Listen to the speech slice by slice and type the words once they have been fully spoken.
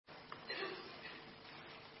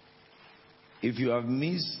If you have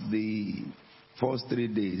missed the first 3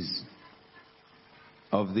 days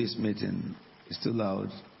of this meeting, it's too loud.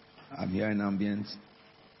 I'm hearing ambient.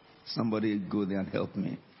 Somebody go there and help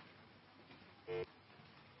me.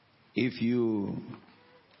 If you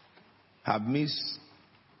have missed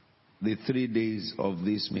the 3 days of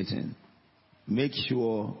this meeting, make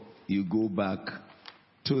sure you go back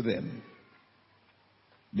to them.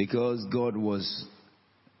 Because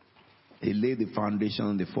He laid the foundation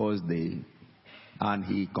on the first day, and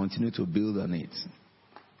He continued to build on it.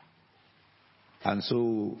 And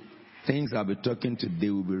so, things I'll be talking today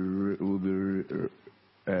will be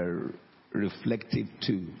reflective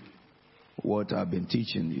to what I've been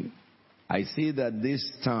teaching you. I see that this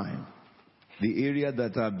time, the area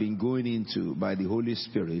that I've been going into by the Holy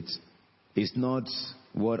Spirit is not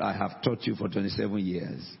what I have taught you for 27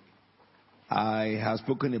 years. I have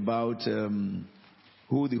spoken about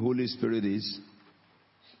who the Holy Spirit is.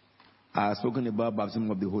 I have spoken about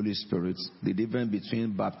baptism of the Holy Spirit, the difference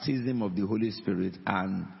between baptism of the Holy Spirit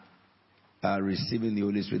and receiving the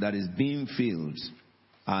Holy Spirit. That is being filled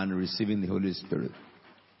and receiving the Holy Spirit.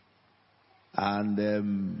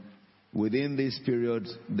 And within this period,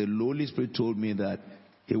 the Holy Spirit told me that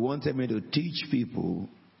He wanted me to teach people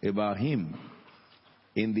about Him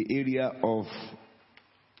in the area of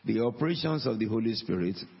the operations of the Holy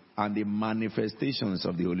Spirit and the manifestations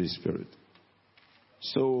of the Holy Spirit.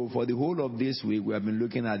 So for the whole of this week, we have been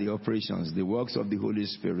looking at the operations, the works of the Holy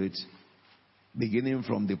Spirit, beginning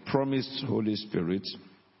from the promised Holy Spirit.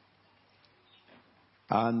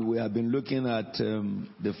 And we have been looking at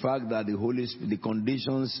the fact that the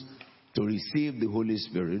conditions to receive the Holy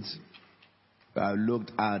Spirit. I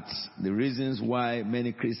looked at the reasons why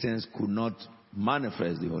many Christians could not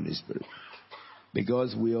manifest the Holy Spirit.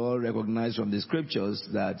 Because we all recognize from the scriptures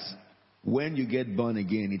that when you get born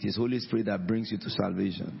again, it is Holy Spirit that brings you to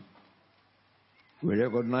salvation. We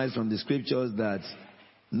recognize from the scriptures that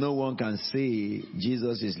no one can say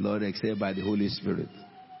Jesus is Lord except by the Holy Spirit.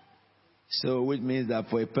 So, which means that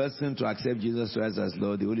for a person to accept Jesus Christ as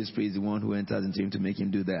Lord, the Holy Spirit is the one who enters into him to make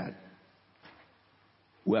him do that.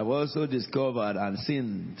 We have also discovered and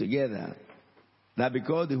seen together that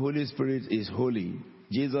because the Holy Spirit is holy,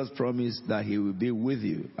 Jesus promised that He will be with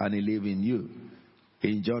you and He live in you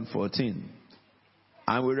in John 14.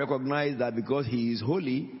 And we recognize that because He is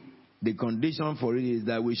holy, the condition for it is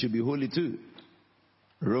that we should be holy too.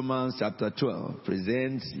 Romans chapter 12,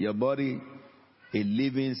 present your body a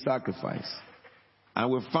living sacrifice.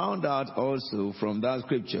 And we found out also from that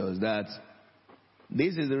scriptures that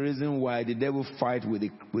this is the reason why the devil fights with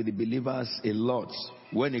the believers a lot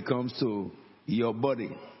when it comes to your body.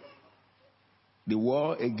 The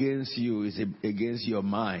war against you is against your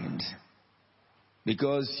mind.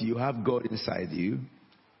 Because you have God inside you,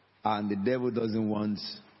 and the devil doesn't want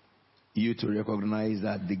you to recognize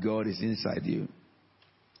that the God is inside you.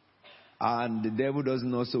 And the devil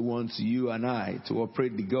doesn't also want you and I to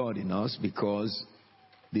operate the God in us, because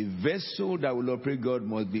the vessel that will operate God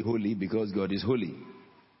must be holy, because God is holy.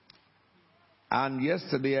 And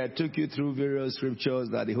yesterday I took you through various scriptures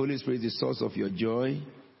that the Holy Spirit is the source of your joy.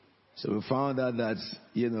 So we found out that,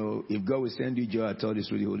 if God will send you joy at all, it's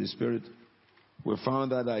through the Holy Spirit. We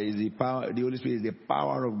found out that the Holy Spirit is the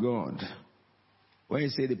power of God. When you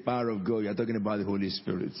say the power of God, you're talking about the Holy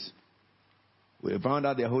Spirit. We found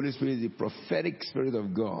out the Holy Spirit is the prophetic Spirit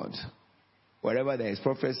of God. Wherever there is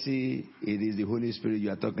prophecy, it is the Holy Spirit you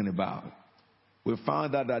are talking about. We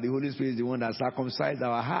found out that the Holy Spirit is the one that circumcised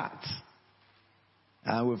our hearts.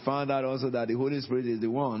 And we found out also that the Holy Spirit is the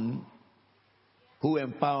one who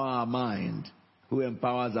empowers our mind, who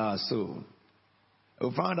empowers our soul.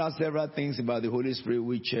 We found out several things about the Holy Spirit,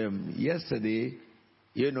 which yesterday,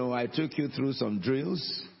 I took you through some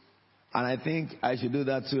drills, and I think I should do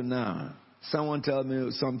that too now. Someone tell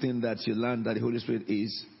me something that you learned that the Holy Spirit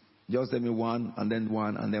is. Just tell me one, and then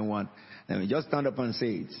one, and then one. And just stand up and say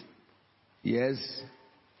it. Yes?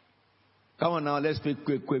 Come on now, let's speak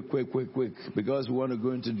quick, because we want to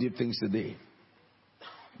go into deep things today.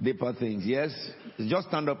 Deeper things, yes? Just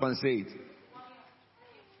stand up and say it.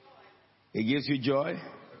 It gives you joy.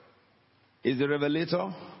 It's the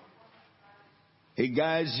revelator. It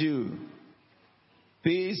guides you.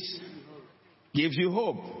 Peace. Gives you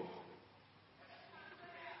hope.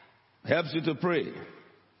 Helps you to pray.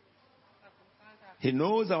 He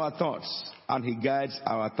knows our thoughts and He guides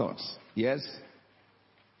our thoughts. Yes?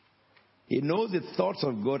 He knows the thoughts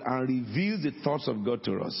of God and reveals the thoughts of God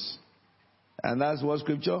to us. And that's what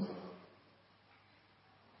scripture?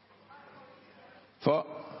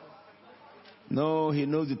 No, He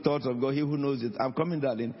knows the thoughts of God. He who knows it. I'm coming,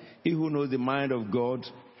 darling. He who knows the mind of God.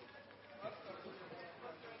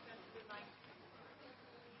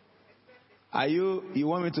 You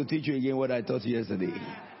want me to teach you again what I taught you yesterday?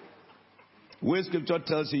 Where scripture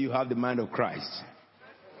tells you have the mind of Christ.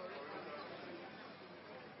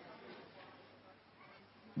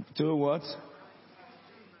 To what?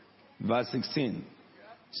 Verse 16.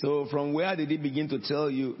 So from where did he begin to tell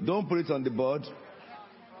you? Don't put it on the board.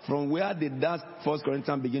 From where did that 1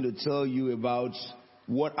 Corinthians begin to tell you about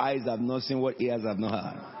what eyes have not seen, what ears have not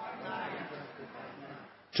heard?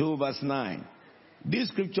 2 verse 9. These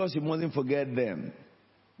scriptures, you mustn't forget them.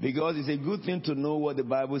 Because it's a good thing to know what the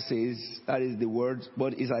Bible says, that is the word,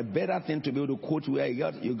 but it's a better thing to be able to quote where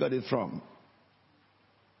you got it from.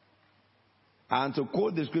 And to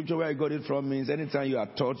quote the scripture where you got it from means anytime you are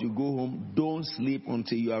taught, you go home, don't sleep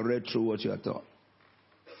until you have read through what you are taught.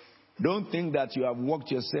 Don't think that you have walked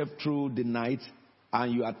yourself through the night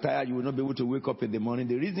and you are tired, you will not be able to wake up in the morning.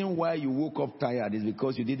 The reason why you woke up tired is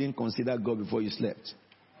because you didn't consider God before you slept.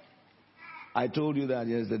 I told you that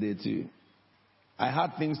yesterday too. I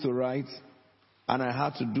had things to write, and I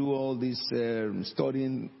had to do all this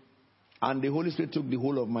studying, and the Holy Spirit took the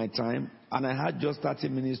whole of my time, and I had just 30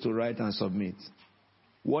 minutes to write and submit.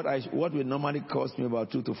 What would normally cost me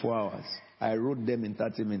about 2 to 4 hours, I wrote them in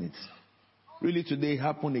 30 minutes. Really today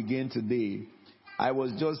happened again today. I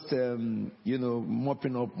was just,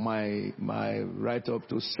 mopping up my write-up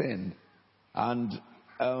to send, and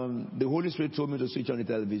the Holy Spirit told me to switch on the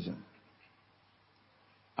television.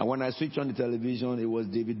 And when I switched on the television, it was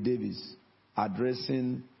David Davis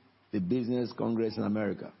addressing the Business Congress in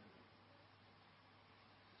America.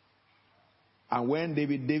 And when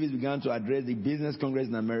David Davis began to address the Business Congress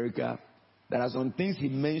in America, there are some things he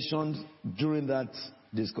mentioned during that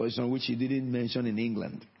discussion which he didn't mention in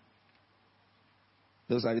England.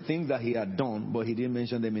 Those are the things that he had done, but he didn't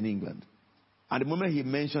mention them in England. And the moment he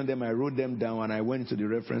mentioned them, I wrote them down and I went into the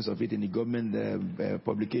reference of it in the government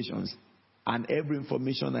publications. And every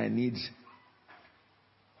information I need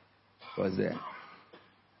was there.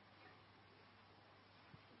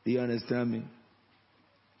 Do you understand me?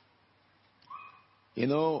 You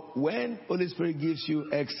know, when Holy Spirit gives you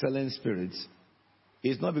excellent spirits,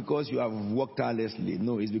 it's not because you have worked tirelessly.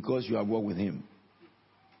 No, it's because you have worked with Him.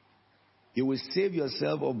 You will save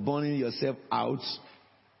yourself of burning yourself out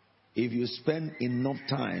if you spend enough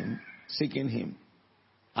time seeking Him.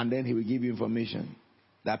 And then He will give you information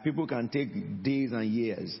that people can take days and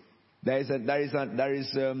years. There is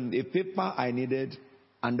a paper I needed,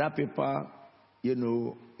 and that paper,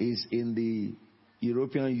 is in the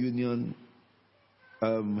European Union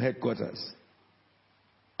headquarters.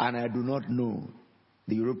 And I do not know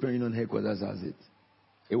the European Union headquarters has it.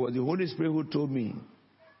 It was the Holy Spirit who told me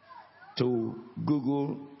to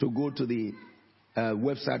go to the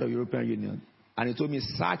website of European Union. And he told me,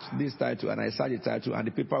 search this title, and I searched the title, and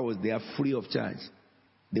the paper was there free of charge.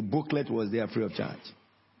 The booklet was there free of charge.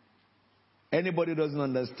 Anybody doesn't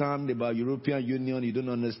understand about European Union, you don't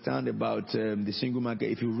understand about the single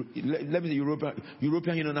market. Let me say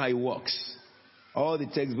European Union, how it works. All the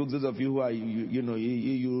textbooks, those of you who are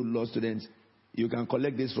EU law students, you can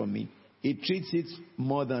collect this from me. It treats it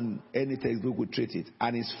more than any textbook would treat it,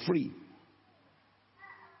 and it's free.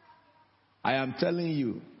 I am telling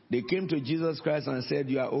you, they came to Jesus Christ and said,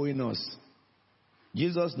 "You are owing us."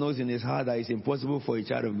 Jesus knows in his heart that it's impossible for a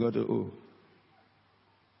child of God to owe.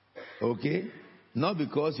 Okay? Not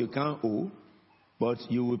because you can't owe, but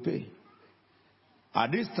you will pay.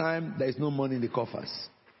 At this time, there is no money in the coffers.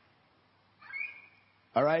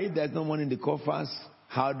 Alright? If there's no money in the coffers,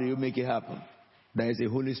 how do you make it happen? There is a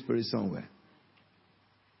Holy Spirit somewhere.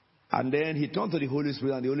 And then he turned to the Holy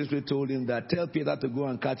Spirit, and the Holy Spirit told him that, tell Peter to go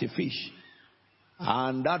and catch a fish.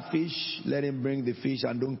 And that fish, let him bring the fish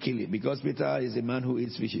and don't kill it. Because Peter is a man who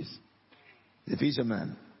eats fishes. He's a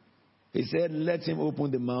fisherman. He said, let him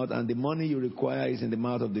open the mouth, and the money you require is in the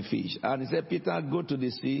mouth of the fish. And he said, Peter, go to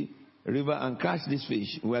the sea, river, and catch this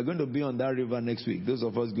fish. We are going to be on that river next week, those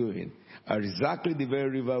of us going. Exactly the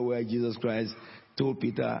very river where Jesus Christ told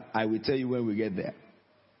Peter, I will tell you when we get there.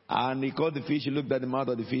 And he caught the fish, he looked at the mouth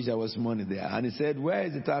of the fish, there was money there. And he said, where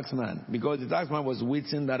is the taxman? Because the taxman was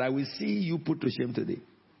waiting that I will see you put to shame today.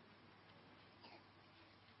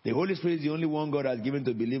 The Holy Spirit is the only one God has given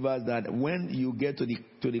to believers that when you get to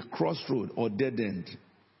the crossroad or dead end,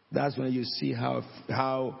 that's when you see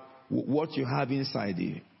what you have inside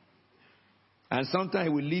you. And sometimes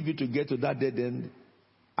he will leave you to get to that dead end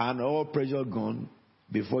and all pressure gone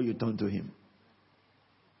before you turn to him.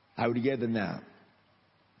 I will get there now.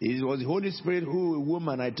 It was the Holy Spirit who, a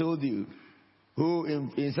woman, I told you, who in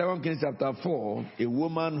 2 Kings chapter 4, a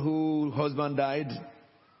woman whose husband died,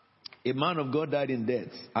 a man of God died in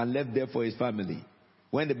death and left there for his family.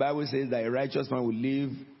 When the Bible says that a righteous man will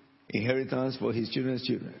leave inheritance for his children's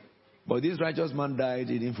children. But this righteous man died,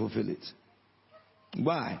 he didn't fulfill it.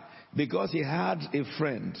 Why? Because he had a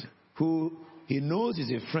friend who he knows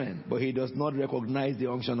is a friend, but he does not recognize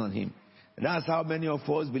the unction on him. That's how many of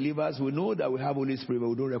us believers, we know that we have Holy Spirit, but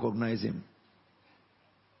we don't recognize him.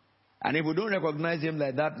 And if we don't recognize him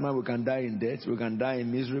like that man, we can die in death, we can die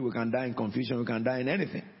in misery, we can die in confusion, we can die in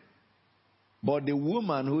anything. But the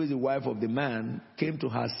woman who is the wife of the man came to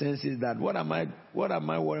her senses that what am I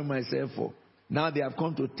worrying myself for? Now they have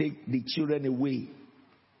come to take the children away.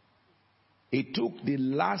 It took the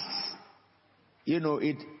last,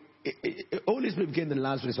 Holy Spirit became the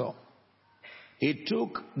last resort. It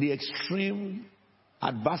took the extreme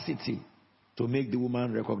adversity to make the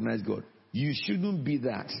woman recognize God. You shouldn't be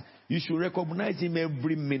that. You should recognize him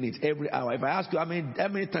every minute, every hour. If I ask you how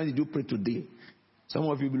many times did you pray today? Some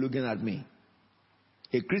of you will be looking at me.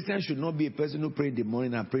 A Christian should not be a person who prays in the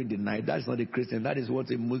morning and prays in the night. That's not a Christian. That is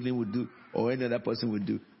what a Muslim would do or any other person would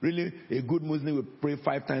do. Really, a good Muslim will pray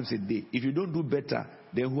 5 times a day. If you don't do better,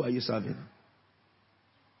 then who are you serving?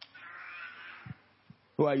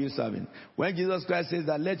 Who are you serving? When Jesus Christ says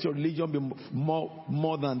that let your religion be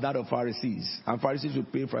more than that of Pharisees. And Pharisees will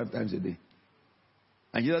pray 5 times a day.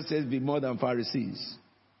 And Jesus says be more than Pharisees.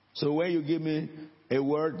 So when you give me a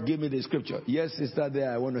word, give me the scripture. Yes, sister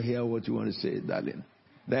there, I want to hear what you want to say, darling.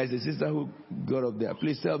 There is a sister who got up there.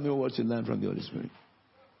 Please tell me what you learned from the Holy Spirit.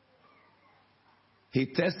 He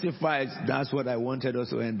testifies, that's what I wanted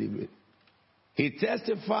us to end it with. He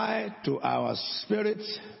testified to our spirit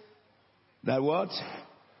that what?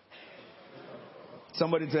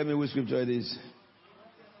 Somebody tell me which scripture it is.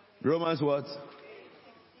 Romans what?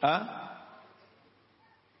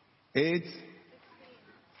 8.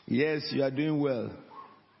 Yes, you are doing well.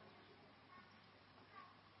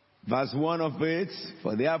 Verse 1 of it.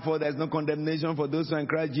 For therefore there is no condemnation for those who are in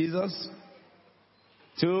Christ Jesus.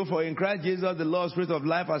 2. For in Christ Jesus the law of spirit of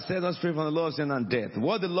life has set us free from the law of sin and death.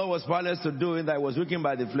 What the law was powerless to do in that it was weakened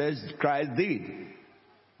by the flesh, Christ did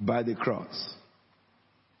by the cross.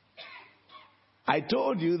 I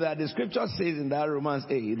told you that the scripture says in that Romans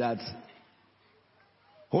 8 that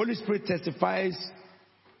Holy Spirit testifies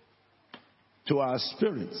to our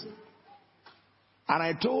spirit. And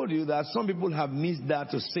I told you that some people have missed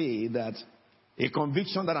that to say that a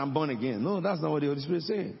conviction that I'm born again. No, that's not what the Holy Spirit is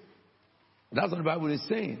saying. That's what the Bible is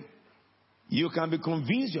saying. You can be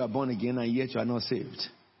convinced you are born again and yet you are not saved.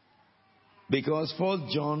 Because 1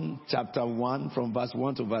 John chapter 1 from verse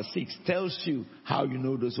 1 to verse 6 tells you how you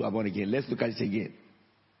know those who are born again. Let's look at it again.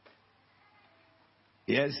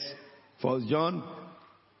 Yes, 1 John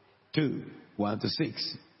 2, 1 to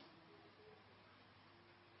 6.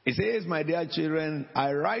 It says, my dear children,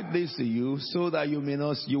 I write this to you so that you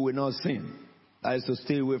will not sin. That is to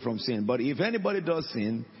stay away from sin. But if anybody does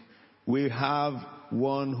sin, we have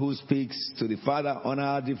one who speaks to the Father on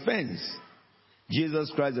our defense.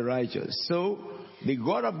 Jesus Christ the righteous. So, the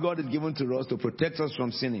God of God is given to us to protect us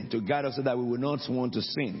from sinning, to guide us so that we will not want to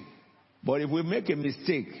sin. But if we make a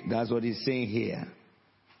mistake, that's what he's saying here.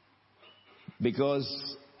 Because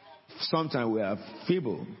sometimes we are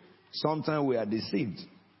feeble, sometimes we are deceived.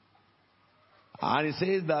 And it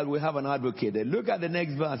says that we have an advocate. Look at the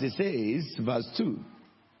next verse. It says, verse 2.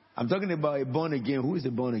 I'm talking about a born again. Who is a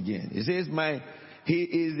born again? It says, he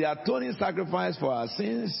is the atoning sacrifice for our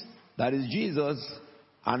sins. That is Jesus.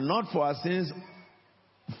 And not for our sins,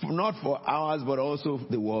 not for ours, but also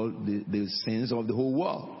the world, the sins of the whole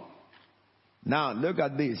world. Now, look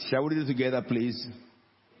at this. Shall we do it together, please?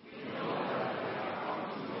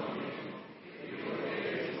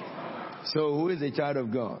 So, who is a child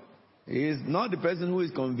of God? He is not the person who is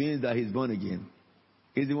convinced that he's born again.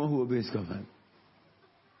 He's the one who obeys command.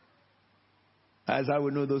 As I will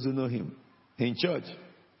know those who know him. In church.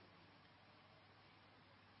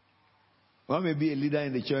 One may be a leader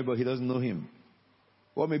in the church, but he doesn't know him.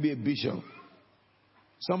 One may be a bishop.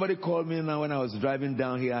 Somebody called me now when I was driving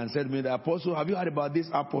down here and said to me, the apostle, have you heard about this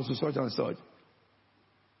apostle such and such?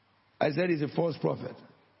 I said, he's a false prophet.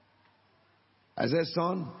 I said,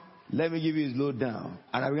 son, let me give you his lowdown.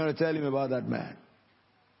 And I'm going to tell him about that man.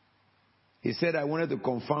 He said, I wanted to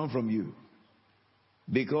confirm from you.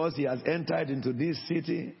 Because he has entered into this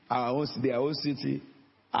city, their own city,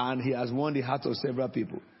 and he has won the hearts of several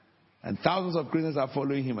people. And thousands of Christians are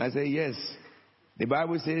following him. I say, yes. The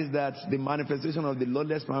Bible says that the manifestation of the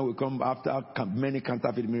lawless man will come after many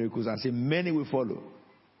counterfeit miracles, and say many will follow.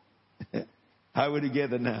 How will you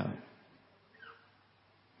get it now?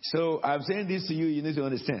 So I'm saying this to you, you need to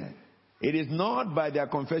understand. It is not by their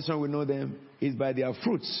confession we know them, it's by their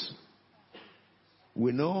fruits.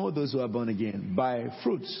 We know those who are born again by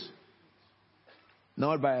fruits.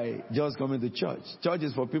 not by just coming to church. Church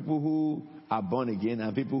is for people who are born again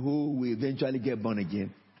and people who will eventually get born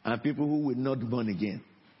again and people who will not be born again.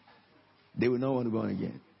 They will not want to be born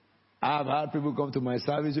again. I've had people come to my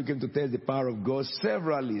service who came to test the power of God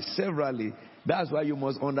severally. That's why you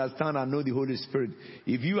must understand and know the Holy Spirit.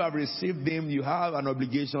 If you have received Him, you have an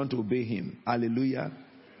obligation to obey Him. Hallelujah.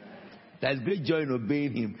 There's great joy in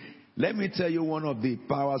obeying Him. Let me tell you one of the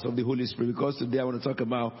powers of the Holy Spirit, because today I want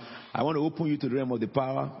to open you to the realm of the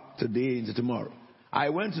power today into tomorrow. I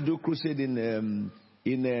went to do crusade in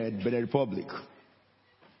Benin Republic.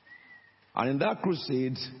 And in that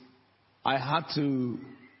crusade, I had to,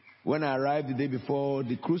 when I arrived the day before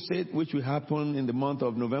the crusade, which will happen in the month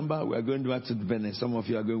of November, we are going back to Benin. Some of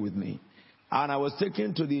you are going with me. And I was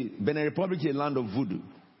taken to the Benin Republic, a land of voodoo,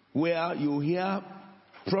 where you hear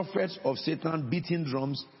prophets of Satan beating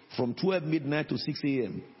drums from 12 midnight to 6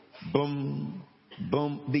 a.m. Boom,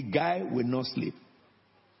 boom. The guy will not sleep.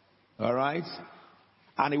 All right?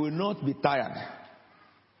 And he will not be tired.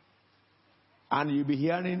 And you'll be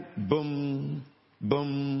hearing boom,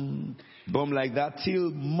 boom, boom like that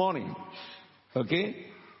till morning. Okay?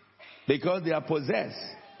 Because they are possessed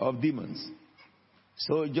of demons.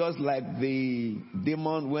 So just like the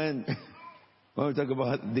demon when we talk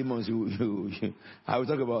about demons, I will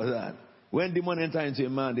talk about that. When demon enter into a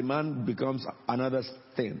man, the man becomes another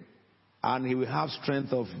thing. And he will have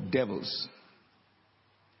strength of devils.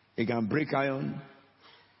 He can break iron.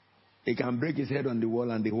 He can break his head on the wall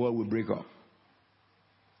and the wall will break up.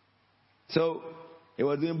 So, he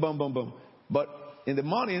was doing bum, bum, bum. But in the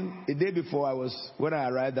morning, the day before when I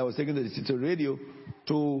arrived, I was taken to the city radio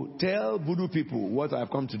to tell voodoo people what I've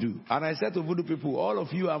come to do. And I said to voodoo people, all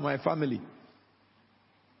of you are my family.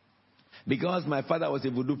 Because my father was a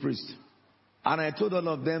voodoo priest. And I told all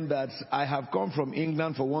of them that I have come from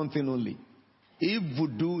England for one thing only. If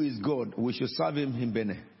voodoo is God, we should serve Him in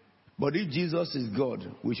Benin. But if Jesus is God,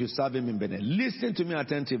 we should serve Him in Benin. Listen to me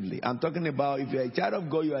attentively. I'm talking about if you're a child of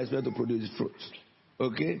God, you are expected to produce fruit.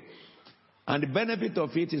 Okay? And the benefit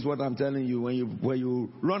of it is what I'm telling you. When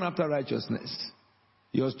you run after righteousness,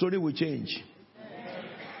 your story will change.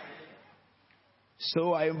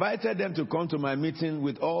 So I invited them to come to my meeting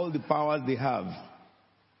with all the powers they have.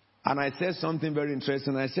 And I said something very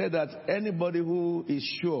interesting. I said that anybody who is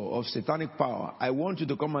sure of satanic power, I want you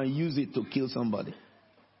to come and use it to kill somebody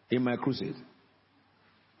in my crusade.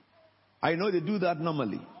 I know they do that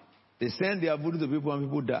normally. They send their voodoo to people and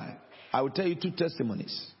people die. I will tell you 2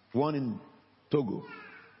 testimonies. One in Togo.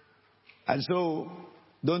 And so,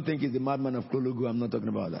 don't think it's the madman of Kologo. I'm not talking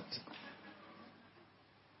about that.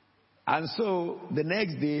 And so, the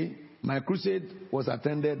next day, my crusade was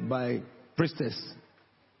attended by priestess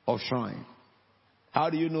of shrine. How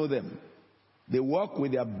do you know them? They walk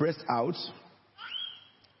with their breast out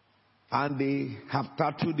and they have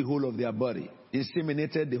tattooed the whole of their body,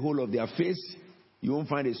 inseminated the whole of their face. You won't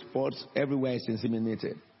find a spot. Everywhere is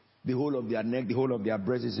inseminated. The whole of their neck, the whole of their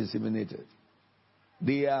breast is inseminated.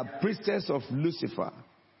 They are priestess of Lucifer,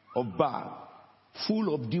 of Baal,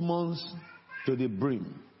 full of demons to the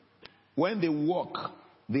brim. When they walk,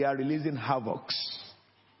 they are releasing havocs,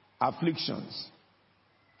 afflictions.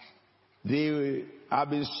 They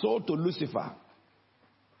have been sold to Lucifer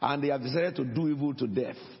and they have decided to do evil to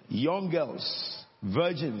death. Young girls,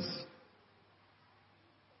 virgins.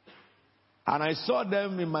 And I saw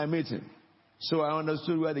them in my meeting. So I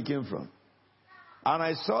understood where they came from. And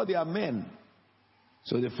I saw their men.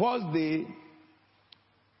 So the first day,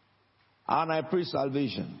 and I preached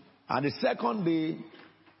salvation. And the second day,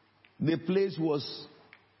 the place was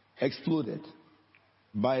exploded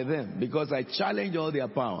by them because I challenged all their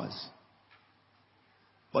powers.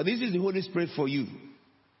 But this is the Holy Spirit for you.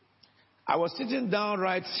 I was sitting down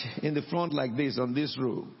right in the front like this on this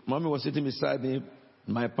row. Mommy was sitting beside me,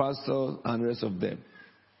 my pastor, and the rest of them.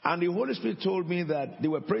 And the Holy Spirit told me that they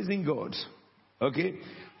were praising God. Okay?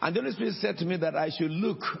 And the Holy Spirit said to me that I should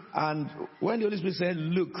look. And when the Holy Spirit said,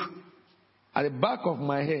 look, at the back of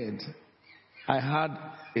my head, I had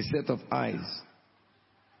a set of eyes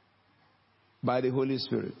by the Holy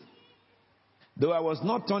Spirit. Though I was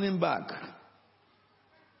not turning back.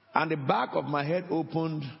 And the back of my head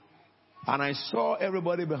opened and I saw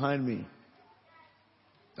everybody behind me.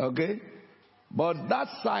 Okay? But that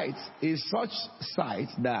sight is such sight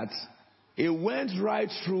that it went right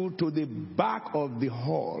through to the back of the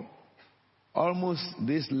hall, almost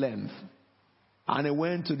this length. And it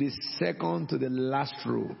went to the second to the last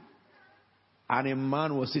row. And a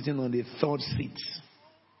man was sitting on the third seat.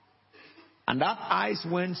 And that eyes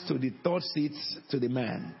went to the third seat to the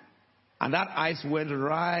man. And that eyes went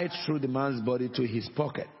right through the man's body to his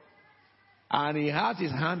pocket. And he had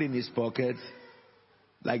his hand in his pocket.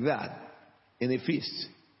 like that, in a feast.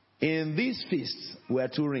 In this feast were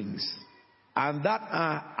 2 rings, and that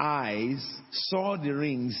our eyes saw the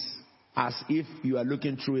rings as if you are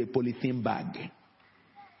looking through a polythene bag.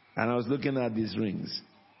 And I was looking at these rings.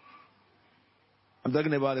 I'm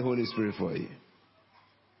talking about the Holy Spirit for you.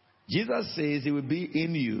 Jesus says He will be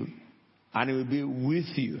in you and He will be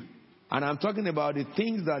with you. And I'm talking about the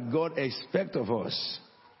things that God expects of us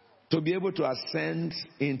to be able to ascend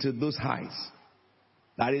into those heights.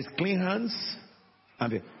 That is clean hands.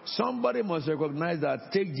 And somebody must recognize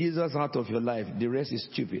that take Jesus out of your life, the rest is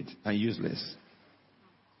stupid and useless.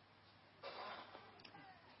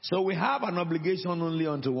 So we have an obligation only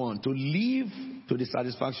unto one, to live to the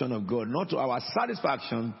satisfaction of God, not to our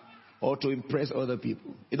satisfaction or to impress other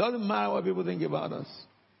people. It doesn't matter what people think about us.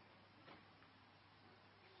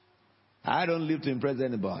 I don't live to impress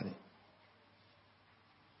anybody.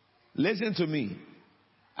 Listen to me.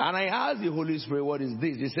 And I asked the Holy Spirit, what is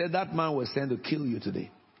this? He said, that man was sent to kill you today.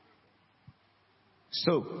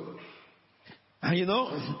 So, and you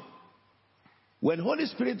know, when Holy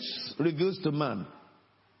Spirit reveals to man,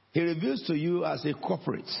 He reveals to you as a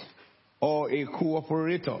corporate or a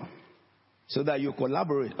cooperator, so that you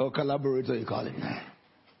collaborate, or collaborator you call it.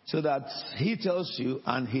 So that He tells you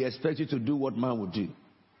and He expects you to do what man would do.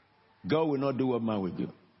 God will not do what man will do.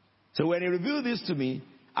 So when He revealed this to me,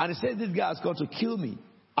 and He said this guy has come to kill me,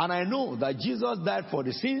 and I know that Jesus died for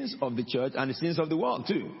the sins of the church and the sins of the world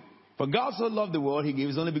too. For God so loved the world, He gave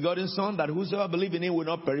His only begotten Son, that whosoever believes in Him will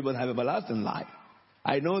not perish but have everlasting life.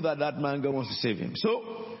 I know that that man, God wants to save him. So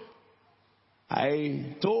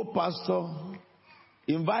I told Pastor,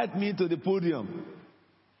 invite me to the podium.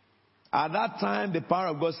 At that time, the power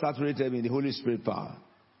of God saturated me, the Holy Spirit power.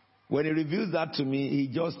 When He reveals that to me, He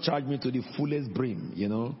just charged me to the fullest brim, you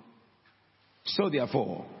know. So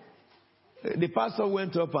therefore, the pastor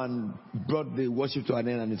went up and brought the worship to an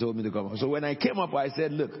end, and he told me to come up. So when I came up, I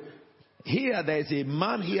said, look, here there is a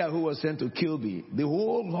man here who was sent to kill me. The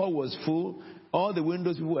whole hall was full. All the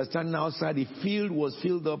windows, people were standing outside. The field was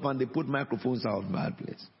filled up, and they put microphones out of my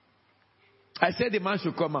place. I said the man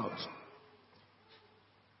should come out.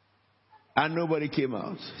 And nobody came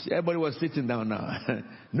out. Everybody was sitting down now.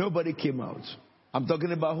 Nobody came out. I'm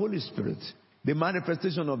talking about Holy Spirit. The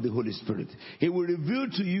manifestation of the Holy Spirit. He will reveal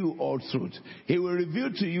to you all truth. He will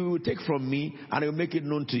reveal to you, He will take from me, and He will make it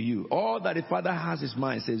known to you. All that the Father has is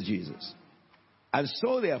mine, says Jesus. And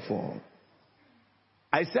so therefore,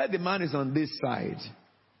 I said the man is on this side.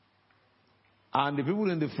 And the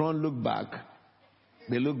people in the front look back.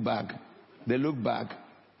 They look back. They look back.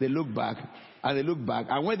 They look back. And they look back.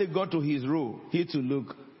 And when they got to his row, he to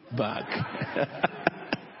look back.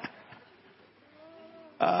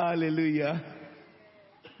 Hallelujah.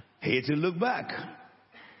 He to look back.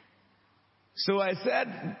 So I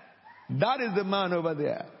said, that is the man over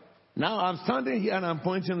there. Now I'm standing here and I'm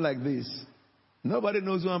pointing like this. Nobody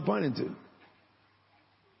knows who I'm pointing to.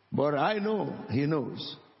 But I know he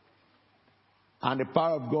knows. And the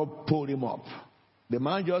power of God pulled him up. The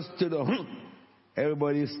man just stood up.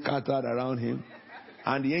 Everybody scattered around him.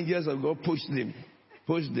 And the angels of God pushed him.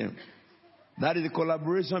 Pushed them. That is the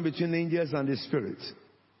collaboration between the angels and the Spirit.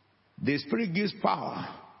 The Spirit gives power.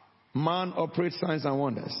 Man operates signs and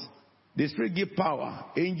wonders. The Spirit gives power.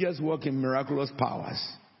 Angels work in miraculous powers.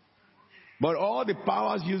 But all the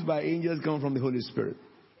powers used by angels come from the Holy Spirit.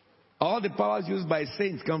 All the powers used by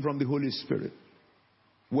saints come from the Holy Spirit.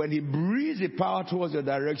 When He breathes a power towards your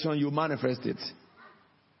direction, you manifest it.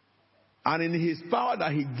 And in His power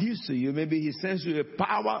that He gives to you, maybe He sends you a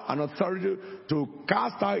power, an authority to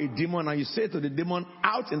cast out a demon, and you say to the demon,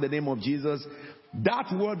 out in the name of Jesus.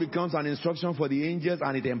 That word becomes an instruction for the angels,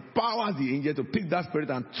 and it empowers the angel to pick that spirit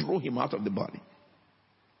and throw him out of the body.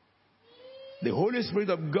 The Holy Spirit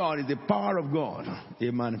of God is the power of God,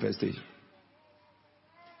 a manifestation.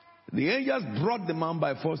 The angels brought the man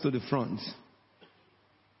by force to the front.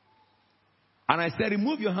 And I said,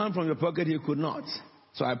 remove your hand from your pocket. He could not.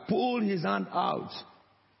 So I pulled his hand out.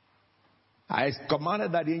 I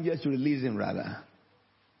commanded that the angels should release him rather.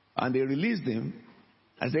 And they released him.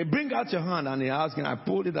 I said, bring out your hand. And he asked him. I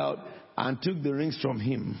pulled it out and took the rings from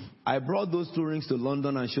him. I brought those 2 rings to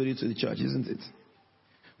London and showed it to the church, isn't it?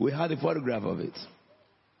 We had a photograph of it.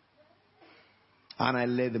 And I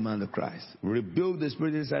led the man to Christ. Rebuked the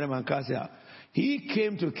spirit inside him and cast it out. He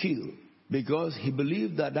came to kill because he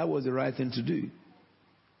believed that that was the right thing to do.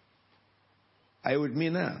 Are you with me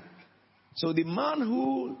now? So the man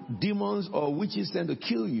who demons or witches send to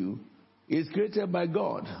kill you is created by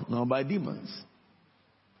God, not by demons.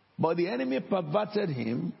 But the enemy perverted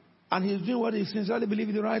him, and he's doing what he sincerely believes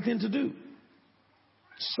is the right thing to do.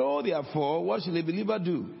 So therefore, what shall a believer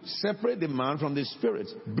do? Separate the man from the spirit.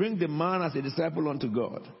 Bring the man as a disciple unto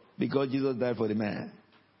God, because Jesus died for the man.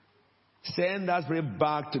 Send that spirit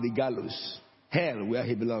back to the gallows, hell, where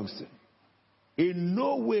he belongs to. In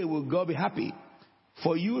no way will God be happy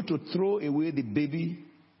for you to throw away the baby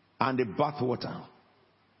and the bathwater.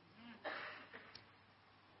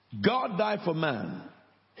 God died for man,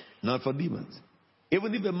 not for demons.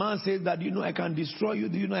 Even if a man says that, I can destroy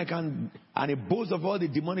you, I can, and he boasts of all the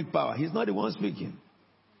demonic power, he's not the one speaking.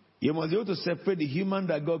 You must be able to separate the human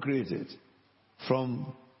that God created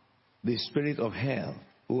from the spirit of hell,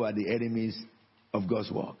 who are the enemies of God's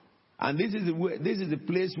work. And this is the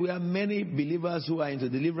place where many believers who are into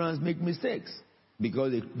deliverance make mistakes,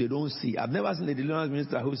 because they don't see. I've never seen a deliverance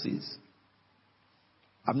minister who sees.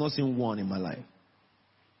 I've not seen one in my life.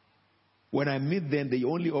 When I meet them, they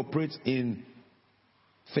only operate in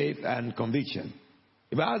faith and conviction.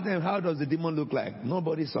 If I ask them, how does the demon look like?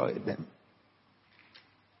 Nobody saw it then.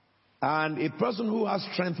 And a person who has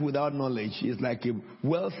strength without knowledge is like a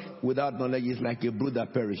wealth without knowledge is like a brood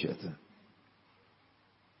that perisheth.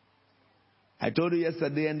 I told you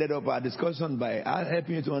yesterday, ended up our discussion by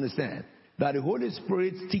helping you to understand that the Holy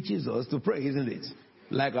Spirit teaches us to pray, isn't it?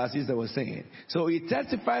 Like our sister was saying. So he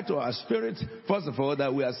testified to our spirit, first of all,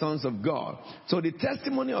 that we are sons of God. So the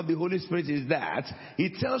testimony of the Holy Spirit is that he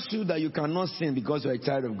tells you that you cannot sin because you're a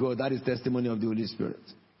child of God. That is testimony of the Holy Spirit.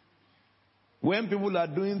 When people are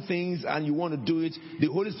doing things and you want to do it, the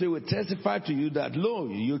Holy Spirit will testify to you that, lo,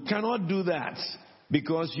 you cannot do that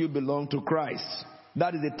because you belong to Christ.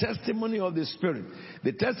 That is the testimony of the Spirit.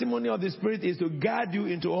 The testimony of the Spirit is to guide you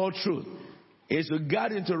into all truth. It's to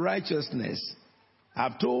guide you into righteousness.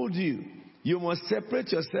 I've told you, you must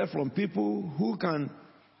separate yourself from people who can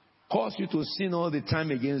cause you to sin all the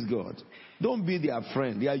time against God. Don't be their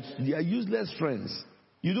friend. They are useless friends.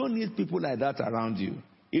 You don't need people like that around you.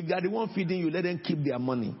 If they are the one feeding you, let them keep their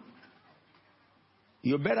money.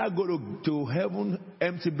 You better go to heaven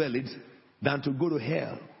empty-bellied than to go to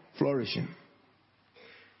hell flourishing.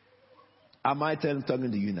 Am I talking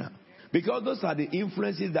to you now? Because those are the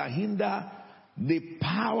influences that hinder the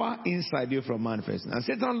power inside you from manifesting. And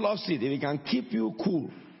Satan loves it if he can keep you cool.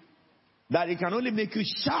 That it can only make you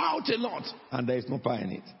shout a lot and there is no power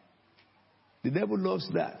in it. The devil loves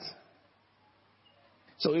that.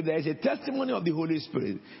 So if there is a testimony of the Holy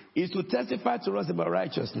Spirit, it's to testify to us about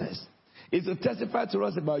righteousness. It's to testify to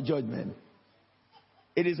us about judgment.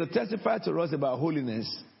 It is to testify to us about holiness.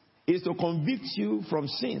 It's to convict you from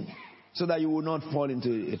sin so that you will not fall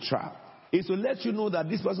into a trap. It's to let you know that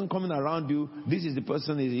this person coming around you, this is the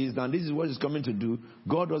person he is, and this is what he's coming to do.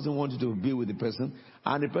 God doesn't want you to be with the person.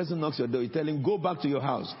 And the person knocks your door. You tell him, go back to your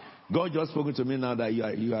house. God just spoken to me now that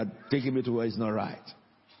you are taking me to where it's not right.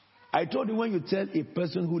 I told you, when you tell a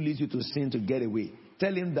person who leads you to sin to get away,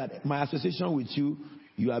 tell him that my association with you,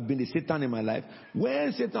 you have been the Satan in my life.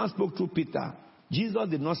 When Satan spoke to Peter, Jesus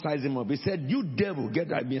did not size him up. He said, you devil, get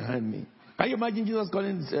right behind me. Can you imagine Jesus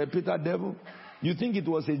calling Peter devil? You think it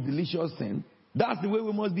was a delicious thing? That's the way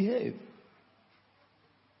we must behave.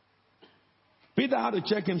 Peter had to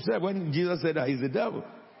check himself when Jesus said that he's the devil.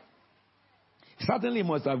 Certainly he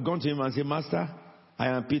must have gone to him and said, Master, I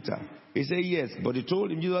am Peter. He said, yes. But he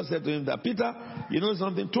told him, Jesus said to him that, Peter, you know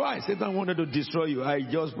something? Twice Satan wanted to destroy you. I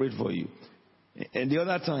just prayed for you. And the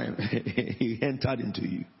other time, he entered into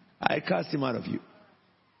you. I cast him out of you.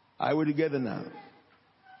 Are we together now?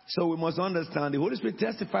 So we must understand the Holy Spirit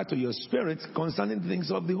testifies to your spirit concerning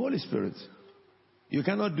things of the Holy Spirit. You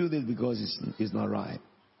cannot do this because it's not right.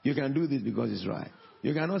 You can do this because it's right.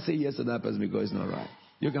 You cannot say yes to that person because it's not right.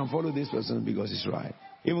 You can follow this person because it's right.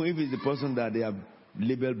 Even if it's the person that they have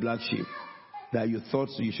labeled black sheep, that you thought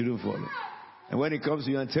you shouldn't follow. And when it comes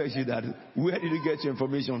to you and tells you that, where did you get your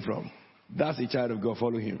information from? That's a child of God.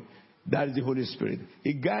 Follow him. That is the Holy Spirit.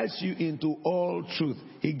 He guides you into all truth.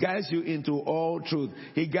 He guides you into all truth.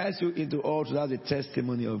 He guides you into all truth. That's the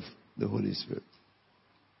testimony of the Holy Spirit.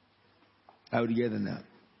 Are we together now?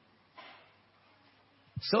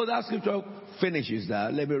 So that scripture finishes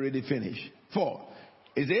that. Let me read it finish. 4.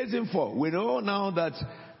 It says in 4, we know now that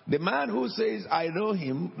the man who says, I know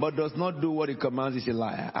him, but does not do what he commands is a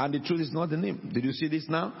liar. And the truth is not in him. Did you see this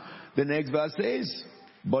now? The next verse says,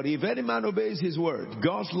 but if any man obeys his word,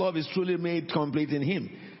 God's love is truly made complete in him.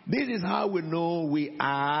 This is how we know we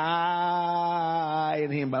are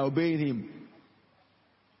in him, by obeying him.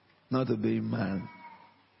 Not obeying man.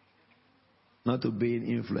 Not obeying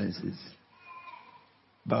influences.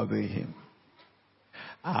 By obeying him.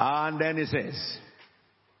 And then it says,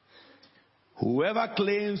 whoever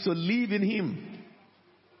claims to live in him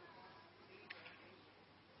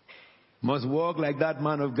must walk like that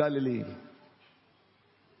man of Galilee.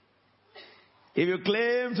 If you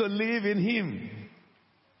claim to live in him,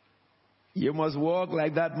 you must walk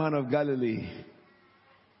like that man of Galilee.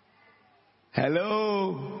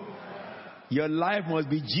 Hello? Your life must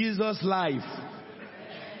be Jesus' life.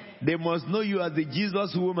 They must know you as the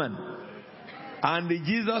Jesus woman and the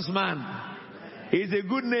Jesus man. It's a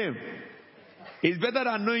good name. It's better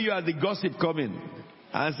than knowing you as the gossip coming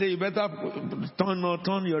and say you better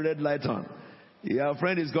turn your red light on. Your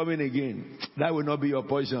friend is coming again. That will not be your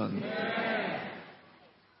portion.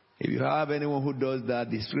 If you have anyone who does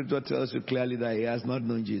that, the scripture tells you clearly that he has not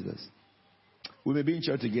known Jesus. We may be in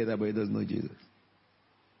church together, but he doesn't know Jesus.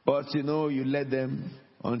 But you let them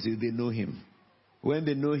until they know him. When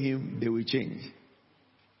they know him, they will change.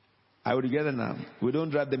 Are we together now? We don't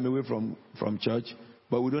drive them away from church,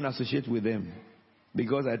 but we don't associate with them.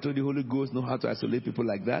 Because I told the Holy Ghost know how to isolate people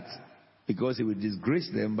like that, because he will disgrace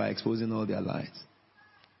them by exposing all their lies.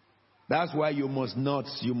 That's why you must not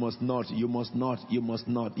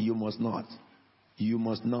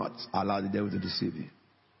allow the devil to deceive you.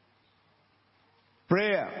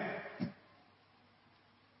 Prayer.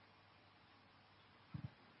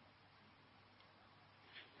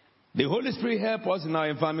 The Holy Spirit helps us in our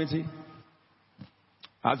infirmity,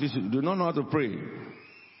 as we do not know how to pray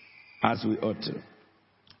as we ought to.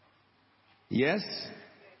 Yes?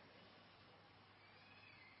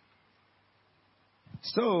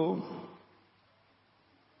 So,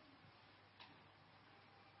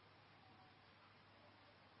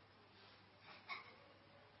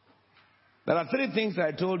 there are three things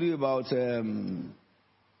I told you about.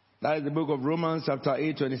 That is the book of Romans, chapter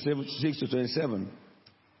 8, 26 to 27.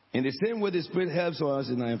 In the same way the Spirit helps us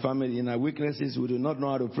in our infirmity, in our weaknesses, we do not know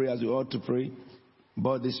how to pray as we ought to pray.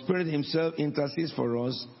 But the Spirit himself intercedes for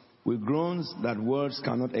us with groans that words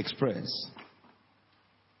cannot express.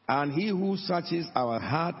 And he who searches our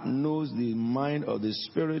heart knows the mind of the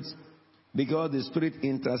Spirit, because the Spirit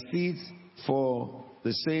intercedes for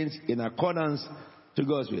the saints in accordance to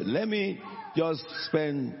God's will. Let me just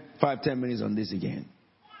spend 5-10 minutes on this again.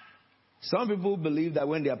 Some people believe that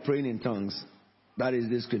when they are praying in tongues, that is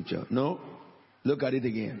the scripture. No. Look at it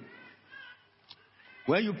again.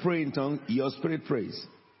 When you pray in tongues, your spirit prays.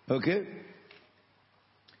 Okay?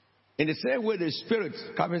 In the same way the Spirit,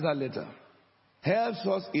 capital letter, helps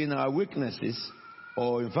us in our weaknesses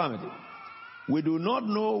or infirmity. We do not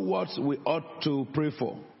know what we ought to pray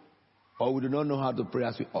for, or we do not know how to pray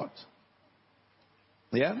as we ought.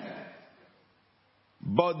 Yeah?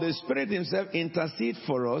 But the Spirit himself intercedes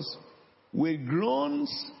for us with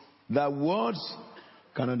groans that words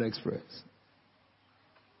cannot express.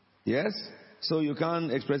 Yes? So you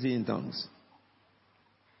can't express it in tongues,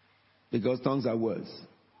 because tongues are words.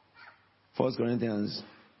 1 Corinthians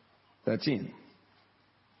 13.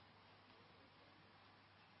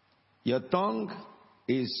 Your tongue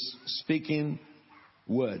is speaking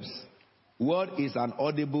words. Word is an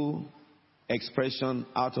audible expression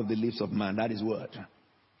out of the lips of man. That is word.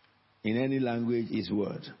 In any language is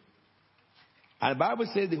word. And the Bible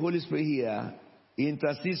says the Holy Spirit here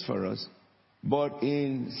intercedes for us, but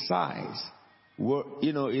in size.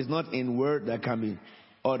 It's not in word that can be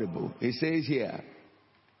audible. It says here,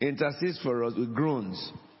 intercedes for us with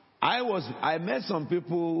groans. I met some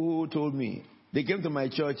people who told me, they came to my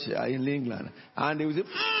church in England, and they would say,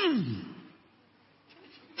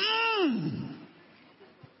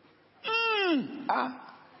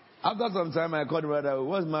 After some time, I called the brother,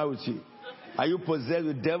 what's the matter with you? Are you possessed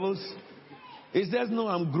with devils? He says, no,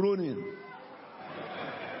 I'm groaning.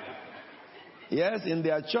 Yes, in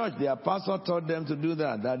their church, their pastor taught them to do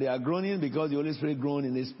that they are groaning because the Holy Spirit groaned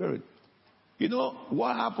in his spirit.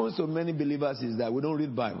 What happens to many believers is that we don't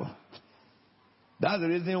read Bible. That's the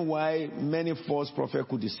reason why many false prophets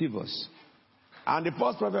could deceive us. And the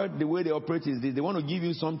false prophet, the way they operate is this: they want to give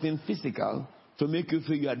you something physical to make you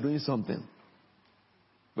feel you are doing something.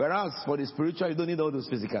 Whereas for the spiritual, you don't need all those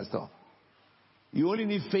physical stuff. You only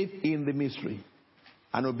need faith in the mystery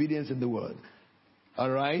and obedience in the word.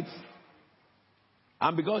 All right?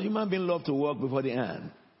 And because human beings love to work before the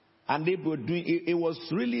end, and they were doing it was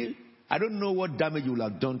really, I don't know what damage you will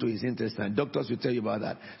have done to his intestine. Doctors will tell you about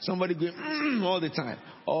that. Somebody going all the time.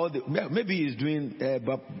 Maybe he's doing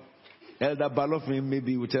Elder Balofin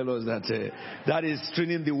maybe will tell us that that is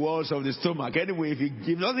straining the walls of the stomach. Anyway, if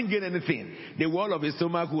he doesn't get anything, the wall of his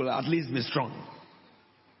stomach will at least be strong.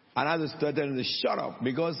 And I just started to shut up,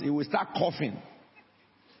 because he will start coughing.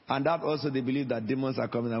 And that also, they believe that demons are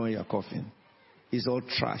coming out when you're coughing. It's all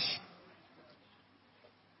trash.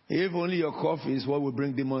 If only your cough is what will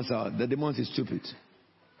bring demons out, the demons is stupid.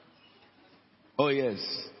 Oh yes.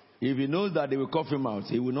 If he knows that they will cough him out,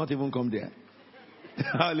 he will not even come there.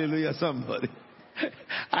 Hallelujah, somebody.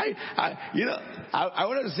 I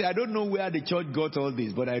wanted to say, I don't know where the church got all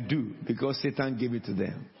this, but I do, because Satan gave it to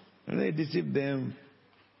them. And they deceived them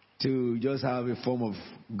to just have a form of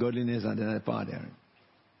godliness and then power there.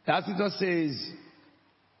 As it says,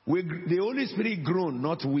 the Holy Spirit groan,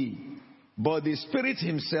 not we, but the Spirit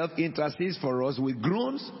himself intercedes for us with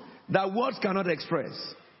groans that words cannot express.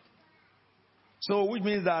 So, which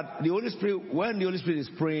means that the Holy Spirit, when the Holy Spirit is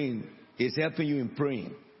praying, is helping you in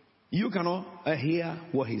praying. You cannot hear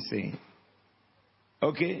what he's saying.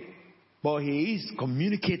 Okay? But he is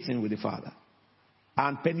communicating with the Father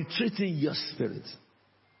and penetrating your spirit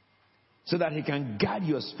so that he can guide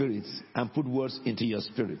your spirit and put words into your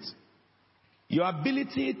spirit. Your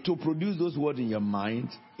ability to produce those words in your mind,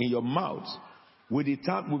 in your mouth, will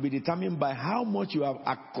be determined by how much you have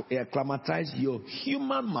acclimatized your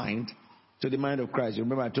human mind to the mind of Christ.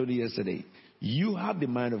 Remember I told you yesterday, you have the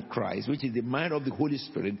mind of Christ, which is the mind of the Holy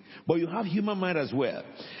Spirit, but you have human mind as well.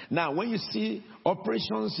 Now, when you see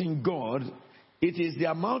operations in God, it is the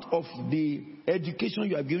amount of the education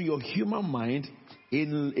you have given your human mind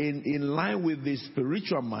in line with the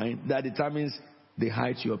spiritual mind that determines the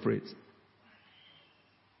height you operate.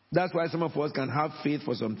 That's why some of us can have faith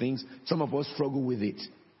for some things. Some of us struggle with it.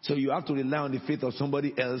 So you have to rely on the faith of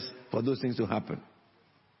somebody else for those things to happen.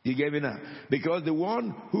 You get me now? Because the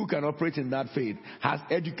one who can operate in that faith has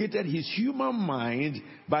educated his human mind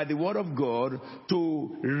by the word of God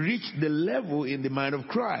to reach the level in the mind of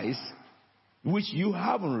Christ, which you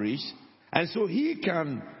haven't reached. And so he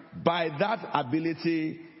can, by that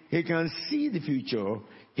ability, he can see the future.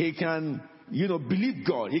 He can, believe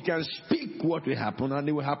God. He can speak what will happen, and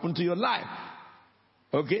it will happen to your life.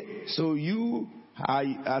 Okay? So you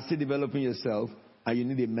are still developing yourself, and you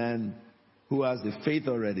need a man who has the faith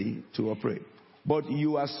already to operate. But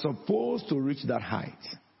you are supposed to reach that height.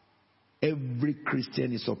 Every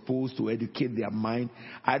Christian is supposed to educate their mind.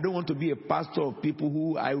 I don't want to be a pastor of people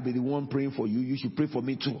who I will be the one praying for you. You should pray for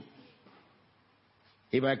me too.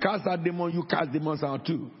 If I cast out demons, you cast demons out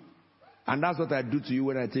too. And that's what I do to you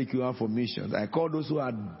when I take you out for missions. I call those who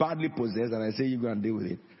are badly possessed and I say, you go and deal with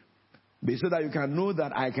it. But so that you can know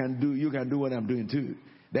that you can do what I'm doing too.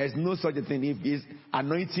 There is no such a thing. If it's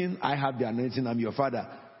anointing, I have the anointing. I'm your father.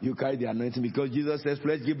 You carry the anointing because Jesus says,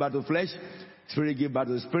 flesh give back to flesh, spirit give back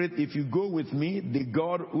to spirit. If you go with me, the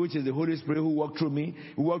God, which is the Holy Spirit who walked through me,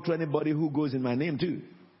 will walk through anybody who goes in my name too.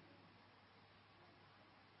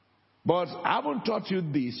 But I haven't taught you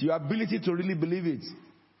this. Your ability to really believe it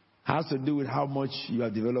has to do with how much you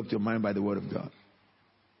have developed your mind by the word of God.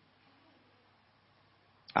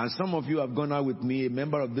 And some of you have gone out with me, a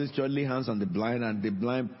member of this church lay hands on the blind, and the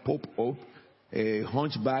blind pop up, a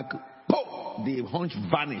hunchback, pop, the hunch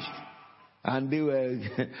vanished. And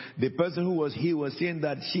the person who was healed was saying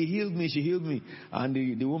that she healed me. And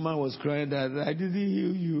the woman was crying that, I didn't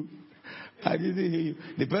heal you. I didn't heal you.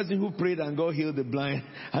 The person who prayed and God healed the blind.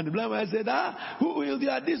 And the blind man said, who healed you?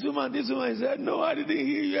 This woman. This woman said, no, I didn't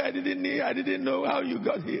heal you. I didn't know how you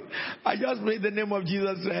got here. I just prayed the name of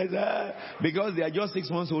Jesus Christ. Because they are just 6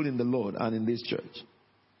 months old in the Lord and in this church.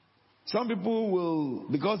 Some people will,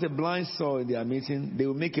 because a blind saw in their meeting, they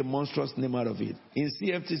will make a monstrous name out of it. In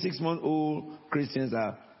CFT, 6 months old Christians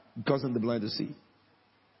are causing the blind to see.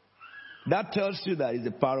 That tells you that it's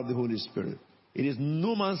the power of the Holy Spirit. It is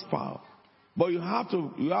no man's power. But you have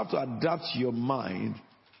to adapt your mind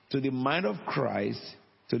to the mind of Christ,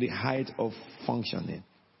 to the height of functioning.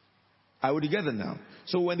 Are we together now?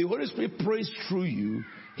 So when the Holy Spirit prays through you,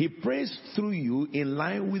 he prays through you in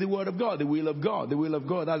line with the word of God, the will of God. The will of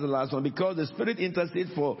God, that's the last one. Because the Spirit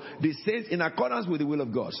intercedes for the saints in accordance with the will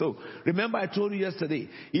of God. So remember I told you yesterday,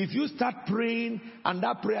 if you start praying and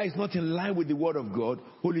that prayer is not in line with the word of God,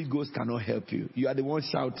 Holy Ghost cannot help you. You are the one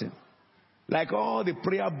shouting. Like all the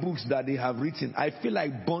prayer books that they have written, I feel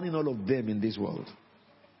like burning all of them in this world.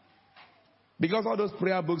 Because all those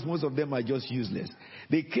prayer books, most of them are just useless.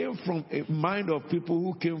 They came from a mind of people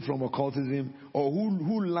who came from occultism or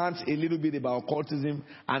who learned a little bit about occultism,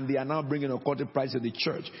 and they are now bringing occultic practice to the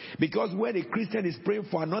church. Because when a Christian is praying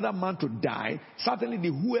for another man to die, certainly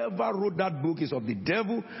whoever wrote that book is of the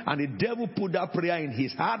devil, and the devil put that prayer in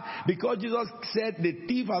his heart. Because Jesus said the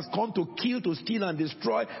thief has come to kill, to steal, and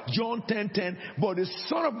destroy, John 10:10. But the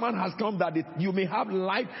Son of Man has come that you may have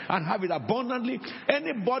life and have it abundantly.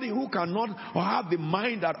 Anybody who cannot or have the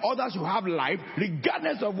mind that others should have life,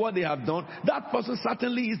 regardless of what they have done, that person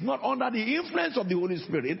certainly is not under the influence of the Holy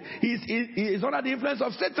Spirit. He is under the influence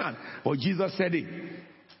of Satan. But Jesus said it.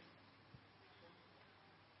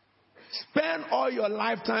 Spend all your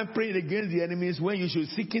lifetime praying against the enemies when you should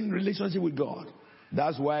seek in relationship with God.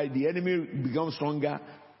 That's why the enemy becomes stronger.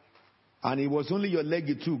 And it was only your leg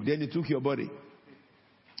he took, then he took your body.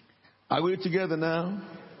 Are we together now?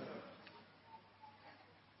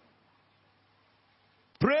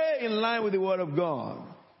 Pray in line with the word of God.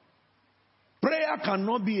 Prayer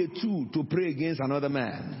cannot be a tool to pray against another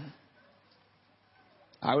man.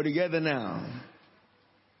 Are we together now?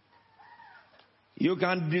 You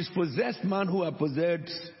can dispossess man who are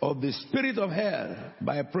possessed of the spirit of hell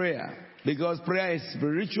by prayer, because prayer is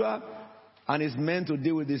spiritual and is meant to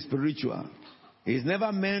deal with the spiritual. It is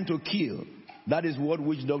never meant to kill. That is what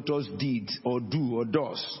witch doctors did or do or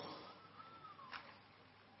does.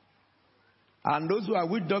 And those who are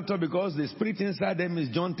witch doctors, because the spirit inside them is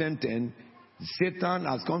John 10:10, Satan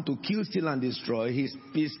has come to kill, steal, and destroy.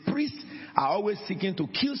 His priests are always seeking to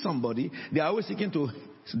kill somebody. They are always seeking to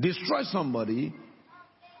destroy somebody.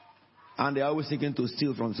 And they are always seeking to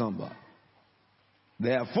steal from somebody.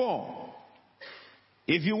 Therefore,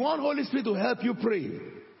 if you want Holy Spirit to help you pray,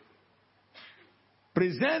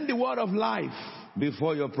 present the word of life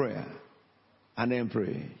before your prayer. And then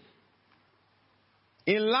pray.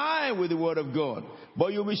 In line with the word of God.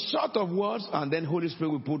 But you'll be short of words, and then Holy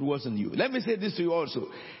Spirit will put words in you. Let me say this to you also.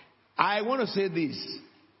 I want to say this,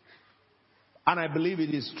 and I believe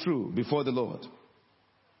it is true before the Lord.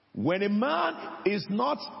 When a man is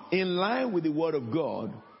not in line with the word of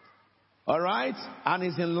God, all right, and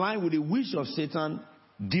is in line with the wish of Satan,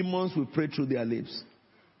 demons will pray through their lips.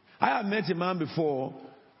 I have met a man before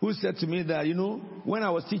who said to me that, when I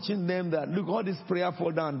was teaching them that, look, all this prayer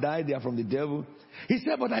fall down and die, they are from the devil. He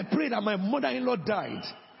said, but I prayed and my mother-in-law died.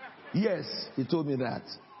 Yes, he told me that.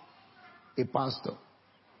 A pastor.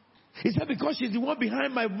 He said, because she's the one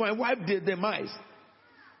behind my wife's demise.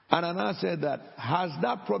 And I said that, has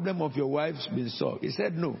that problem of your wife's been solved? He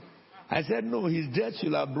said, no. I said, no, her death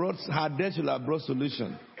should have brought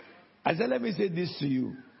solution. I said, let me say this to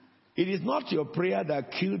you. It is not your prayer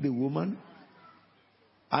that killed the woman.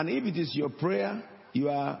 And if it is your prayer, you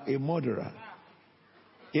are a murderer.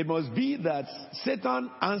 It must be that Satan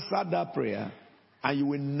answered that prayer, and you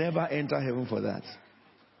will never enter heaven for that.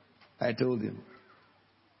 I told him.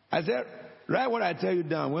 I said, write what I tell you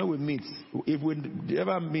down when we meet. If we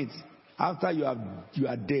ever meet, after you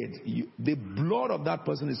are dead, the blood of that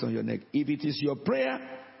person is on your neck. If it is your prayer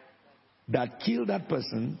that killed that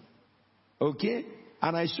person, okay?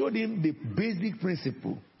 And I showed him the basic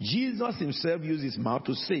principle. Jesus himself used his mouth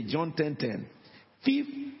to say, John 10:10,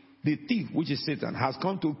 the thief, which is Satan, has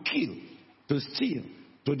come to kill, to steal,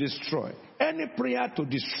 to destroy. Any prayer to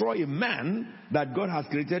destroy a man that God has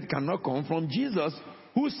created cannot come from Jesus,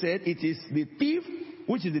 who said it is the thief,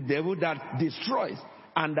 which is the devil, that destroys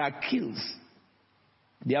and that kills.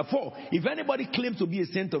 Therefore, if anybody claims to be a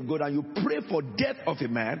saint of God and you pray for death of a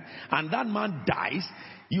man and that man dies,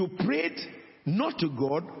 you prayed not to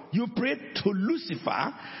God, you prayed to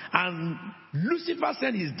Lucifer, and Lucifer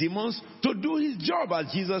sent his demons to do his job,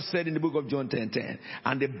 as Jesus said in the book of John 10:10.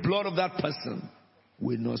 And the blood of that person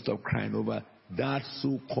will not stop crying over that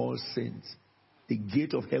so-called saint. The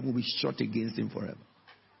gate of heaven will be shut against him forever.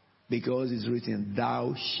 Because it's written,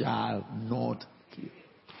 thou shalt not kill.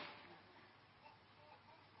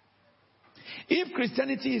 If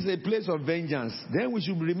Christianity is a place of vengeance, then we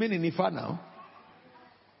should remain in Ifa now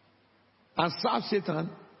and serve Satan.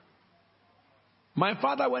 My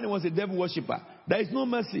father, when he was a devil worshipper, there is no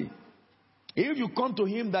mercy. If you come to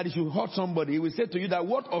him that he should hurt somebody, he will say to you that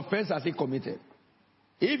what offense has he committed?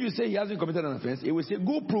 If you say he hasn't committed an offense, he will say,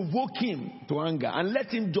 go provoke him to anger and let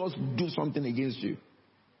him just do something against you.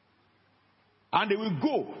 And they will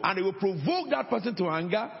go and they will provoke that person to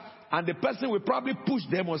anger, and the person will probably push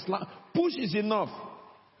them or slap. Push is enough.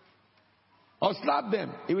 Or slap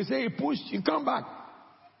them. He will say he pushed, you come back.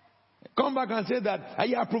 Come back and say that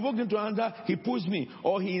I provoked him to anger, he pushed me,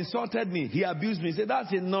 or he insulted me, he abused me. Say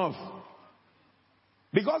that's enough.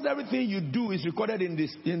 Because everything you do is recorded in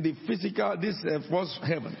the physical, first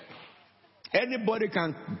heaven. Anybody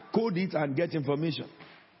can code it and get information.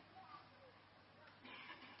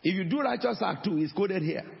 If you do righteous act too, it's coded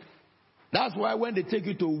here. That's why when they take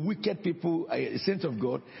you to wicked people, saints of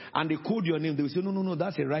God, and they code your name, they will say, no,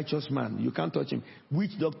 that's a righteous man. You can't touch him.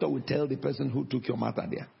 Which doctor will tell the person who took your matter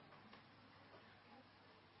there?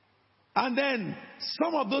 And then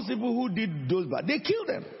some of those people who did those bad, they kill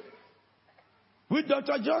them. Which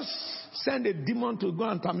doctor just send a demon to go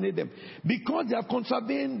and terminate them because they have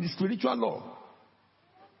contravened the spiritual law.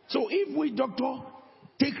 So if we doctor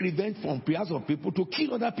take revenge from prayers of people to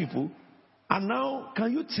kill other people, and now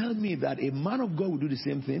can you tell me that a man of God will do the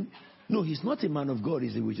same thing? No, he's not a man of God,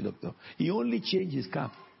 he's a witch doctor. He only changed his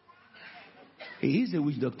cap. He is a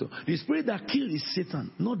witch doctor. The spirit that kills is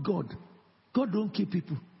Satan, not God. God don't kill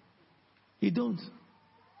people. He don't.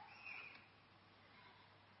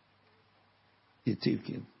 He thief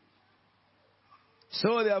kill.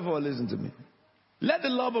 So therefore, listen to me. Let the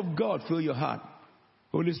love of God fill your heart.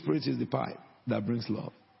 Holy Spirit is the pipe that brings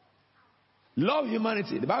love. Love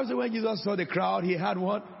humanity. The Bible says when Jesus saw the crowd, he had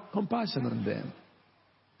what? Compassion on them.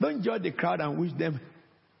 Don't judge the crowd and wish them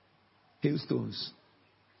hailstones.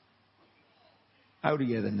 How do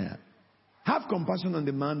you get that? Have compassion on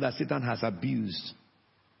the man that Satan has abused.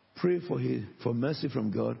 Pray for mercy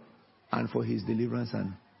from God and for his deliverance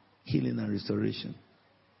and healing and restoration.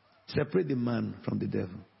 Separate the man from the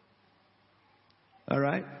devil. All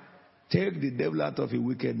right? Take the devil out of a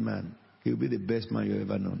wicked man. He'll be the best man you've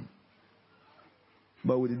ever known.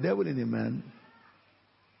 But with the devil in a man,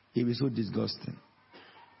 he'll be so disgusting.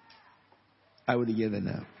 I will get that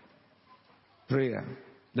now. Prayer.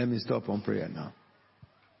 Let me stop on prayer now.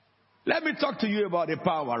 Let me talk to you about the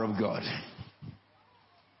power of God.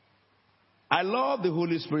 I love the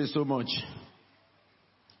Holy Spirit so much.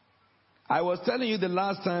 I was telling you the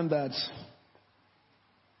last time that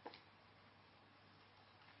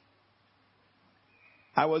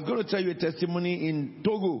I was going to tell you a testimony in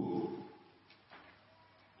Togo.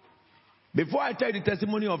 Before I tell you the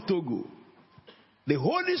testimony of Togo, the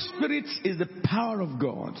Holy Spirit is the power of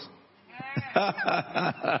God.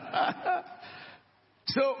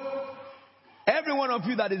 So, every one of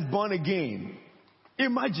you that is born again,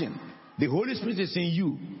 imagine the Holy Spirit is in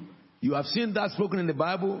you. You have seen that spoken in the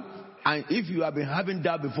Bible, and if you have been having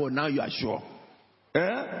that before, now you are sure.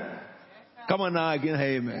 Come on now again,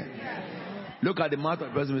 hey, amen. Look at the mouth of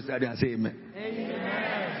the person beside you and say amen.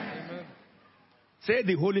 Amen. Say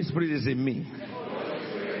the Holy Spirit is in me.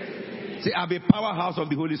 Say I'm a powerhouse of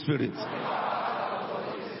the Holy Spirit.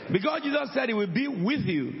 Because Jesus said he will be with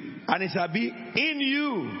you and it shall be in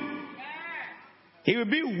you. He will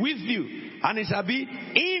be with you and it shall be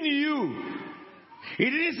in you. He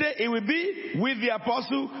didn't say it will be with the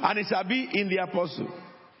apostle and it shall be in the apostle.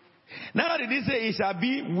 Now he didn't say it shall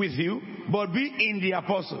be with you, but be in the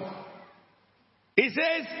apostle. He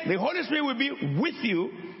says the Holy Spirit will be with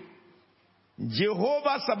you,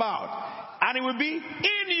 Jehovah Sabaoth, and it will be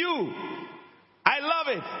in you. I love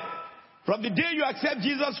it. From the day you accept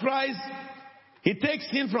Jesus Christ, he takes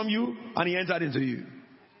sin from you and he entered into you.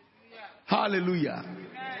 Hallelujah.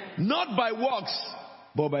 Not by works,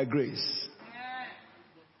 but by grace.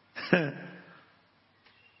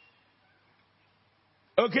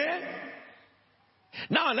 Okay?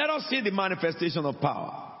 Now let us see the manifestation of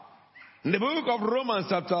power. In the book of Romans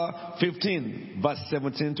chapter 15, verse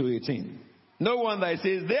 17 to 18. No wonder it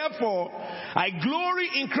says, therefore, I glory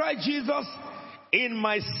in Christ Jesus in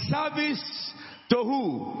my service to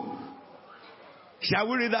who? Shall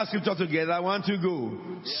we read that scripture together? I want to go.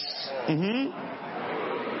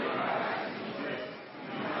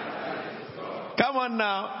 Come on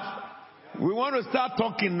now. We want to start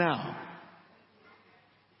talking now.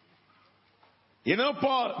 You know,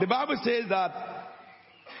 Paul, the Bible says that,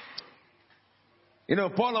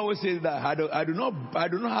 Paul always says that I do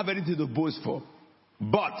not have anything to boast for,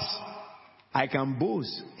 but I can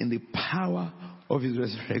boast in the power of his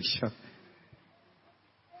resurrection.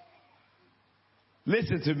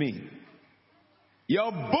 Listen to me.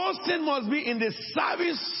 Your boasting must be in the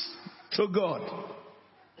service to God.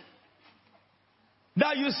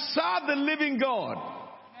 That you serve the living God.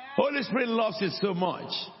 Holy Spirit loves it so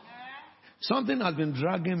much. Something has been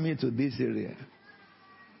dragging me to this area.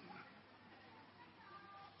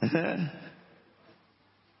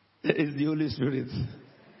 It's the Holy Spirit.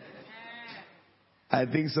 I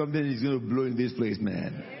think something is going to blow in this place,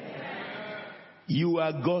 man. You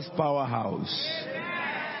are God's powerhouse.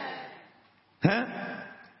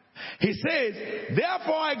 He says,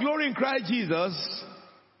 therefore I glory in Christ Jesus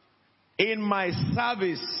in my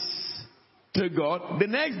service to God. The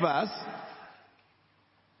next verse.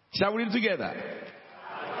 Shall we read together?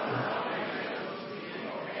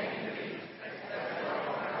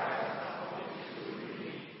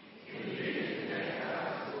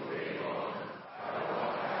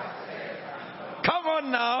 Come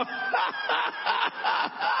on now.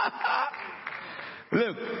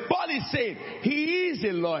 Look, Paul is saying he is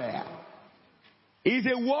a lawyer. He's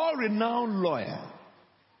a world-renowned lawyer.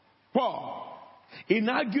 Paul, in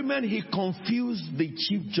argument, he confused the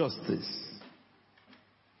Chief Justice.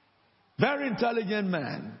 Very intelligent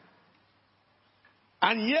man.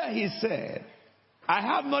 And yet he said, I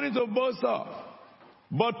have nothing to boast of,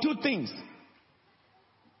 but two things.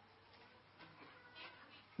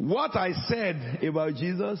 What I said about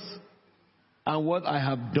Jesus and what I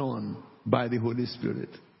have done by the Holy Spirit.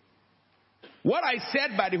 What I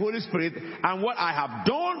said by the Holy Spirit and what I have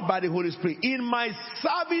done by the Holy Spirit in my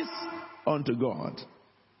service unto God.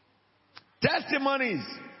 Testimonies.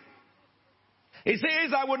 He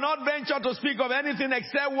says, I will not venture to speak of anything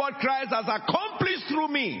except what Christ has accomplished through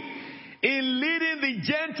me in leading the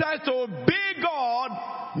Gentiles to obey God.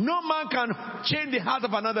 No man can change the heart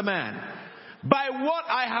of another man. By what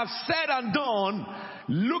I have said and done,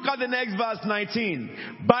 look at the next verse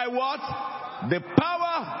 19. By what? The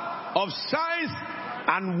power of signs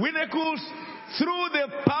and miracles through the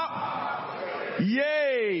power.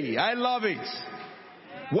 Yay! I love it.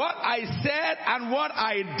 What I said and what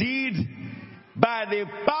I did by the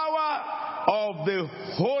power of the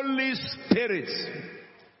Holy Spirit.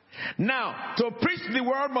 Now, to preach the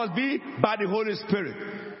word must be by the Holy Spirit.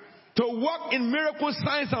 To work in miracles,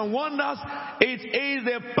 signs and wonders, it is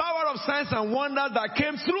the power of signs and wonders that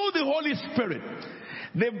came through the Holy Spirit.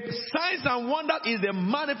 The signs and wonders is the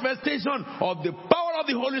manifestation of the power of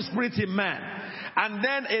the Holy Spirit in man. And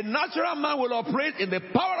then a natural man will operate in the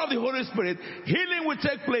power of the Holy Spirit. Healing will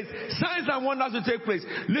take place. Signs and wonders will take place.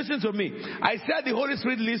 Listen to me. I said the Holy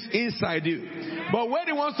Spirit lives inside you. But when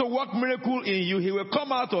he wants to work miracle in you, he will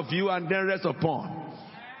come out of you and then rest upon.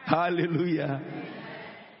 Hallelujah.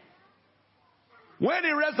 When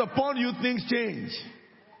he rests upon you, things change.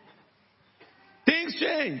 Things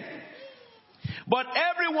change. But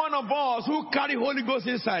every one of us who carry Holy Ghost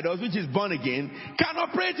inside us, which is born again, can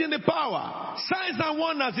operate in the power. Signs and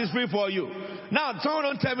wonders is free for you. Now, someone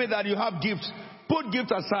don't tell me that you have gifts. Put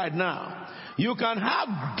gifts aside now. You can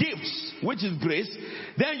have gifts, which is grace.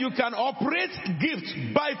 Then you can operate gifts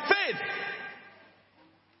by faith.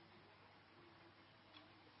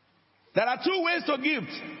 There are two ways to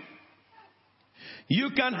gift. You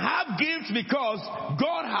can have gifts because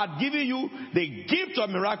God had given you the gift of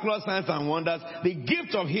miraculous signs and wonders, the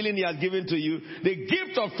gift of healing he has given to you, the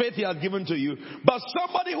gift of faith he has given to you. But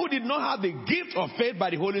somebody who did not have the gift of faith by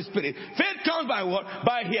the Holy Spirit, faith comes by what?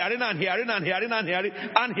 By hearing and hearing and hearing and hearing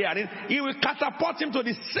and hearing. He will catapult him to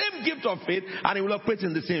the same gift of faith and he will operate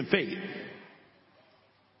in the same faith.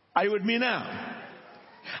 Are you with me now?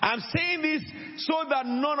 I'm saying this so that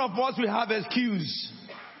none of us will have excuse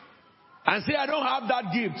and say, I don't have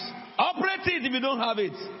that gift. Operate it if you don't have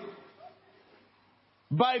it.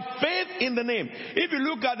 By faith in the name. If you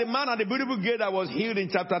look at the man at the beautiful gate that was healed in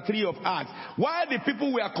chapter 3 of Acts, while the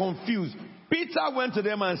people were confused, Peter went to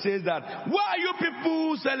them and says that, what are you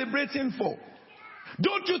people celebrating for?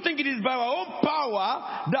 Don't you think it is by our own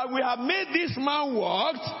power that we have made this man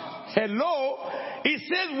walk? Hello? He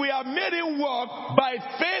says we have made him walk by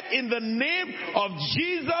faith in the name of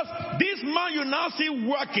Jesus. This man you now see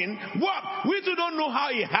working, what? We too don't know how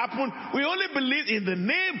it happened. We only believe in the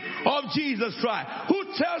name of Jesus Christ.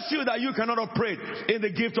 Who tells you that you cannot operate in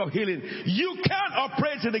the gift of healing? You can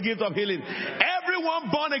operate in the gift of healing. Everyone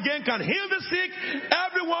born again can heal the sick.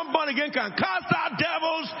 Everyone born again can cast out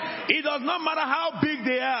devils. It does not matter how big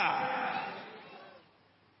they are.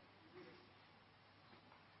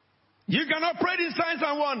 You can operate in signs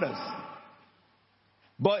and wonders.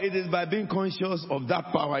 But it is by being conscious of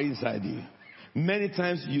that power inside you. Many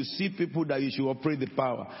times you see people that you should operate the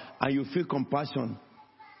power and you feel compassion.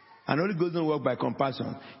 And Holy Ghost doesn't work by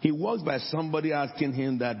compassion. He works by somebody asking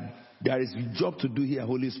him that there is a job to do here,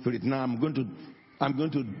 Holy Spirit. Now I'm going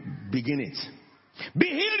to begin it. Be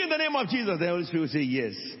healed in the name of Jesus. The Holy Spirit will say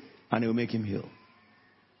yes. And he will make him heal.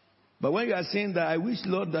 But when you are saying that, I wish,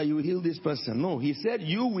 Lord, that you will heal this person. No, he said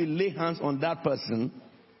you will lay hands on that person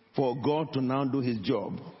for God to now do his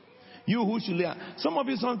job. You who should lay hands. Some of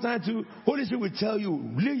you sometimes too, Holy Spirit will tell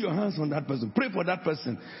you, lay your hands on that person. Pray for that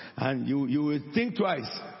person. And you will think twice.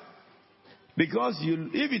 Because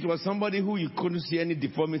if it was somebody who you couldn't see any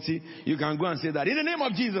deformity, you can go and say that in the name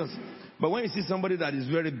of Jesus. But when you see somebody that is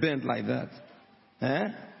very bent like that,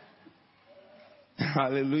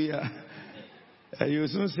 hallelujah. You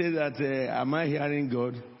soon say that, am I hearing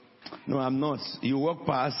God? No, I'm not. You walk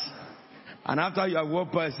past, and after you have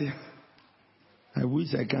walked past, I wish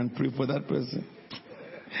I can pray for that person.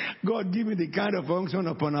 God, give me the kind of function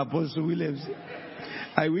upon Apostle Williams.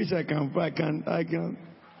 I wish I can.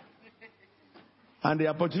 And the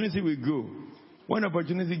opportunity will go. When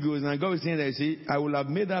opportunity goes, and God is saying that, see, I will have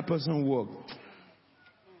made that person walk.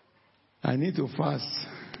 I need to fast.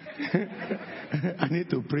 I need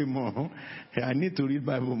to pray more. I need to read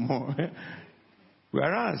Bible more.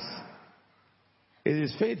 Whereas, it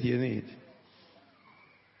is faith you need.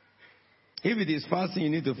 If it is fasting, you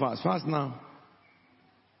need to fast. Fast now.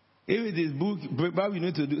 If it is Bible you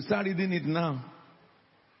need to do, start reading it now.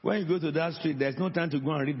 When you go to that street, there's no time to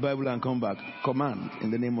go and read Bible and come back. Command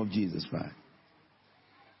in the name of Jesus Christ.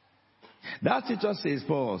 That teacher says,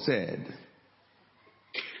 Paul said,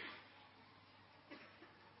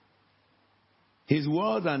 his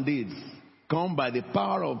words and deeds come by the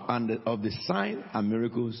power of the sign and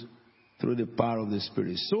miracles through the power of the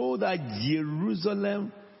Spirit. So that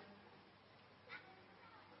Jerusalem,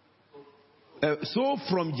 so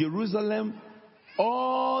from Jerusalem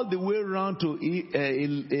all the way around to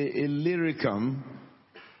Illyricum,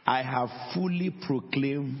 I have fully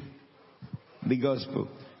proclaimed the gospel.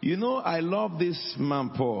 You know, I love this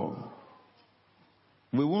man Paul.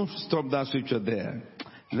 We won't stop that scripture there.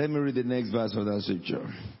 Let me read the next verse of that scripture.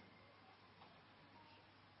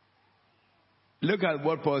 Look at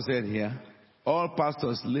what Paul said here. All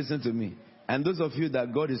pastors, listen to me. And those of you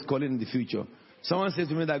that God is calling in the future. Someone said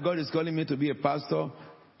to me that God is calling me to be a pastor.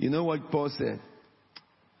 You know what Paul said?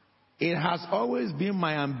 It has always been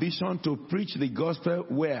my ambition to preach the gospel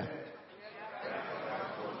where?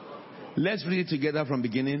 Let's read it together from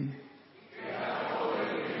beginning.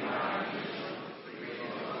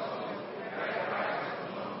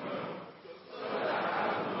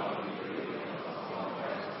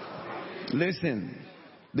 Listen,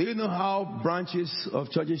 do you know how branches of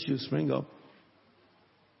churches should spring up?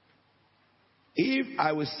 If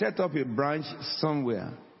I will set up a branch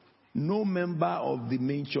somewhere, no member of the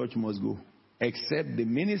main church must go, except the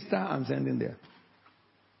minister I'm sending there.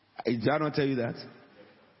 Did I not tell you that?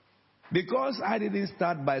 Because I didn't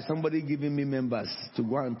start by somebody giving me members to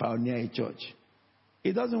go and pioneer a church.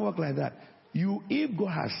 It doesn't work like that. If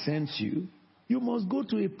God has sent you, you must go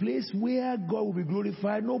to a place where God will be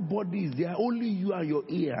glorified. Nobody is there, only you and your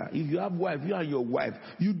ear. If you have wife, you and your wife,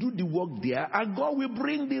 you do the work there, and God will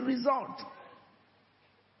bring the result.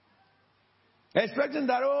 Expecting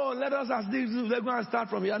that, let us ask this, let's go and start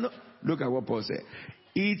from here. No. Look at what Paul said.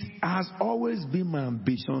 It has always been my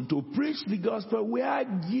ambition to preach the gospel where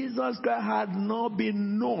Jesus Christ had not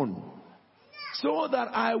been known, so that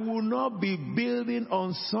I will not be building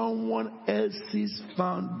on someone else's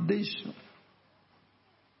foundation.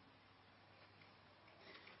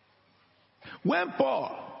 When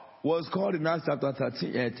Paul was called in Acts chapter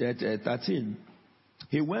 13,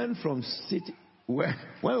 he went from city. When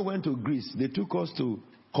we went to Greece, they took us to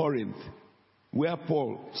Corinth, where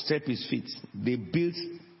Paul stepped his feet. They built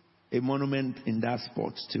a monument in that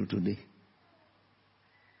spot till today.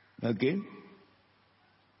 Okay?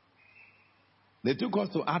 They took us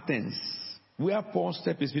to Athens, where Paul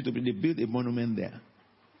stepped his feet. They built a monument there.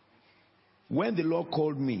 When the Lord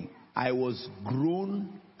called me, I was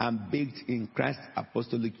grown and baked in Christ's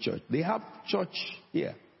Apostolic Church. They have church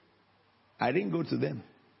here. I didn't go to them.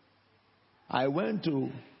 I went to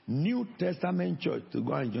New Testament church to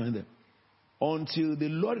go and join them. Until the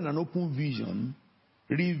Lord in an open vision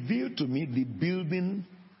revealed to me the building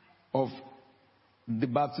of the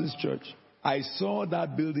Baptist church. I saw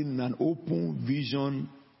that building in an open vision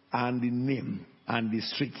and the name and the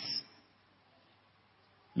streets.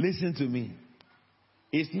 Listen to me.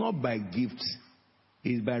 It's not by gift.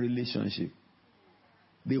 It's by relationship.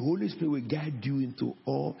 The Holy Spirit will guide you into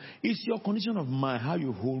all. It's your condition of mind, how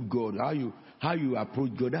you hold God, how you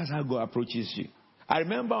approach God. That's how God approaches you. I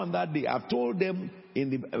remember on that day, I've told them in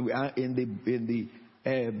the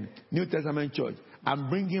New Testament church, I'm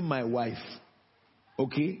bringing my wife,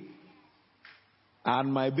 okay,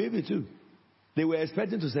 and my baby too. They were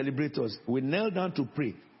expecting to celebrate us. We knelt down to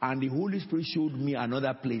pray, and the Holy Spirit showed me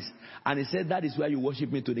another place, and He said, "That is where you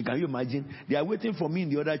worship me today." Can you imagine? They are waiting for me in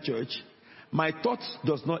the other church. My thoughts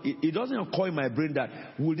it doesn't occur in my brain that,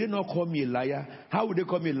 will they not call me a liar? How would they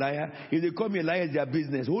call me a liar? If they call me a liar, it's their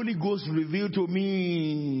business. Holy Ghost revealed to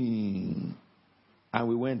me. And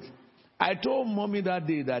we went. I told mommy that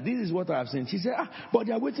day that this is what I have seen. She said, but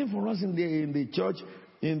they are waiting for us in the church,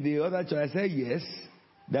 in the other church. I said, yes,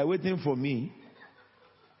 they are waiting for me.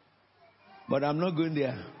 But I'm not going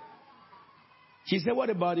there. She said, what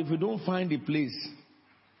about if we don't find the place?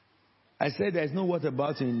 I said, there's no what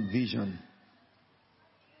about in vision.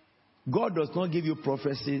 God does not give you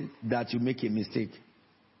prophecy that you make a mistake.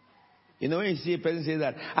 You know, when you see a person say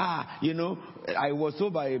that, I was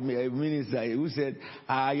told by a minister who said,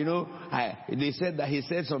 they said that he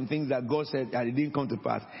said some things that God said and it didn't come to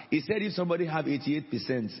pass. He said if somebody have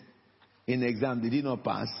 88% in the exam, they did not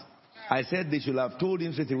pass. I said they should have told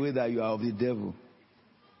him straight away that you are of the devil.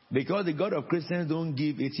 Because the God of Christians don't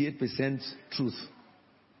give 88% truth.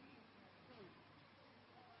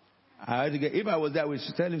 If I was there, I would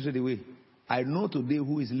tell him straight away, I know today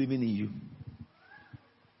who is living in you.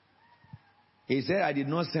 He said, I did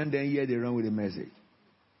not send them here, they run with the message.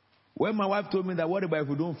 When my wife told me that, what about if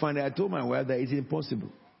we don't find it? I told my wife that it's impossible.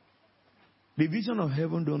 The vision of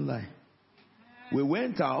heaven don't lie. We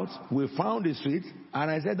went out, we found the street, and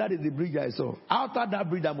I said, that is the bridge I saw. After that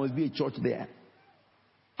bridge, there must be a church there.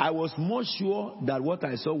 I was more sure that what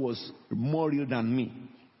I saw was more real than me.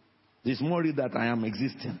 It's more real that I am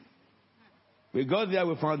existing. We got there,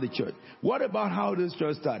 we found the church. What about how this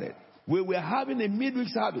church started? We were having a midweek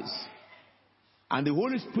service. And the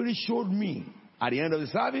Holy Spirit showed me at the end of the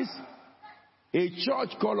service a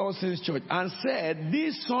church called All Saints Church and said,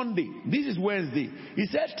 this Sunday, this is Wednesday, he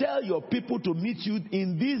said, tell your people to meet you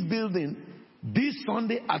in this building this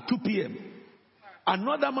Sunday at 2 p.m.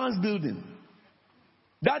 Another man's building.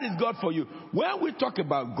 That is God for you. When we talk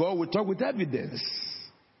about God, we talk with evidence.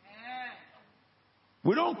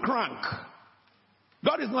 We don't crank.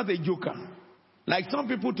 God is not a joker. Like some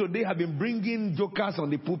people today have been bringing jokers on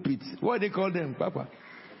the pulpit. What do they call them, Papa?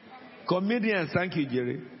 Comedians. Thank you,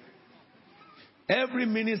 Jerry. Every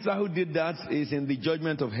minister who did that is in the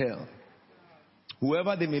judgment of hell.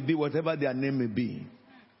 Whoever they may be, whatever their name may be.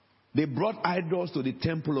 They brought idols to the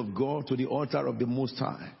temple of God, to the altar of the Most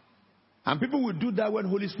High. And people will do that when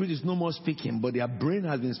Holy Spirit is no more speaking, but their brain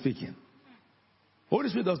has been speaking. Holy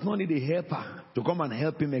Spirit does not need a helper to come and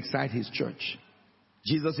help him excite his church.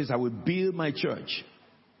 Jesus says, I will build my church.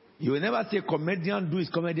 You will never see a comedian do his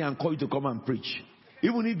comedy and call you to come and preach.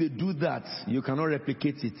 Even if they do that, you cannot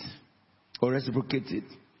replicate it or reciprocate it.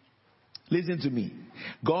 Listen to me.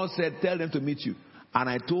 God said, tell them to meet you. And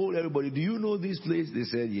I told everybody, do you know this place? They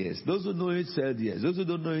said yes. Those who know it said yes. Those who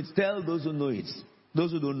don't know it, tell those who know it.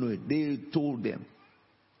 Those who don't know it, they told them.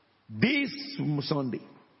 This Sunday,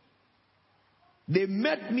 they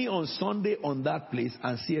met me on Sunday on that place,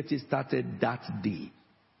 and CFT started that day,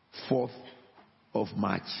 4th of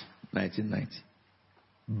March, 1990.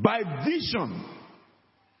 By vision.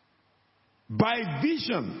 By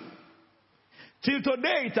vision. Till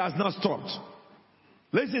today, it has not stopped.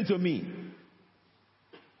 Listen to me.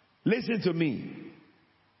 Listen to me.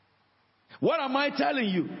 What am I telling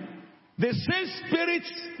you? The same Spirit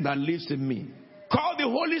that lives in me, called the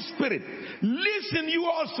Holy Spirit, lives in you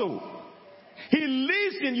also. He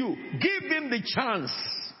lives in you. Give him the chance.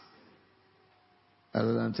 That's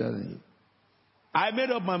what I'm telling you. I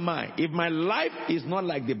made up my mind. If my life is not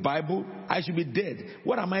like the Bible, I should be dead.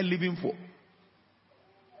 What am I living for?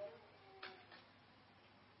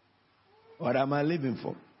 What am I living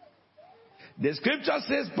for? The scripture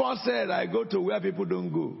says, Paul said, I go to where people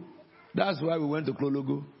don't go. That's why we went to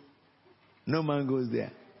Klologo. No man goes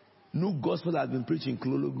there. No gospel has been preached in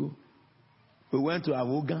Klologo. We went to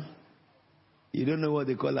Avoga. You don't know what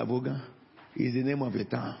they call Avoga? It's the name of a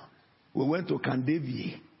town. We went to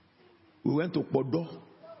Kandevie. We went to Podo.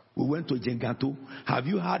 We went to Jengato. Have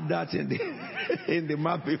you heard that in the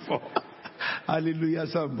map before? Hallelujah,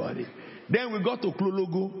 somebody. Then we got to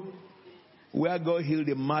Klologo, where God healed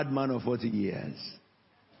a madman of 40 years.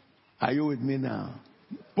 Are you with me now?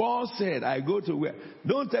 Paul said, I go to where?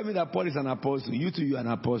 Don't tell me that Paul is an apostle. You too, you're an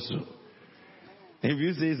apostle. If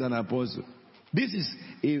you say he's an apostle. This is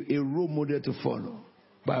a role model to follow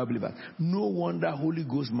by believers. No wonder Holy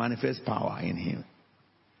Ghost manifests power in him.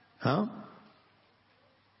 Huh?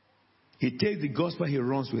 He takes the gospel, he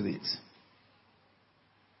runs with it.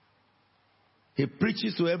 He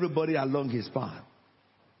preaches to everybody along his path.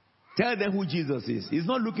 Tell them who Jesus is. He's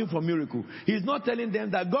not looking for miracle. He's not telling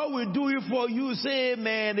them that God will do it for you. Say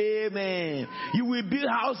amen, amen. You will build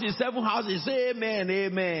houses, 7 houses. Say amen,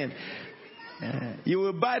 amen. You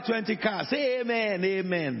will buy 20 cars. Say amen,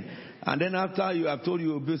 amen. And then after you have told you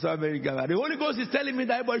will build so many cars, the Holy Ghost is telling me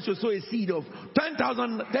that everybody should sow a seed of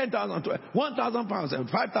 10,000, 1,000 pounds, and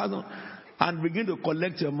 5,000, and begin to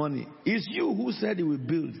collect your money. It's you who said you will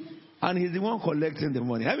build. And he's the one collecting the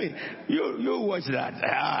money. I mean, you watch that.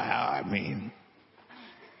 I mean,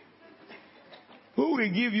 who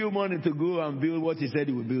will give you money to go and build what he said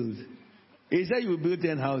he will build? He said you will build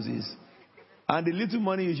 10 houses. And the little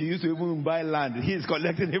money you should use to even buy land, he is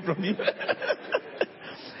collecting it from you.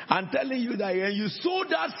 I'm telling you that you sow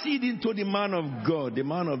that seed into the man of God, the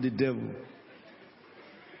man of the devil.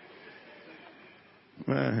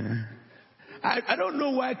 I don't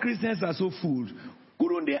know why Christians are so fooled.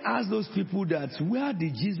 Couldn't they ask those people that, where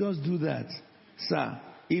did Jesus do that? Sir,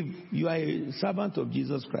 if you are a servant of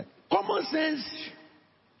Jesus Christ, common sense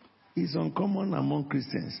is uncommon among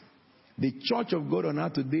Christians. The church of God on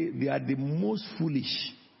earth today, they are the most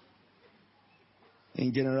foolish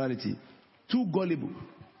in generality. Too gullible.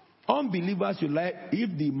 Unbelievers will lie.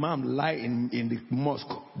 If the imam lie in the mosque,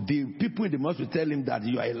 the people in the mosque will tell him that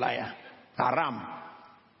you are a liar. Haram.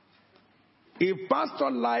 If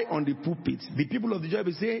pastor lie on the pulpit, the people of the church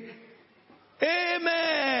will say,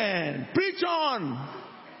 amen, preach on.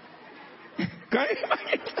 Can you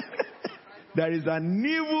imagine? There is an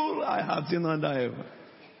evil I have seen under heaven.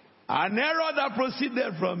 An error that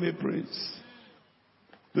proceeded from a prince.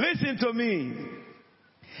 Listen to me.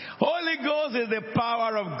 Holy Ghost is the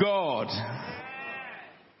power of God.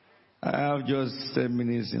 I have just 10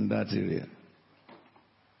 minutes in that area.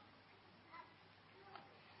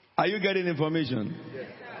 Are you getting information? Yes.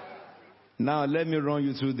 Now let me run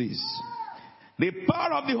you through this. The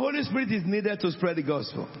power of the Holy Spirit is needed to spread the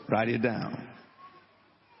gospel. Write it down.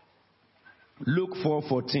 Luke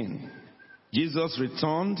 4:14. Jesus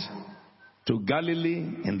returned to Galilee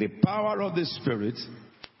in the power of the Spirit,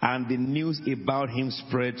 and the news about him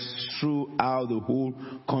spread throughout the whole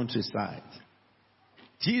countryside.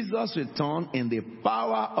 Jesus returned in the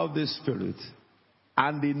power of the Spirit,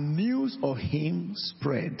 and the news of him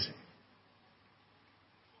spread.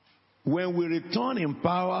 When we return in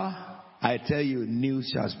power, I tell you, news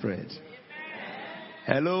shall spread.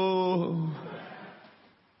 Hello?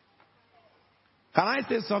 Can I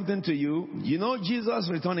say something to you? You know Jesus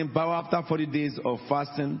returned in power after 40 days of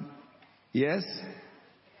fasting? Yes?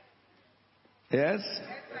 Yes?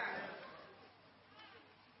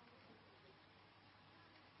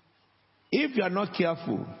 If you are not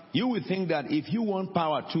careful, you will think that if you want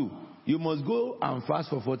power too, you must go and fast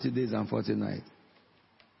for 40 days and 40 nights.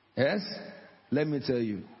 Yes? Let me tell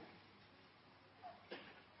you.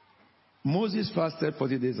 Moses fasted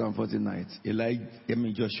 40 days and 40 nights.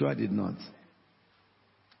 Joshua did not.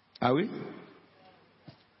 Are we?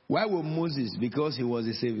 Why would Moses? Because he was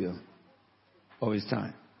the savior of his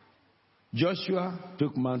time. Joshua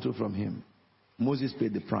took mantle from him. Moses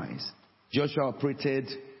paid the price. Joshua operated.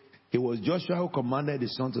 It was Joshua who commanded the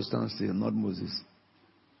sun to stand still, not Moses.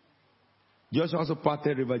 Joshua also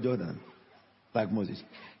parted River Jordan, like Moses.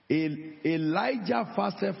 Elijah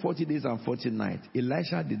fasted 40 days and 40 nights.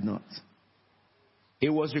 Elisha did not. It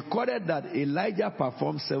was recorded that Elijah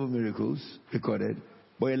performed 7 miracles, recorded,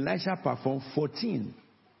 but Elisha performed 14.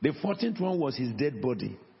 The 14th one was his dead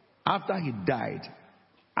body. After he died,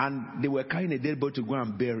 and they were carrying a dead body to go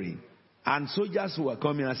and bury. And soldiers who were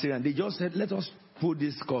coming and saying, they just said, let us put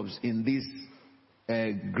this corpse in this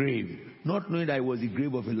grave, not knowing that it was the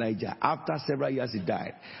grave of Elijah. After several years he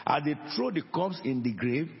died. As they throw the corpse in the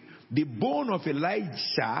grave, the bone of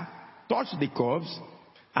Elijah touched the corpse,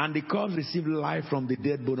 and the corpse received life from the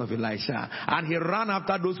dead bone of Elisha. And he ran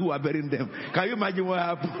after those who were burying them. Can you imagine what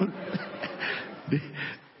happened?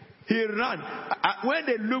 He ran. When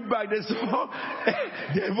they looked back, they saw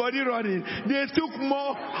their body running. They took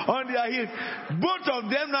more on their heels. Both of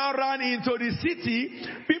them now ran into the city.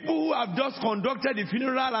 People who have just conducted the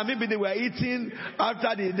funeral, and maybe they were eating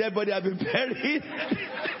after the dead body had been buried.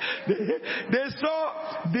 They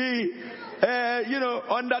saw the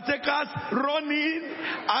undertakers running,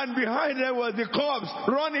 and behind them was the corpse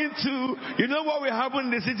running to. You know what will happen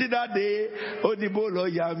in the city that day? Odibolo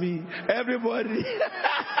Yami. Everybody.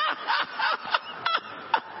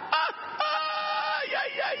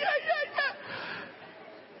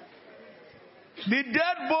 The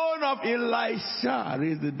dead bone of Elisha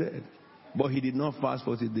raised the dead. But he did not fast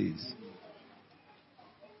 40 days.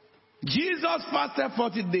 Jesus fasted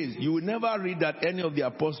 40 days. You will never read that any of the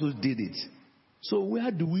apostles did it. So where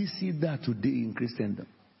do we see that today in Christendom?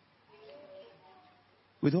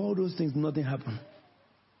 With all those things, nothing happened.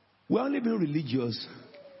 We're only being religious.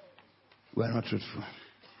 We're not truthful.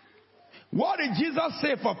 What did Jesus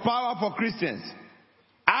say for power for Christians?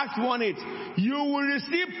 Acts 1:8. You will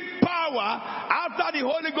receive power after the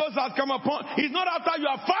Holy Ghost has come upon. It's not after you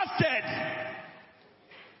have fasted.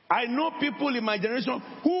 I know people in my generation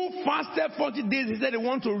who fasted 40 days. They said they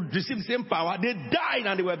want to receive the same power. They died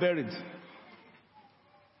and they were buried.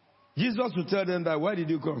 Jesus would tell them that, why did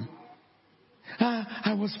you come?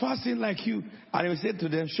 I was fasting like you. And he would say to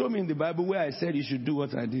them, show me in the Bible where I said you should do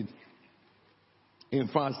what I did in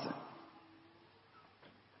fasting.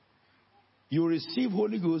 You receive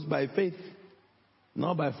Holy Ghost by faith,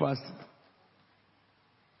 not by fasting.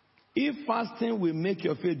 If fasting will make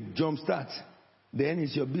your faith jumpstart, then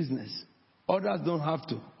it's your business. Others don't have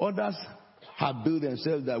to. Others have built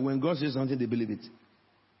themselves that when God says something, they believe it.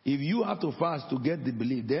 If you have to fast to get the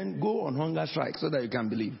belief, then go on hunger strike so that you can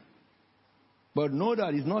believe. But know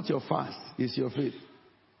that it's not your fast, it's your faith.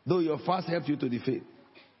 Though your fast helps you to the faith.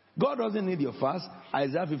 God doesn't need your fast.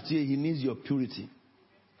 Isaiah 58, he needs your purity.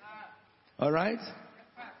 All right?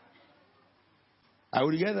 Are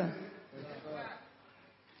we together?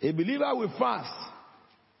 A believer will fast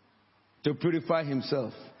to purify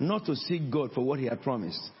himself, not to seek God for what he had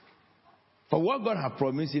promised. For what God had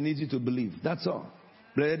promised, he needs you to believe. That's all.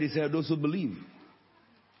 Blessed is those who believe.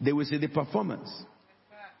 They will see the performance.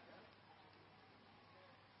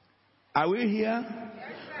 Are we here?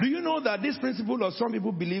 Do you know that this principle, or some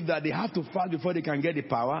people believe that they have to fast before they can get the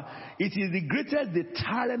power? It is the greatest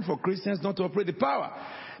deterrent for Christians not to operate the power.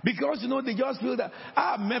 Because, they just feel that,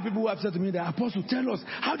 I met people who have said to me, the apostle, tell us,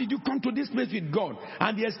 how did you come to this place with God?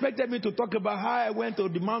 And they expected me to talk about how I went to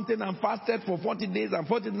the mountain and fasted for 40 days and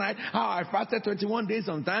 40 nights, how I fasted 21 days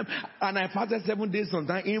sometime, and I fasted 7 days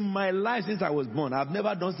sometime. In my life since I was born, I've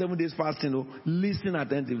never done 7 days fasting. Listen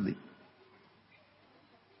attentively.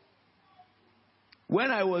 When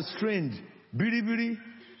I was trained, biri,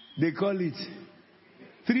 they call it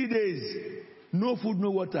 3 days. No food,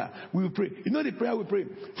 no water. We will pray. The prayer we pray?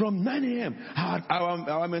 From 9 a.m.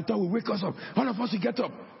 Our mentor will wake us up. All of us will get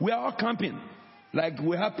up. We are all camping. Like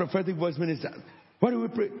we have prophetic voice ministers. What do we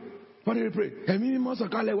pray? What do we pray?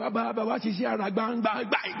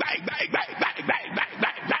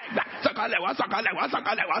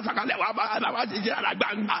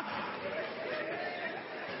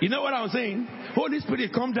 You know what I'm saying? Holy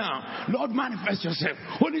Spirit, come down. Lord, manifest yourself.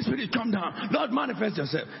 Holy Spirit, come down. Lord, manifest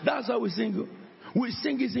yourself. That's how we sing. We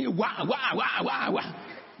sing, wah, wah, wah, wah, wah.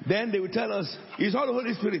 Then they will tell us, it's all the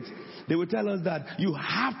Holy Spirit. They will tell us that you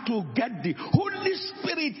have to get the Holy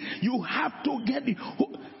Spirit. You have to get the...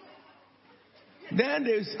 Then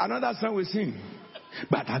there's another song we sing.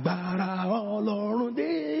 Bàtàgbára Ọlọ́run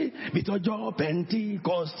dé bìtọ́jọ́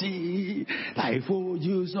Pẹ́ntíkọ́sì láì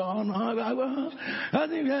fojú sọ́nà gbàgbọ́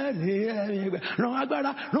rán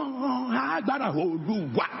agbára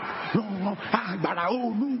Olúwa rán agbára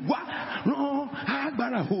Olúwa rán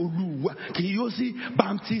agbára Olúwa kí yóò sí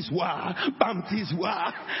Baptist wá.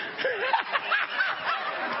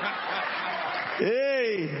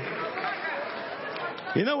 Hey.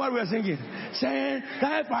 You know what we are singing? Send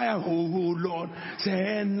thy fire, oh Lord.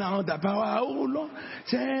 Send now the power, oh Lord.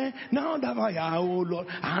 Send now the fire, oh Lord.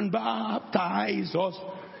 And baptize us.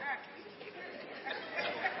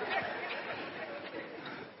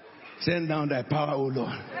 Send down thy power, oh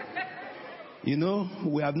Lord.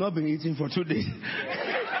 We have not been eating for 2 days.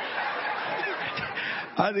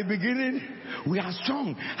 At the beginning, we are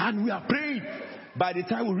strong and we are praying. By the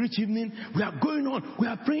time we reach evening, we are going on. We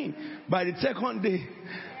are praying. By the second day,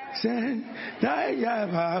 send thy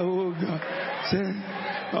power, oh God. Send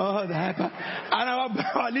all thy power. And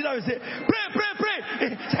our leader will say, pray.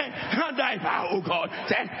 Send thy power, oh God.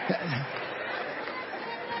 Send.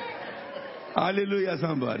 Hallelujah,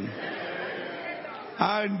 somebody.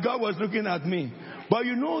 And God was looking at me. But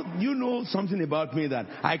you know something about me, that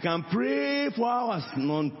I can pray for hours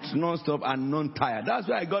non-stop and non-tired. That's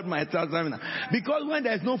why I got my stamina. Because when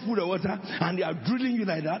there's no food or water and they are drilling you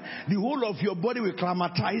like that, the whole of your body will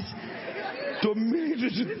climatize to military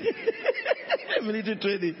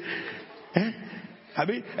training.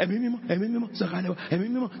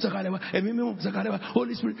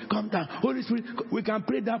 Holy Spirit, come down. Holy Spirit, we can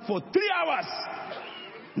pray that for 3 hours.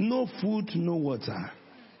 No food, no water.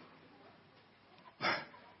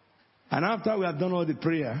 And after we have done all the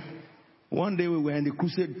prayer, one day we were in the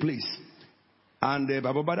crusade place, and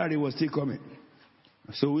Baba Badari was still coming.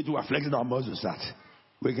 So we were flexing our muscles that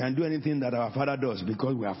we can do anything that our Father does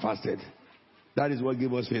because we are fasted. That is what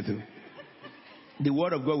gave us faith. The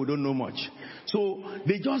word of God, we don't know much. So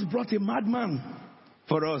they just brought a madman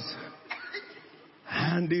for us.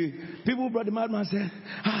 And the people brought the madman and said,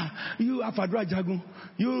 you Afadra Jagun,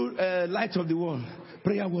 you light of the world,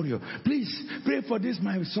 prayer warrior, please pray for this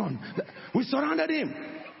my son. We surrounded him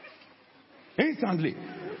instantly.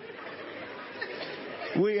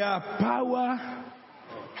 We are power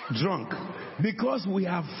drunk because we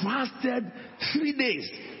have fasted 3 days.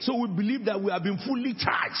 So we believe that we have been fully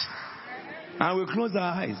charged. And we close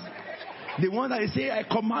our eyes. The one that say, I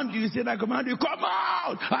command you, said, I command you, come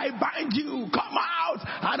out. I bind you, come out.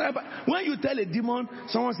 When you tell a demon,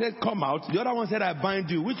 someone said, come out. The other one said, I bind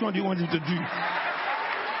you. Which one do you want him to do?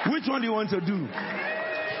 Which one do you want to do?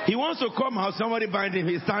 He wants to come out. Somebody bind him.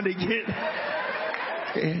 He stand again.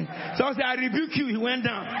 Someone said, I rebuke you. He went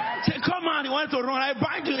down. Say, come on. He wants to run. I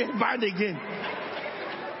bind you. He bind again.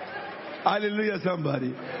 Hallelujah,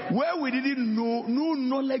 somebody. Where we didn't know, no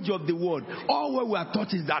knowledge of the word. All what we are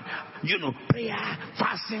taught is that, prayer,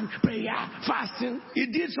 fasting.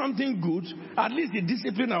 It did something good. At least it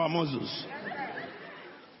disciplined our muscles.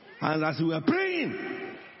 And as we were praying,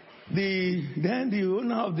 then the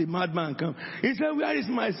owner of the madman came. He said, where is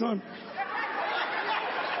my son?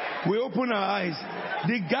 We opened our eyes.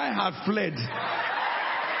 The guy had fled.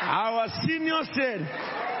 Our senior said,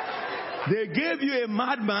 they gave you a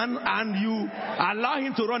madman and you allow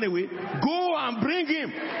him to run away. Go and bring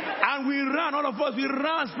him. And we ran, all of us, we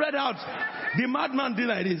ran, spread out. The madman did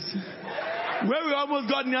like this. When we almost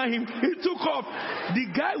got near him, he took off. The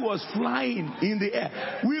guy was flying in the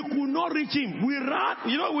air. We could not reach him. We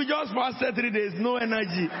ran. We just fasted 3 days, no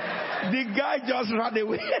energy. The guy just ran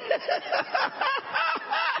away.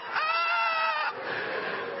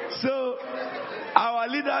 Our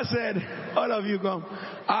leader said, all of you come.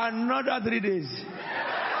 Another 3 days.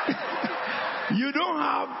 You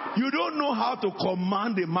don't know how to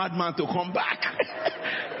command a madman to come back.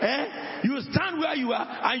 You stand where you are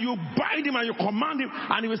and you bind him and you command him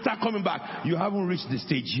and he will start coming back. You haven't reached the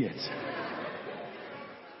stage yet.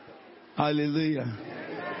 Hallelujah.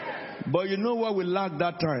 But you know what we lacked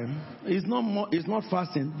that time? It's not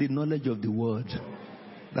fasting, the knowledge of the word.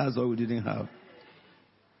 That's what we didn't have.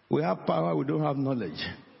 We have power, we don't have knowledge.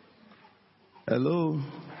 Hello?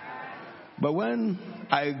 But when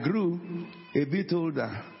I grew a bit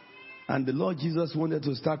older, and the Lord Jesus wanted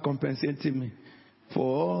to start compensating me for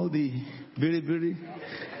all the the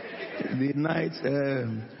night,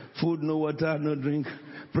 food, no water, no drink,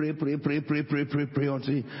 pray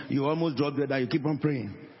until you almost drop dead and you keep on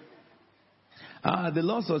praying. The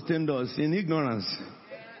Lord sustained us in ignorance.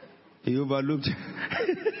 He overlooked.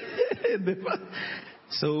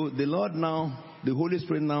 So the Lord now, the Holy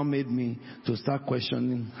Spirit now made me to start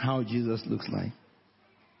questioning how Jesus looks like.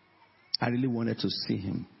 I really wanted to see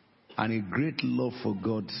him. And a great love for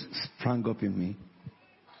God sprang up in me.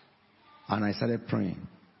 And I started praying.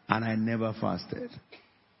 And I never fasted.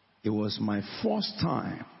 It was my first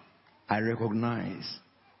time I recognized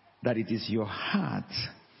that it is your heart,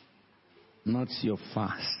 not your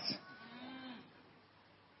fast.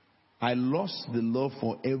 I lost the love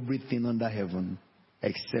for everything under heaven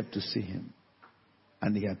except to see him.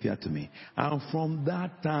 And he appeared to me. And from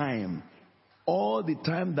that time, all the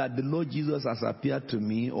time that the Lord Jesus has appeared to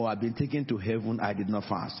me or I've been taken to heaven, I did not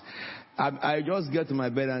fast. I just get to my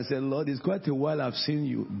bed and say, Lord, it's quite a while I've seen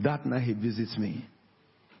you. That night he visits me.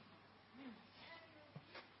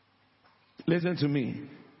 Listen to me.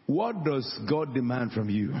 What does God demand from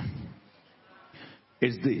you?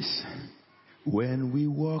 It's this. When we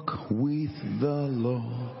walk with the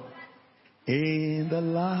Lord in the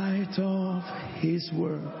light of his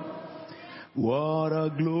word, what a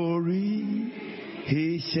glory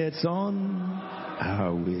he sheds on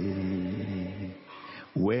our way.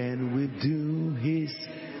 When we do his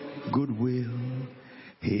good will,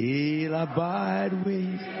 he'll abide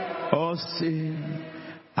with us in,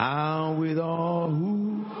 and with all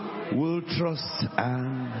who will trust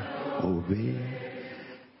and obey.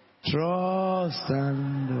 Trust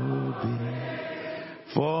and obey.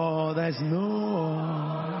 For there's no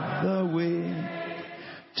other way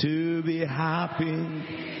to be happy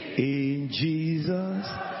in Jesus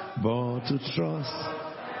but to trust.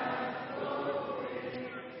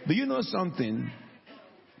 Do you know something?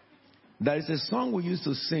 There is a song we used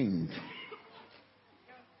to sing.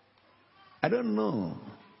 I don't know.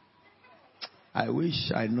 I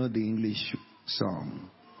wish I know the English song.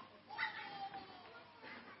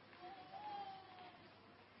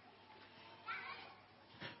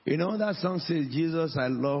 You know that song says, Jesus I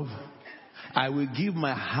love, I will give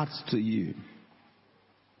my heart to you.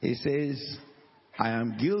 It says, I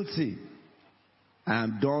am guilty, I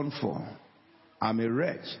am done for, I'm a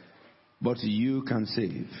wretch, but you can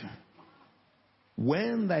save.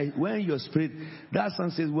 When your spirit, that song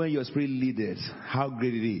says, when your spirit leadeth, how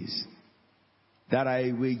great it is. That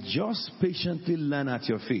I will just patiently learn at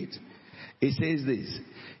your feet. It says this,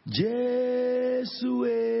 Jesu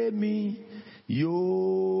emi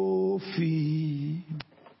yóò fi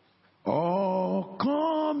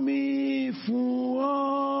ọkàn mi fún ọ.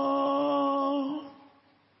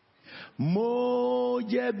 Mo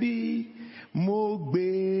jẹ̀bi, mo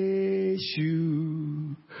gbé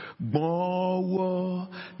ṣùgbọ́n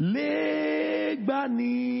wọlé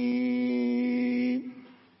gbani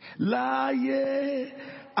láyé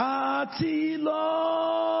àti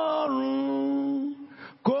lọ́run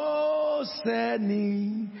kò sẹ́ni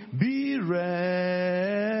bí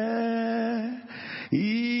rẹ̀.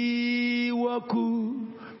 Ìwọ kú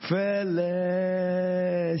fẹ́lẹ́ṣẹ̀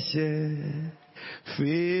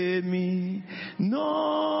fèmí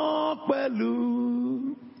náà pẹ̀lú.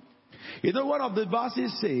 You know, one of the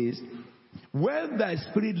verses says, when thy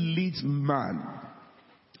spirit leads man,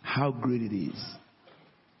 how great it is.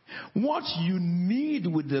 What you need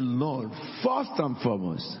with the Lord, first and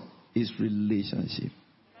foremost, is relationship.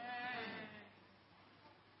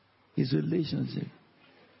 His relationship.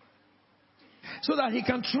 So that he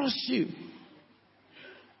can trust you.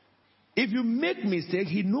 If you make mistake,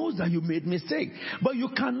 he knows that you made mistake. But you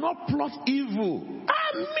cannot plot evil.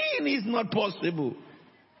 It's not possible.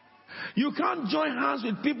 You can't join hands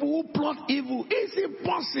with people who plot evil. It's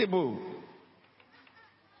impossible.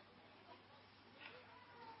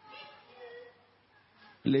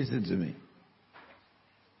 Listen to me.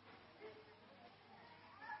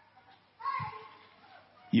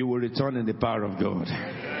 You will return in the power of God.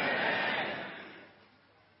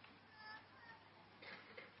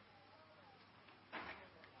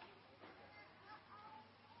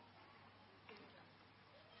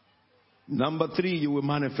 Number 3, you will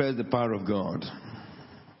manifest the power of God.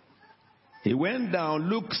 He went down,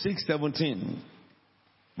 Luke 6:17,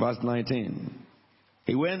 verse 19.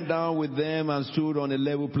 He went down with them and stood on a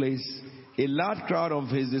level place. A large crowd of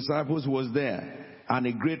his disciples was there, and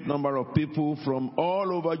a great number of people from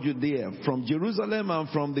all over Judea, from Jerusalem and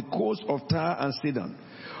from the coast of Tyre and Sidon,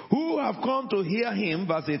 who have come to hear him,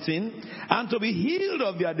 verse 18, and to be healed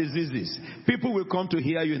of their diseases. People will come to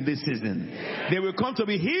hear you in this season. They will come to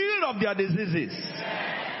be healed of their diseases.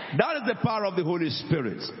 That is the power of the Holy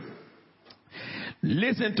Spirit.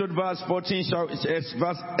 Listen to verse 14,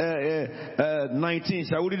 verse 19.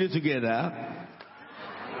 Shall we read it together?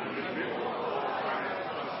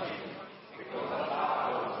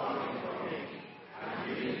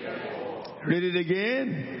 Read it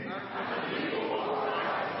again.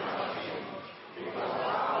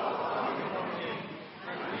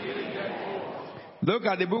 Look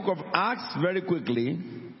at the book of Acts very quickly.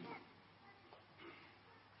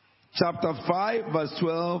 Chapter 5, verse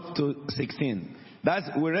 12 to 16.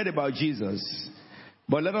 We read about Jesus.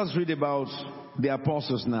 But let us read about the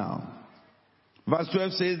apostles now. Verse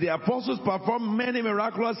 12 says, the apostles performed many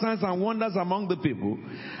miraculous signs and wonders among the people,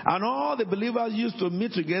 and all the believers used to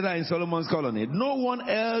meet together in Solomon's colonnade. No one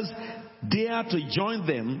else dared to join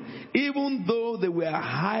them, even though they were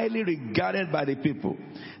highly regarded by the people.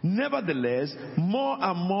 Nevertheless, more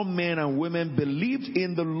and more men and women believed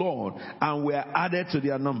in the Lord and were added to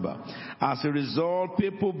their number. As a result,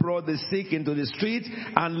 people brought the sick into the streets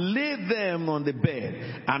and laid them on the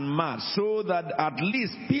bed and mats, so that at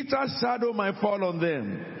least Peter's shadow might fall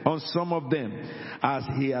on some of them as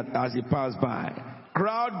he passed by.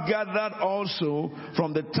 Crowd gathered also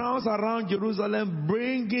from the towns around Jerusalem,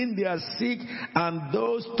 bringing their sick and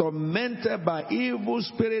those tormented by evil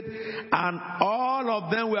spirit, and all of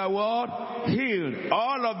them were what? Healed.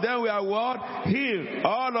 All of them were what? Healed.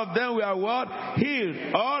 All of them were what?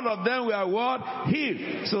 Healed. All of them were what?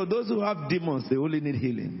 Healed. So those who have demons, they only need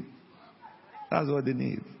healing. That's what they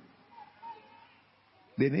need.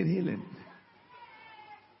 They need healing.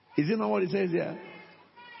 Is it not what it says here?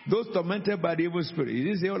 Those tormented by the evil spirit. He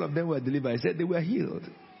didn't say all of them were delivered. He said they were healed.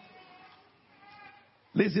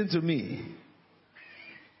 Listen to me.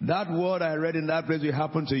 That word I read in that place will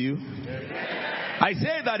happen to you. I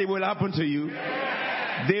say that it will happen to you.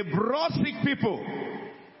 They brought sick people.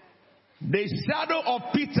 The shadow of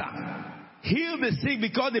Peter healed the sick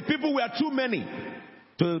because the people were too many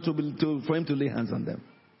for him to lay hands on them.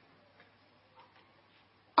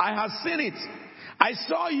 I have seen it. I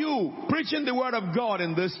saw you preaching the word of God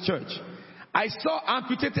in this church. I saw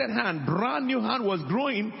amputated hand, brand new hand was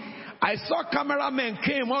growing. I saw cameramen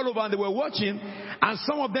came all over and they were watching, and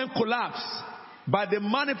some of them collapsed by the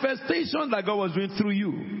manifestation that God was doing through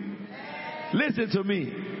you. Listen to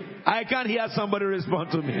me. I can't hear somebody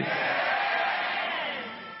respond to me.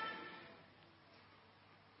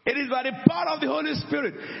 It is by the power of the Holy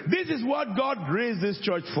Spirit. This is what God raised this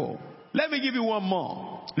church for. Let me give you one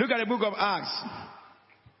more. Look at the book of Acts.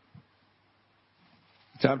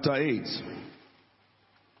 Chapter 8.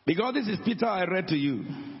 Because this is Peter I read to you.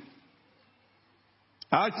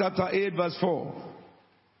 Acts chapter 8 verse 4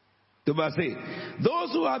 to verse 8.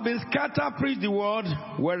 Those who have been scattered preached the word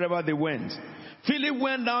wherever they went. Philip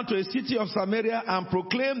went down to a city of Samaria and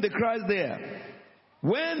proclaimed the Christ there.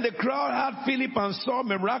 When the crowd heard Philip and saw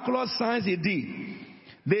miraculous signs he did,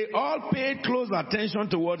 they all paid close attention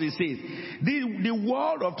to what he says. The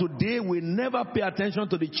world of today will never pay attention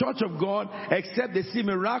to the church of God except they see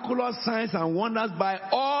miraculous signs and wonders by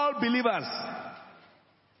all believers.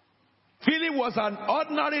 Philip was an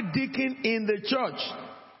ordinary deacon in the church.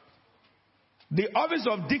 The office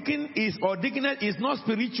of deacon or deaconess is not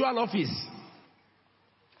spiritual office.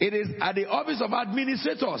 It is at the office of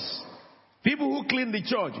administrators. People who clean the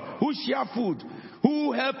church, who share food,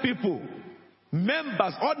 who help people.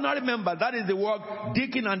 Members, ordinary members, that is the work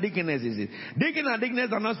deacon and deaconess is it. Deacon and deaconess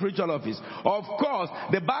are not spiritual office. Of course,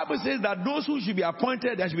 the Bible says that those who should be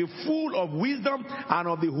appointed, they should be full of wisdom and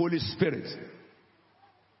of the Holy Spirit.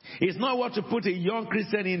 It's not what to put a young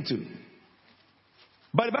Christian into.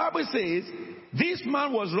 But the Bible says, this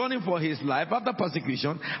man was running for his life after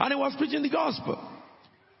persecution, and he was preaching the gospel.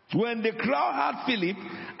 When the crowd heard Philip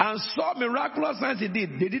and saw miraculous signs he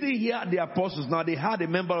did, they didn't hear the apostles. Now they heard a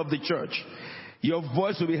member of the church. Your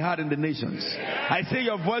voice will be heard in the nations. I say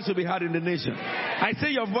your voice will be heard in the nation. I say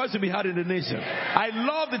your voice will be heard in the nation. I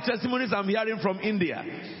love the testimonies I'm hearing from India.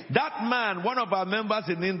 That man, one of our members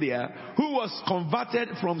in India, who was converted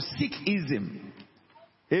from Sikhism,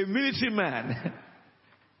 a military man,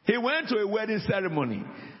 he went to a wedding ceremony.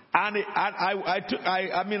 And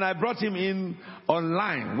I brought him in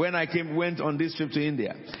online when I went on this trip to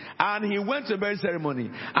India. And he went to a burial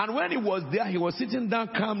ceremony. And when he was there, he was sitting down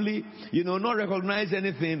calmly, not recognize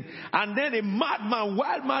anything. And then a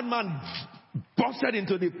wild madman, busted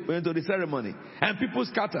into the ceremony. And people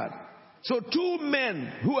scattered. So 2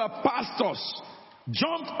 men who are pastors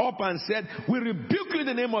jumped up and said, "We rebuke you in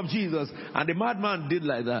the name of Jesus." And the madman did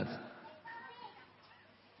like that.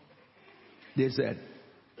 They said,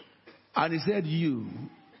 and he said, "You,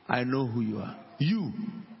 I know who you are. You,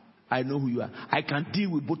 I know who you are. I can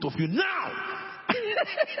deal with both of you now."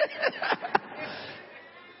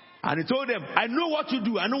 And he told them, "I know what you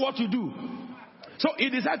do. I know what you do." So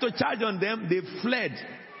he decided to charge on them. They fled.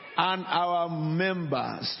 And our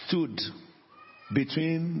member stood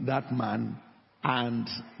between that man and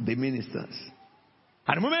the ministers.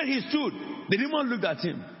 At the moment he stood, the demon looked at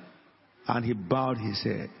him. And he bowed his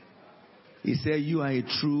head. He said, "You are a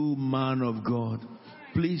true man of God.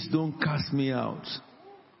 Please don't cast me out."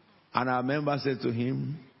 And our member said to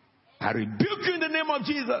him, "I rebuke you in the name of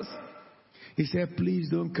Jesus." He said, "Please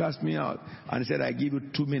don't cast me out." And he said, "I give you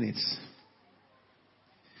 2 minutes."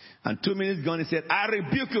 And 2 minutes gone, he said, "I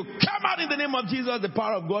rebuke you. Come out in the name of Jesus." The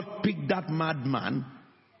power of God picked that madman,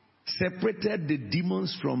 separated the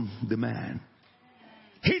demons from the man,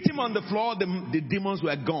 hit him on the floor. The demons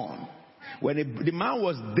were gone. When the man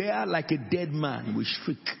was there like a dead man, we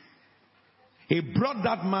shriek. He brought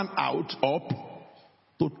that man out, up,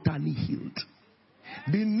 totally healed.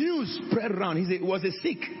 The news spread around. He said it was a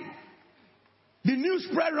sick. The news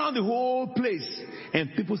spread around the whole place,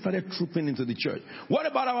 and people started trooping into the church. What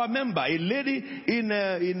about our member, a lady in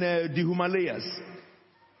the Himalayas?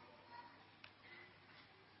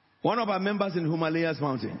 One of our members in the Himalayas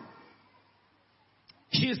mountain.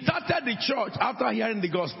 She started the church after hearing the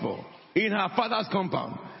gospel in her father's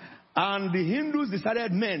compound. And the Hindus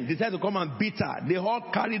decided to come and beat her. They all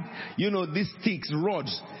carried, these sticks,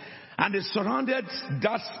 rods. And they surrounded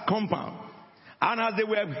that compound. And as they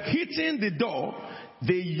were hitting the door,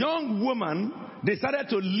 the young woman decided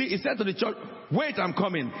to leave. He said to the church, "Wait, I'm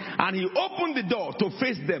coming." And he opened the door to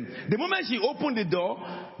face them. The moment she opened the door,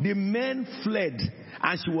 the men fled.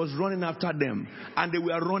 And she was running after them. And they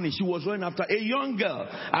were running. She was running after a young girl.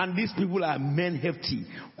 And these people are men hefty.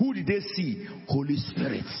 Who did they see? Holy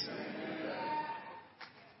Spirit.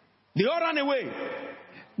 They all ran away.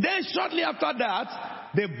 Then shortly after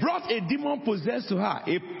that, they brought a demon possessed to her,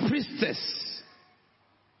 a priestess.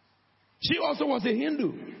 She also was a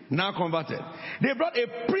Hindu, now converted. They brought a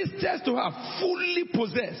priestess to her, fully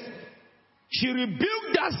possessed. She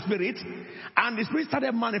rebuked that spirit, and the spirit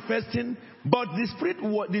started manifesting. But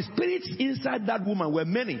the spirits inside that woman were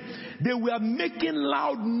many. They were making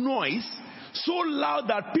loud noise, so loud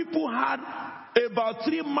that people heard about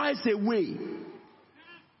 3 miles away.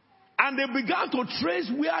 And they began to trace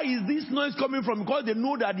where is this noise coming from, because they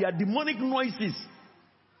know that they are demonic noises.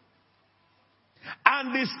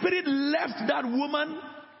 And the spirit left that woman.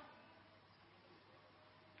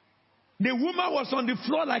 The woman was on the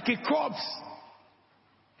floor like a corpse.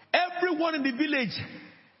 Everyone in the village,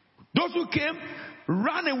 those who came,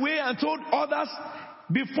 ran away and told others.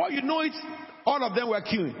 Before you know it, all of them were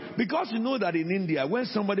queuing. Because you know that in India, when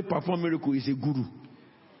somebody performs a miracle, it's a guru.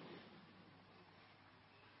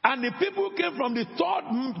 And the people who came from the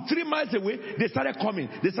 3 miles away, they started coming.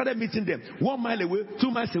 They started meeting them. 1 mile away, 2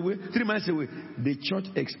 miles away, 3 miles away. The church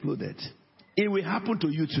exploded. It will happen to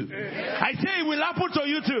you too. I say it will happen to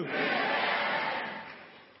you too.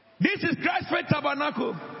 This is Christ Faith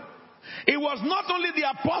Tabernacle. It was not only the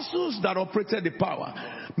apostles that operated the power.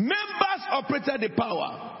 Members operated the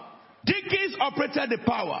power. Deacons operated the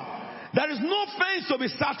power. There is no fence to be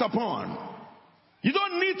sat upon. You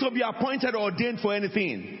don't need to be appointed or ordained for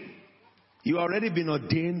anything. You already been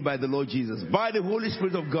ordained by the Lord Jesus, by the Holy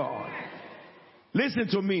Spirit of God. Listen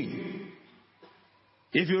to me.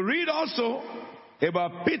 If you read also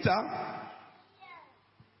about Peter,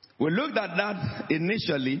 we looked at that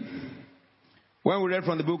initially when we read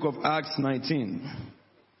from the book of Acts 19.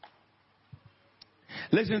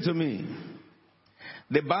 Listen to me.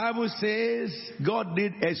 The Bible says God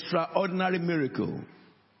did extraordinary miracle.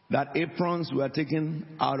 That aprons were taken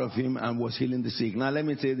out of him and was healing the sick. Now let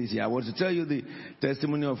me say this here. I want to tell you the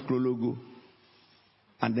testimony of Krologo,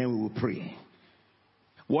 and then we will pray.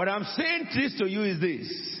 What I'm saying this to you is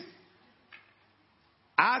this.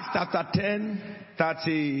 Acts chapter 10,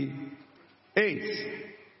 38.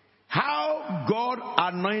 How God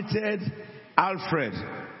anointed Alfred.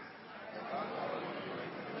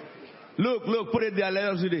 Look, put it there. Let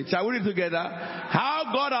us read it. Shall we read it together? How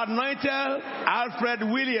God anointed Alfred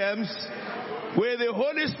Williams with the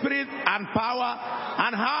Holy Spirit and power,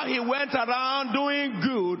 and how he went around doing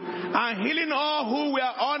good and healing all who were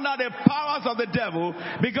under the powers of the devil,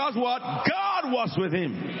 because what? God was with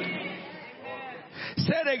him.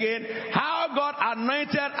 Say it again. How God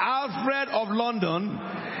anointed Alfred of London.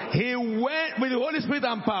 He went with the Holy Spirit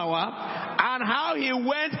and power, and how he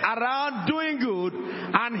went around doing good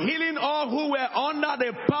and healing all who were under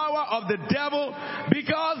the power of the devil,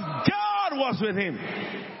 because God was with him.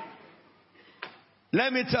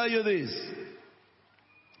 Let me tell you this.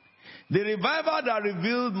 The revival that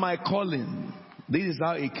revealed my calling, this is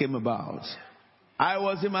how it came about. I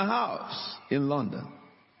was in my house in London.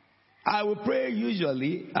 I would pray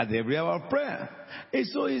usually at every hour of prayer.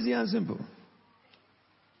 It's so easy and simple.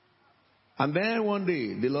 And then one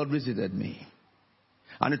day, the Lord visited me.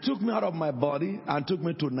 And he took me out of my body and took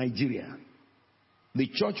me to Nigeria, the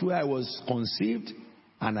church where I was conceived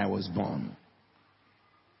and I was born.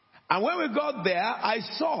 And when we got there, I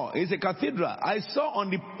saw, it's a cathedral, I saw on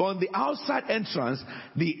the outside entrance,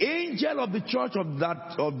 the angel of the church of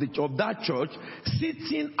that church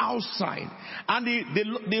sitting outside. And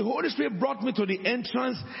the Holy Spirit brought me to the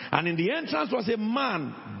entrance, and in the entrance was a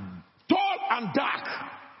man, tall and dark,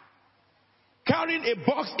 carrying a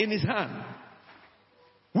box in his hand,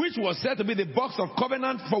 which was said to be the box of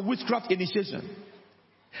covenant for witchcraft initiation.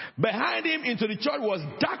 Behind him into the church was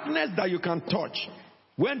darkness that you can touch,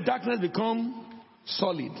 when darkness becomes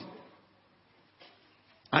solid.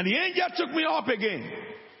 And the angel took me up again,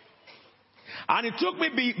 and he took me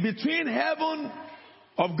between heaven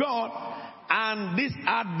of God and this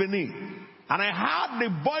earth beneath. And I heard the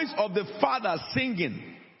voice of the Father singing,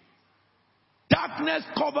 "Darkness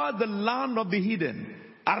covered the land of the hidden.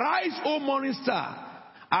 Arise, O morning star.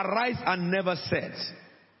 Arise and never set."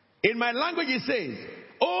 In my language it says,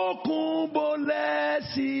 "O kumbole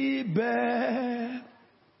sibe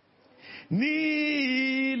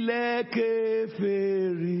ni lekeferi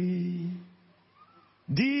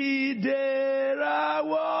didera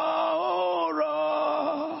woro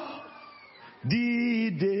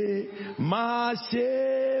dide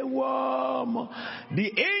mashe womo." The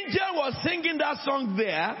angel was singing that song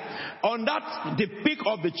there on the peak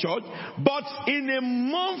of the church, but in a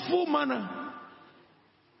mournful manner.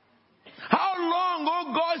 How long,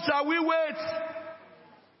 oh God, shall we wait?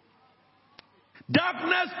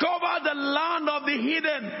 Darkness covered the land of the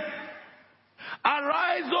hidden.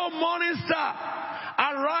 Arise, O morning star.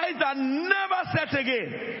 Arise and never set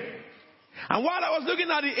again. And while I was looking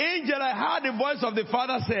at the angel, I heard the voice of the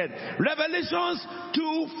Father said, Revelations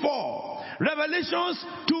 2:4. Revelations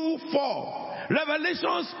 2:4.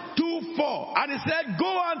 Revelations 2:4. And he said,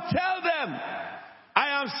 go and tell them, I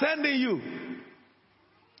am sending you.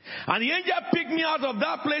 And the angel picked me out of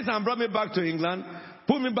that place and brought me back to England,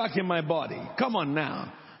 put me back in my body. Come on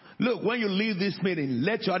now. Look, when you leave this meeting,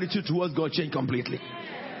 let your attitude towards God change completely.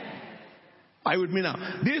 Are you with me now?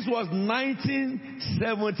 This was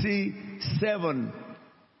 1977.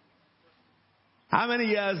 How many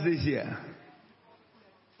years this year?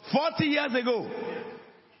 40 years ago.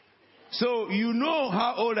 So you know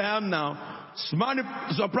how old I am now.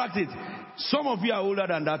 Subtract it. Some of you are older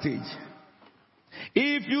than that age.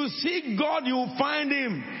 If you seek God, you will find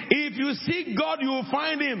Him. If you seek God, you will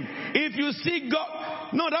find Him. If you seek God...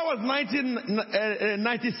 No, that was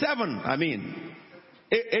 1997.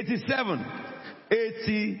 87.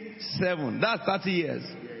 87. That's 30 years.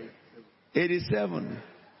 87.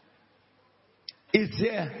 It's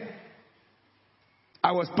here.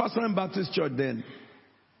 I was pastoring Baptist Church then.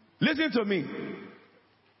 Listen to me.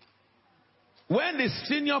 When the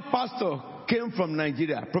senior pastor came from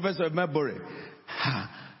Nigeria, Professor Mebore,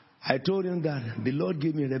 I told him that the Lord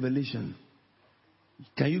gave me a revelation.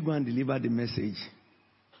 Can you go and deliver the message?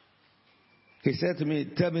 He said to me,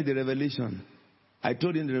 tell me the revelation. I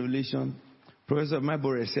told him the revelation. Professor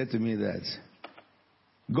Mebore said to me that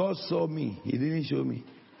God saw me. He didn't show me.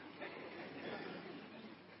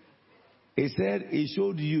 He said he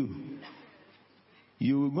showed you.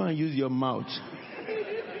 You will go and use your mouth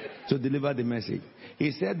to deliver the message.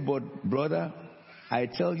 He said, but brother, I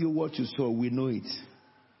tell you what you saw, we know it.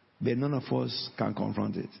 But none of us can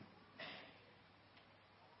confront it.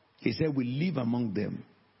 He said, we live among them.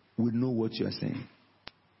 We know what you are saying.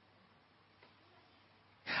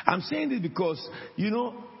 I'm saying this because,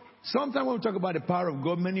 sometimes when we talk about the power of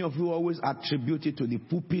God, many of you always attribute it to the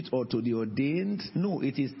pulpit or to the ordained. No,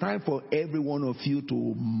 it is time for every one of you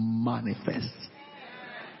to manifest.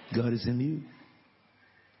 God is in you.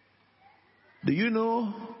 Do you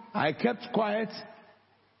know, I kept quiet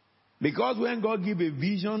because when God gives a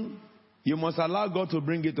vision, you must allow God to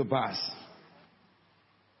bring it to pass.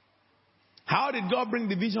 How did God bring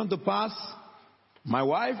the vision to pass? My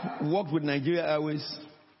wife worked with Nigeria Airways.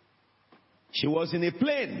 She was in a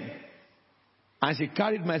plane and she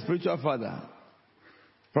carried my spiritual father,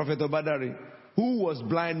 Prophet Obadari, who was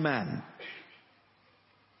blind man.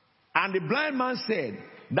 And the blind man said,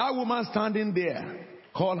 that woman standing there,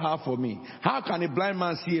 call her for me. How can a blind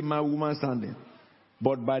man see a woman standing?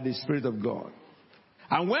 But by the Spirit of God.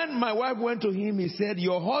 And when my wife went to him, he said,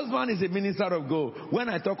 your husband is a minister of God. When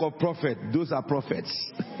I talk of prophet, those are prophets.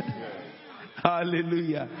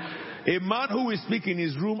 Hallelujah. A man who will speak in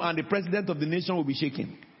his room and the president of the nation will be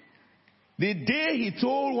shaking. The day he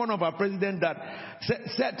told one of our presidents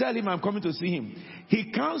that, tell him I'm coming to see him,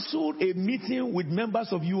 he cancelled a meeting with members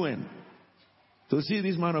of UN to see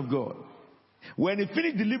this man of God. When he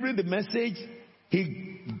finished delivering the message,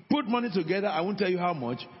 he put money together. I won't tell you how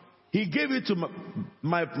much. He gave it to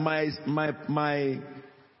my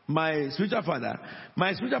spiritual father.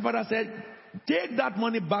 My spiritual father said, take that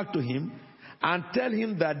money back to him and tell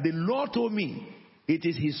him that the Lord told me it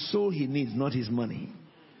is his soul he needs, not his money.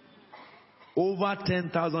 Over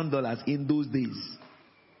 $10,000 in those days.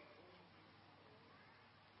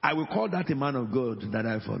 I will call that a man of God that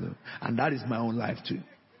I follow. And that is my own life too.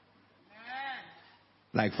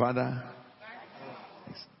 Like Father.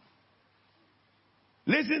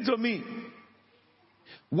 Listen to me.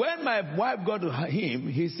 When my wife got to him,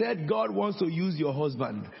 he said, God wants to use your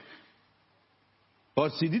husband.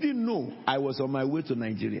 But she didn't know I was on my way to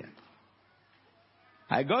Nigeria.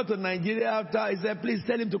 I got to Nigeria after. He said, please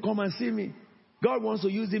tell him to come and see me. God wants to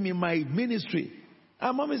use him in my ministry.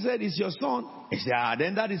 And mommy said, it's your son. He said,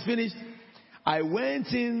 then that is finished. I went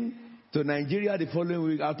in to Nigeria the following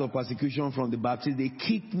week out of persecution from the Baptists. They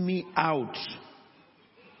kicked me out.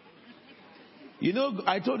 You know,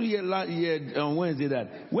 I told you on Wednesday that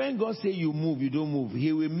when God says you move, you don't move.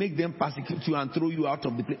 He will make them persecute you and throw you out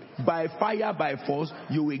of the place. By fire, by force,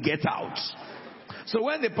 you will get out. So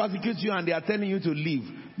when they persecute you and they are telling you to leave,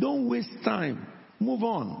 don't waste time. Move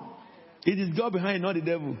on. It is God behind, not the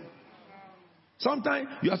devil. Sometimes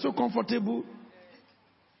you are so comfortable.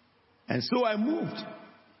 And so I moved.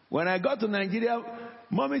 When I got to Nigeria,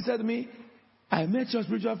 mommy said to me, I met your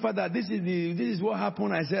spiritual father. This is what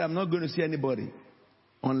happened. I said, I'm not going to see anybody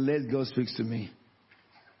unless God speaks to me.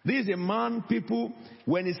 This is a man, people,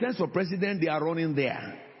 when he stands for president, they are running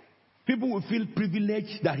there. People will feel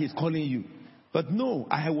privileged that he's calling you. But no,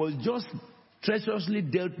 I was just treacherously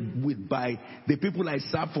dealt with by the people I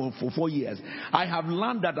served for 4 years. I have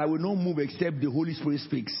learned that I will not move except the Holy Spirit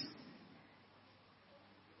speaks.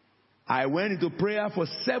 I went into prayer for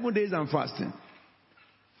 7 days and fasting.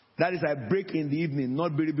 That is, I break in the evening,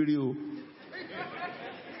 not biribiri.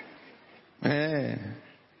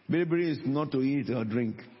 Biribiri is not to eat or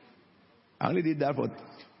drink. I only did that for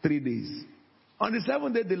 3 days. On the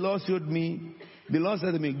 7th day, the Lord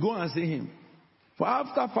said to me, go and see him. For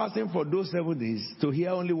after fasting for those 7 days, to hear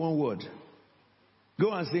only one word,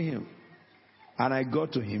 go and see him. And I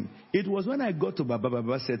got to him. It was when I got to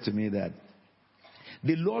Baba said to me that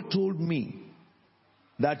the Lord told me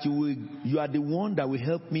that you are the one that will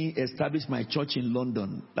help me establish my church in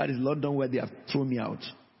London. That is London where they have thrown me out.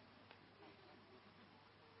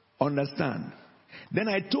 Understand? Then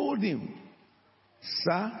I told him,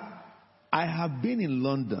 sir, I have been in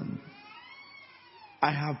London.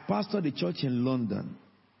 I have pastored the church in London.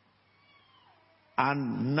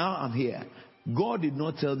 And now I'm here. God did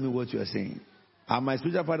not tell me what you are saying. And my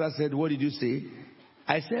spiritual father said, what did you say?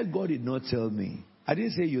 I said, God did not tell me. I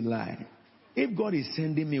didn't say you lie. If God is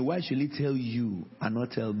sending me, why should he tell you and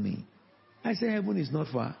not tell me? I said, heaven is not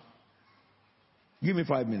far. Give me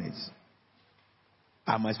 5 minutes.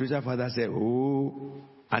 And my spiritual father said, oh.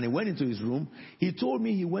 And he went into his room. He told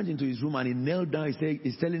me he went into his room and he knelt down.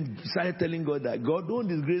 He started telling God that, God, don't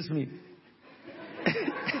disgrace me.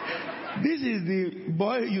 This is the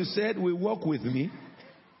boy you said will walk with me.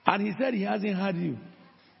 And he said he hasn't heard you.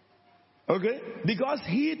 Okay? Because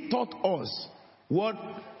he taught us what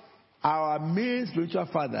our main spiritual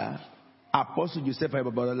father, Apostle Joseph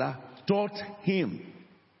Babalola, taught him.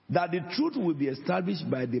 That the truth will be established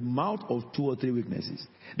by the mouth of 2 or 3 witnesses.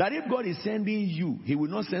 That if God is sending you, he will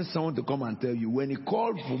not send someone to come and tell you. When he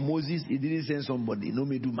called for Moses, he didn't send somebody, no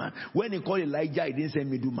middleman. When he called Elijah, he didn't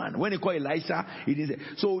send middleman. When he called Elisha, he didn't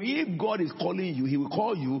send. So if God is calling you, he will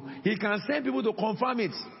call you. He can send people to confirm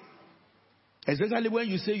it. Especially when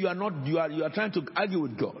you say you are trying to argue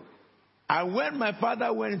with God. And when my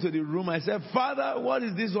father went into the room, I said, Father, what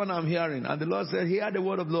is this one I'm hearing? And the Lord said, hear the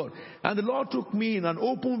word of the Lord. And the Lord took me in an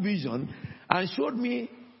open vision and showed me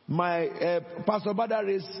Pastor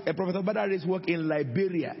Badaris, Prophet Badaris work in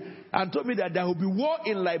Liberia, and told me that there will be war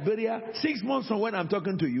in Liberia 6 months from when I'm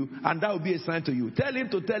talking to you, and that will be a sign to you. Tell him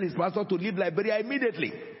to tell his pastor to leave Liberia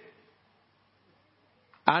immediately.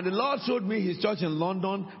 And the Lord showed me his church in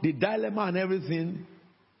London, the dilemma and everything.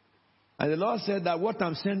 And the Lord said that what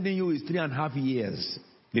I'm sending you is 3.5 years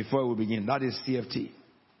before we begin. That is CFT.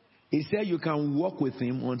 He said you can walk with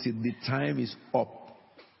him until the time is up.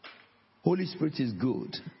 Holy Spirit is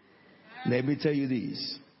good. Let me tell you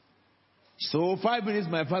this. So 5 minutes,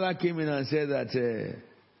 my father came in and said that,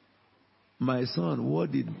 my son,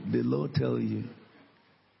 what did the Lord tell you?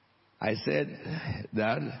 I said,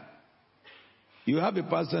 Dad, you have a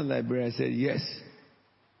pastor in Liberia? I said, yes.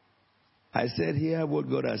 I said, hear what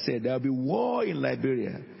God has said. There will be war in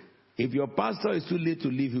Liberia. If your pastor is too late to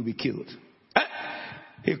leave, he'll be killed.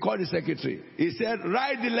 He called the secretary. He said,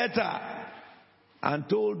 write the letter. And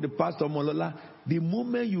told the pastor Molola, the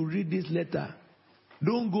moment you read this letter,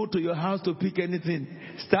 don't go to your house to pick anything.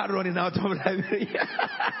 Start running out of Liberia.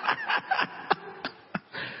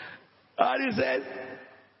 And he said,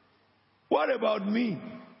 what about me?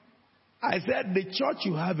 I said, the church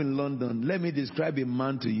you have in London, let me describe a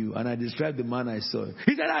man to you. And I described the man I saw.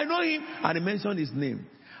 He said, I know him. And he mentioned his name.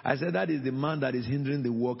 I said, that is the man that is hindering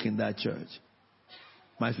the work in that church.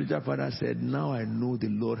 My spiritual father said, now I know the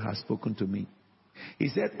Lord has spoken to me. He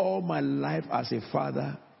said, all my life as a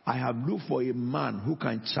father, I have looked for a man who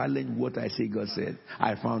can challenge what I say God said.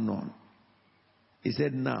 I found none. He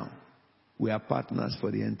said, now we are partners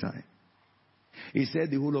for the end time. He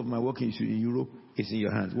said, the whole of my work in Europe is in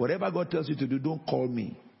your hands. Whatever God tells you to do, don't call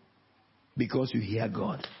me, because you hear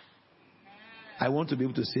God. I want to be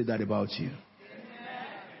able to say that about you.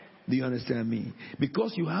 Do you understand me?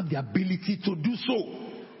 Because you have the ability to do so.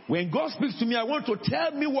 When God speaks to me, I want to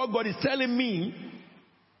tell me what God is telling me.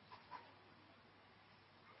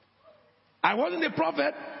 I wasn't a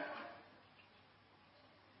prophet.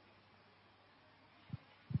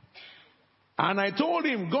 And I told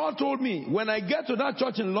him, God told me, when I get to that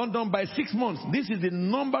church in London by 6 months, this is the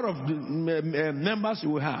number of members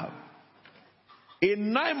you will have.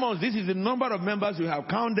 In 9 months, this is the number of members you have.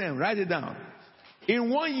 Count them, write it down.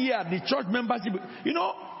 In 1 year, the church membership,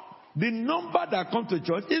 the number that come to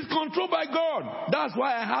church is controlled by God. That's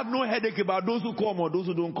why I have no headache about those who come or those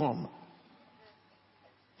who don't come.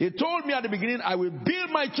 He told me at the beginning, I will build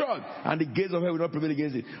my church and the gates of hell will not prevail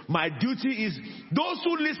against it. My duty is, those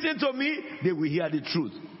who listen to me, they will hear the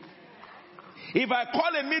truth. If I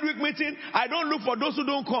call a midweek meeting, I don't look for those who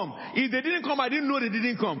don't come. If they didn't come, I didn't know they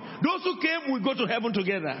didn't come. Those who came will go to heaven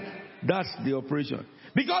together. That's the operation.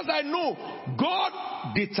 Because I know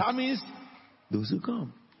God determines those who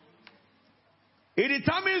come. He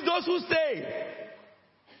determines those who stay.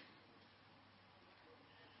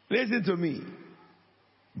 Listen to me.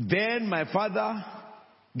 Then my father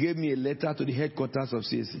gave me a letter to the headquarters of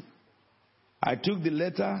CAC. I took the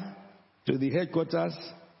letter to the headquarters.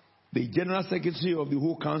 The general secretary of the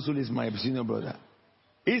whole council is my senior brother.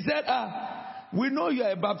 He said, we know you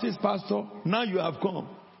are a Baptist pastor. Now you have come.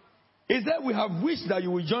 He said, we have wished that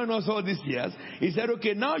you will join us all these years. He said,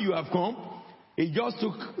 okay, now you have come. He just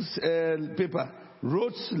took paper,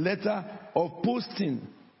 wrote letter of posting.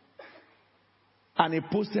 And he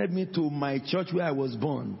posted me to my church where I was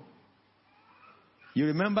born. You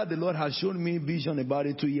remember the Lord has shown me vision about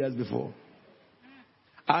it 2 years before.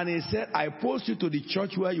 And he said, I post you to the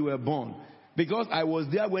church where you were born. Because I was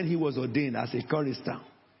there when he was ordained as a chorister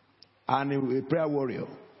and a prayer warrior.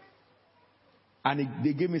 And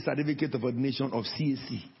they gave me a certificate of ordination of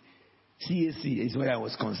CAC. CAC is where I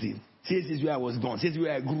was conceived. CAC is where I was born. CAC is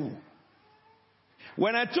where I grew.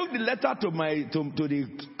 When I took the letter to the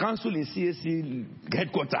council in CAC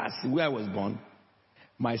headquarters where I was born,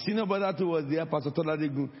 my senior brother too was there, Pastor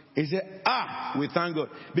Toladigu. He said, we thank God.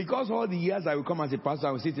 Because all the years I will come as a pastor,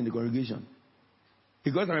 I will sit in the congregation.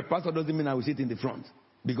 Because I'm a pastor doesn't mean I will sit in the front.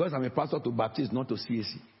 Because I'm a pastor to Baptist, not to CAC.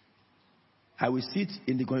 I will sit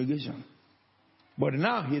in the congregation. But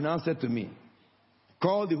now, he now said to me,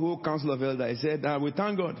 call the whole council of elders. He said, we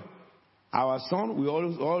thank God. Our son, we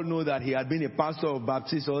all know that he had been a pastor of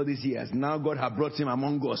Baptist all these years. Now God has brought him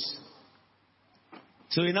among us.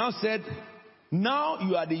 So he now said, now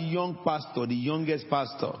you are the young pastor, the youngest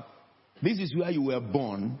pastor. This is where you were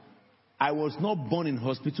born. I was not born in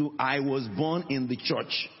hospital. I was born in the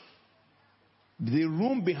church. The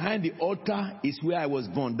room behind the altar is where I was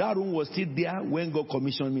born. That room was still there when God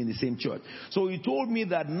commissioned me in the same church. So he told me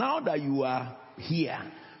that now that you are here,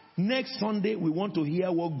 next Sunday we want to hear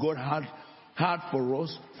what God had for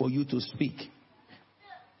us, for you to speak.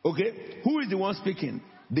 Okay? Who is the one speaking?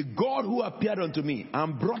 The God who appeared unto me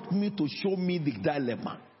and brought me to show me the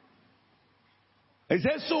dilemma. He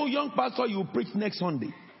said, so young pastor, you preach next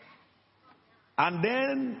Sunday. And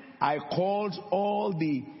then I called all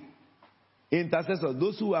the intercessors,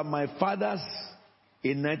 those who are my fathers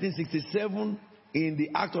in 1967 in the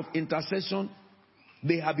act of intercession.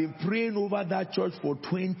 They have been praying over that church for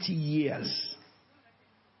 20 years.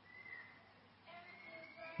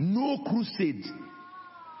 No crusade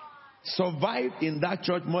survived in that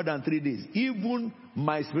church more than 3 days. Even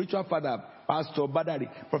my spiritual father, Pastor Badari,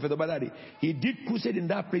 Prophet Badari, he did crusade in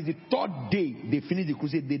that place. The third day they finished the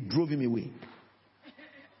crusade, they drove him away.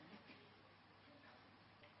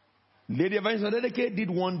 Lady Evangelist Adedeke did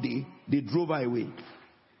one day, they drove her away.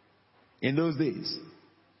 In those days,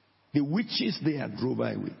 the witches there drove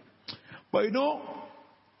her away. But you know,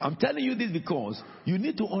 I'm telling you this because you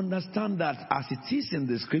need to understand that as it is in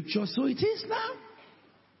the scripture, so it is now.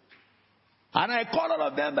 And I call all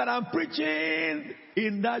of them that I'm preaching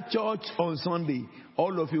in that church on Sunday.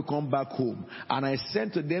 All of you come back home. And I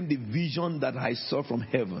sent to them the vision that I saw from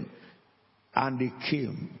heaven. And they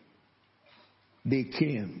came. They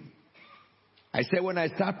came. I said, when I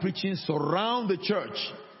start preaching, surround the church.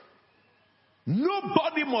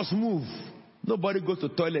 Nobody must move. Nobody goes to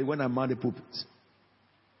the toilet when I'm on the pulpit.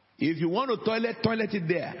 If you want to toilet it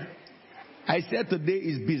there. I said today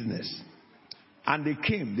is business. And they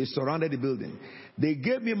came, they surrounded the building. They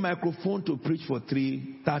gave me a microphone to preach for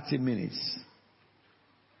 30 minutes.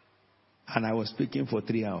 And I was speaking for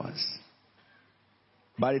 3 hours.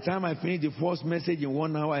 By the time I finished the first message in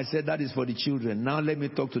 1 hour, I said, that is for the children. Now let me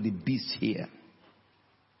talk to the beast here.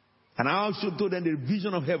 And I also told them the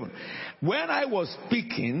vision of heaven. When I was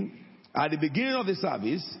speaking at the beginning of the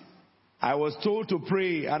service, I was told to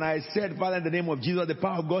pray, and I said, Father, in the name of Jesus, the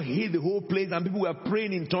power of God hit the whole place, and people were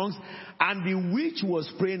praying in tongues, and the witch was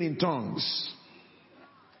praying in tongues.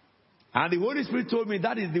 And the Holy Spirit told me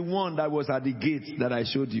that is the one that was at the gate that I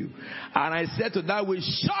showed you. And I said to that witch,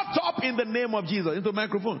 shut up in the name of Jesus, into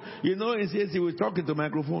microphone. You know, he says he was talking to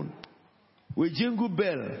microphone. We jingle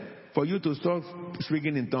bell for you to start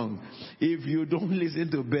speaking in tongues. If you don't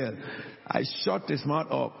listen to bell, I shut his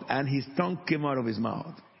mouth up, and his tongue came out of his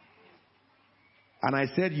mouth. And I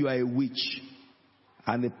said, you are a witch.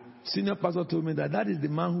 And the senior pastor told me that is the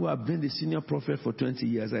man who has been the senior prophet for 20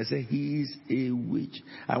 years. I said, he is a witch.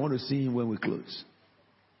 I want to see him when we close.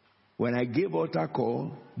 When I gave altar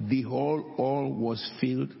call, the hall was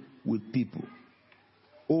filled with people.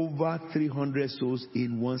 Over 300 souls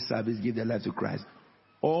in one service gave their life to Christ.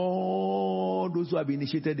 All those who have been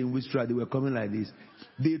initiated in witchcraft, they were coming like this.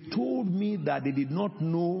 They told me that they did not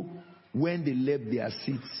know when they left their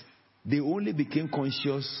seats. They only became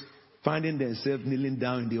conscious, finding themselves kneeling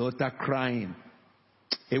down in the altar crying.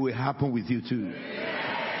 It will happen with you too.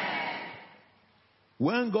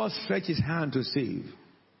 When God stretches his hand to save,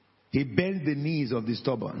 he bends the knees of the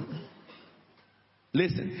stubborn.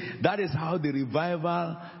 Listen, that is how the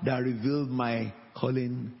revival that revealed my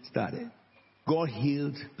calling started. God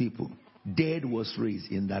healed people. Dead was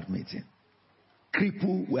raised in that meeting.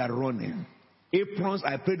 Crippled were running. Aprons,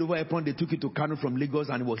 I prayed over apron, they took it to Kano from Lagos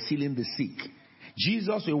and was healing the sick.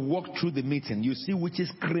 Jesus will walk through the meeting. You see witches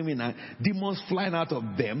screaming and demons flying out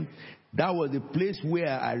of them. That was the place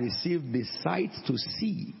where I received the sight to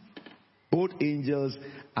see both angels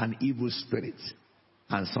and evil spirits.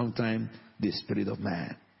 And sometimes the spirit of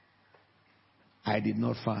man. I did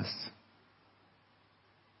not fast.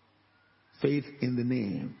 Faith in the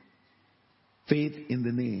name. Faith in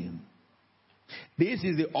the name. This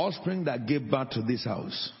is the offspring that gave birth to this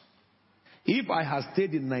house. If I had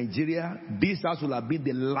stayed in Nigeria, this house would have been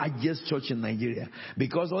the largest church in Nigeria.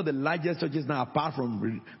 Because all the largest churches now, apart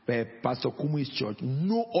from Pastor Kumui's church,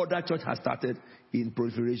 no other church has started in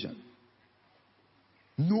proliferation.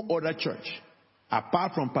 No other church,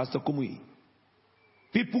 apart from Pastor Kumui.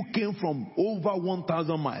 People came from over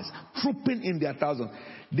 1,000 miles, trooping in their thousands.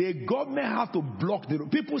 The government had to block the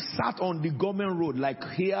road. People sat on the government road, like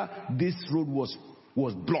here, this road was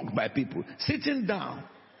blocked by people. Sitting down,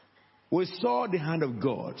 we saw the hand of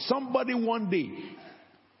God. Somebody one day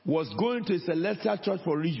was going to a celestial church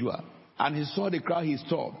for ritual, and he saw the crowd, he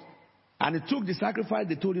stopped. And he took the sacrifice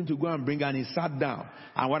they told him to go and bring, and he sat down.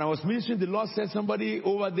 And when I was ministering, the Lord said, somebody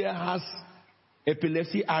over there has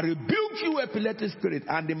epilepsy. I rebuke you, epileptic spirit.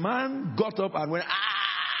 And the man got up and went, ah!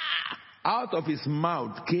 Out of his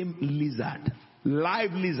mouth came lizard,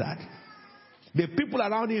 live lizard. The people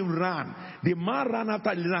around him ran. The man ran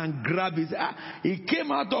after the lizard and grabbed it. He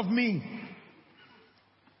came out of me.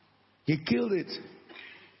 He killed it.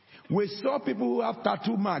 We saw people who have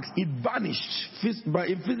tattoo marks. It vanished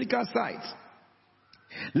in physical sight.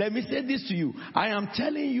 Let me say this to you. I am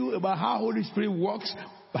telling you about how Holy Spirit works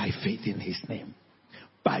by faith in his name.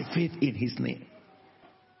 By faith in his name.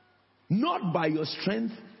 not by your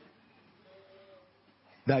strength,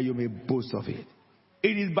 that you may boast of it.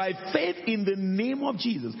 It is by faith in the name of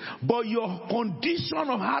Jesus. But your condition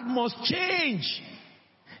of heart must change.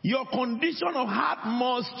 Your condition of heart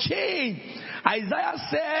must change. Isaiah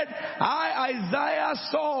said, Isaiah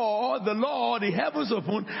saw the Lord, the heavens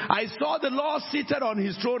open. I saw the Lord seated on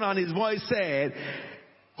his throne, and his voice said,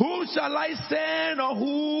 who shall I send, or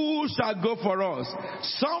who shall go for us?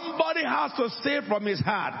 Somebody has to say from his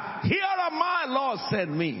heart, here am I, Lord,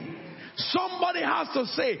 send me. Somebody has to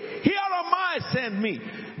say, here am I, send me.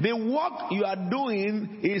 The work you are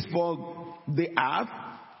doing is for the earth,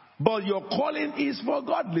 but your calling is for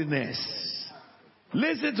godliness.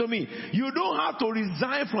 Listen to me. You don't have to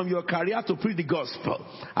resign from your career to preach the gospel.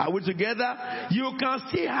 Are we together? You can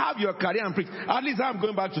still have your career and preach. At least I'm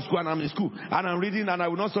going back to school, and I'm in school, and I'm reading, and I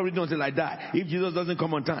will not stop reading until I die. If Jesus doesn't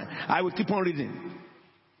come on time, I will keep on reading.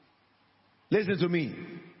 Listen to me.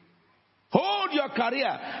 Hold your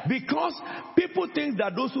career, because people think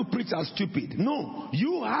that those who preach are stupid. No,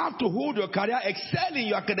 you have to hold your career, excel in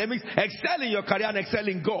your academics, excel in your career, and excel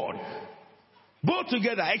in God. Both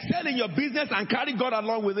together, excel in your business and carry God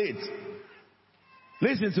along with it.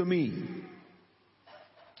 Listen to me.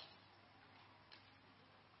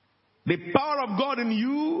 The power of God in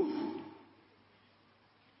you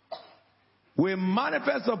will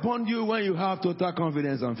manifest upon you when you have total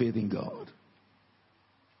confidence and faith in God.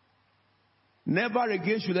 Never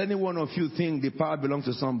again should any one of you think the power belongs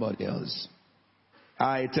to somebody else.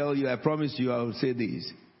 I tell you, I promise you, I will say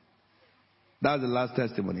this. That's the last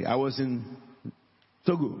testimony. I was in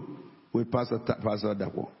Togo with Pastor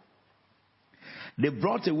Dapo. They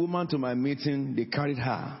brought a woman to my meeting. They carried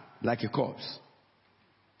her like a corpse,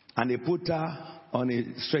 and they put her on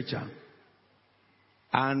a stretcher.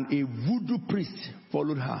 And a voodoo priest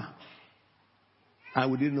followed her.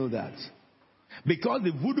 And we didn't know that. Because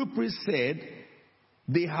the voodoo priest said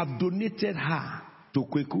they have donated her to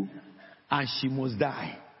Kweku and she must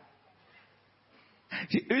die.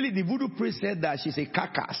 Really, the voodoo priest said that she's a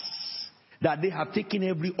carcass, that they have taken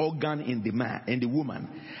every organ in the woman,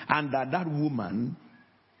 and that woman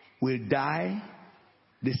will die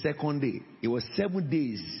the second day. It was 7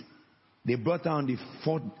 days. They brought her on the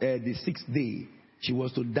sixth day. She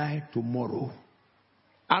was to die tomorrow.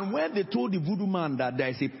 And when they told the voodoo man that there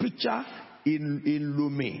is a preacher in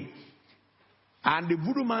Lomé, and the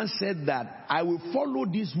voodoo man said that I will follow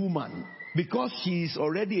this woman because she is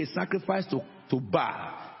already a sacrifice to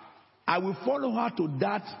Baal. I will follow her to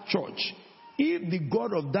that church. If the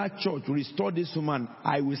God of that church will restore this woman,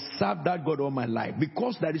 I will serve that God all my life,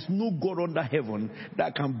 because there is no God under heaven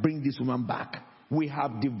that can bring this woman back. We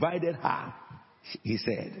have divided her, he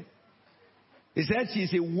said. He said she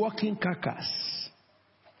is a walking carcass.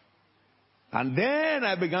 And then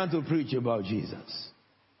I began to preach about Jesus.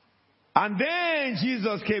 And then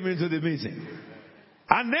Jesus came into the meeting.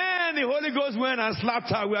 And then the Holy Ghost went and slapped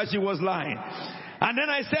her where she was lying. And then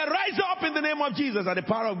I said, rise up in the name of Jesus. And the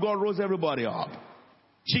power of God rose everybody up.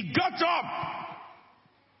 She got up.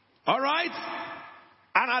 All right?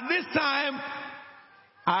 And at this time,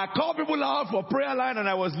 I called people out for prayer line, and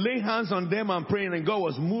I was laying hands on them and praying, and God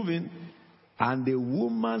was moving. And the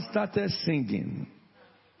woman started singing.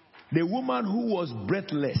 The woman who was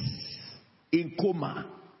breathless, in coma,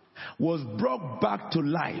 was brought back to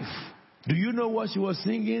life. Do you know what she was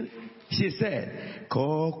singing? She said,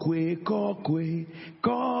 Kokwe, Kokwe,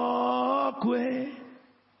 Kokwe,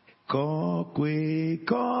 Kokwe,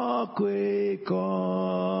 Kokwe,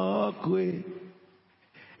 Kokwe,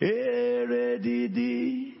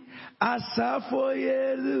 Eredidi,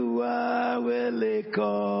 Asafoyeluwa wele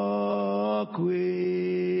Kokwe.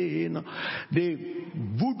 The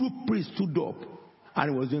voodoo priest stood up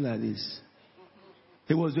and he was doing like this.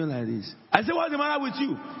 He was doing like this. I said, what's the matter with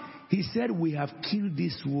you? He said, we have killed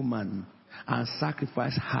this woman and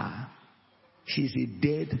sacrificed her. She's a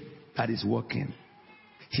dead that is walking.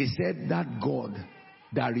 She said that God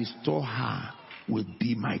that restored her will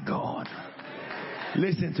be my God.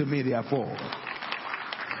 Listen to me, therefore.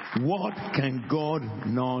 What can God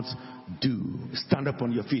not do? Stand up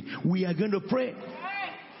on your feet. We are going to pray.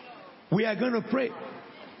 We are going to pray.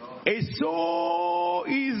 It's so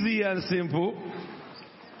easy and simple.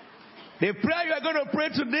 The prayer you are going to pray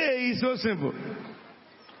today is so simple.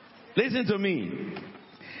 Listen to me.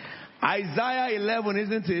 Isaiah 11,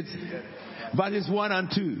 isn't it? Verses 1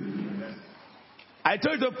 and 2. I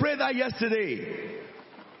told you to pray that yesterday.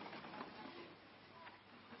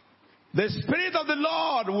 The Spirit of the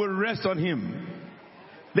Lord will rest on him.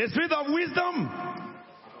 The Spirit of wisdom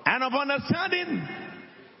and of understanding.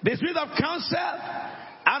 The Spirit of counsel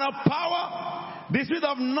and of power. The Spirit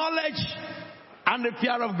of knowledge and the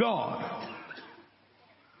fear of God.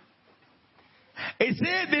 It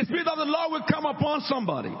says the Spirit of the Lord will come upon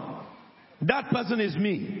somebody. That person is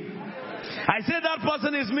me. I said that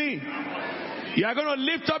person is me. You are going to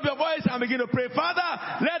lift up your voice and begin to pray. Father,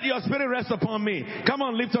 let your Spirit rest upon me. Come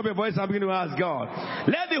on, lift up your voice and begin to ask God.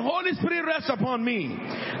 Let the Holy Spirit rest upon me.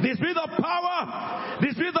 The Spirit of power,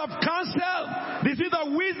 the Spirit of counsel, the Spirit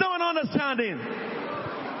of wisdom and understanding,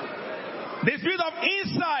 the Spirit of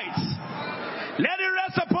insight. Let it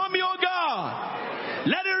rest upon me, O God.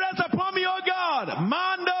 Let it rest upon me, O God.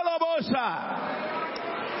 Mandolobosa.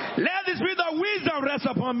 Let the Spirit of wisdom rest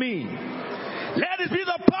upon me. Let the Spirit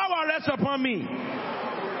of power rest upon me.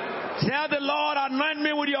 Tell the Lord, anoint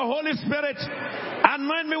me with your Holy Spirit.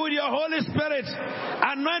 Anoint me with your Holy Spirit.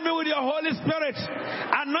 Anoint me with your Holy Spirit.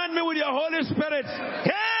 Anoint me with your Holy Spirit.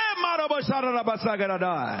 Hey,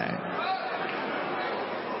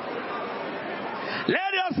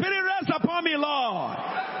 let your Spirit rest upon me, Lord.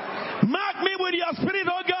 Mark me with your Spirit,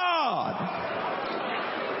 oh God.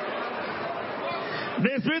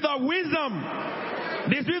 The Spirit of wisdom,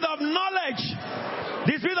 the Spirit of knowledge,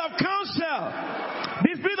 the Spirit of counsel,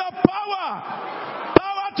 the Spirit of power,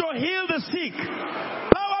 power to heal the sick,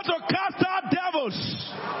 power to cast out devils.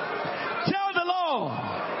 Tell the Lord,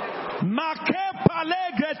 Make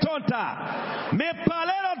palegre tonta, me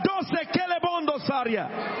palero dose kelebondo saria.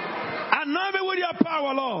 Anoint me with your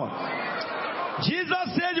power, Lord.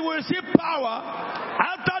 Jesus said you will receive power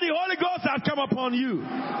after the Holy Ghost has come upon you.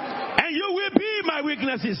 And you will be my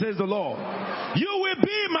weaknesses, says the Lord. You will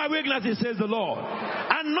be my weaknesses, says the Lord.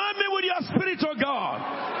 Anoint me with your Spirit, O God.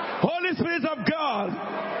 Holy Spirit of God.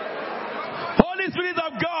 Holy Spirit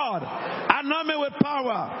of God. Anoint me with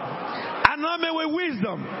power. Anoint me with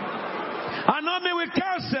wisdom. Anoint me with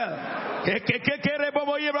counsel.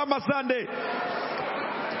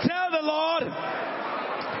 Tell the Lord.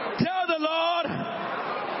 Tell the Lord.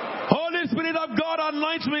 Holy Spirit of God,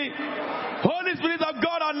 anoint me. Holy Spirit of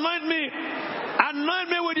God, anoint me. Anoint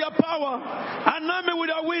me with your power. Anoint me with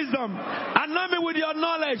your wisdom. Anoint me with your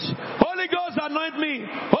knowledge. Holy Ghost, anoint me.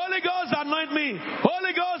 Holy Ghost, anoint me.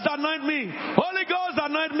 Holy Ghost, anoint me. Holy Ghost,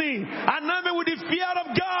 anoint me. Anoint me with the fear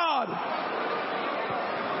of God.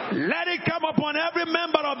 Let it come upon every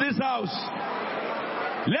member of this house.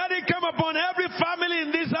 Let it come upon every family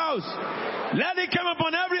in this house. Let it come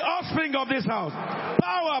upon every offspring of this house.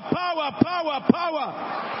 Power, power, power, power.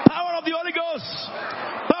 Power of the Holy Ghost.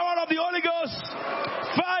 Power of the Holy Ghost.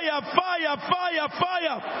 Fire, fire, fire,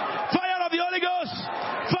 fire. Fire of the Holy Ghost.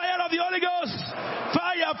 Fire of the Holy Ghost.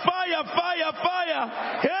 Fire, fire, fire, fire.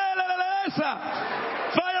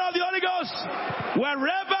 Fire of the Holy Ghost.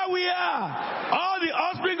 Wherever we are, all the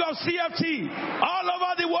offspring of CFT, all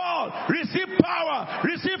over the world, receive power,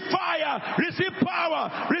 receive fire, receive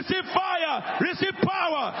power, receive fire, receive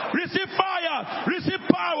power, receive fire, receive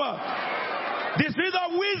power. The Spirit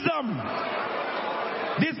of wisdom,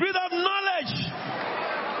 the Spirit of knowledge,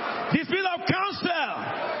 the Spirit of counsel,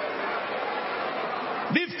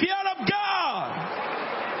 the fear of God.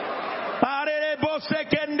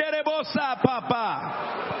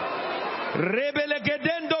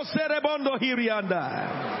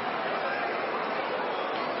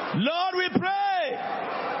 Lord, we pray.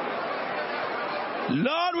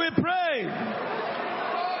 Lord, we pray.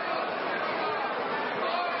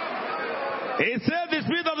 It said the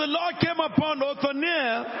Spirit of the Lord came upon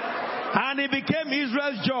Othniel and he became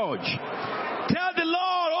Israel's judge. Tell the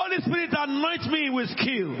Lord, Holy Spirit, anoint me with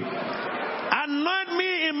skill. Anoint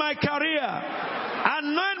me in my career.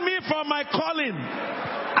 Anoint me for my calling.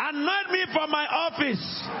 Anoint me for my office.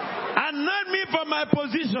 Anoint me for my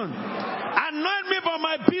position. Anoint me for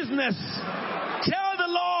my business. Tell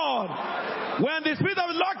the Lord, when the Spirit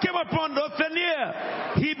of the Lord came upon Othniel,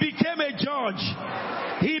 he became a judge.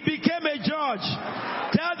 He became a judge.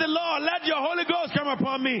 Tell the Lord, let your Holy Ghost come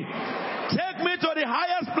upon me. Take me to the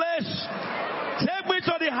highest place. Take me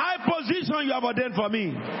to the high position you have ordained for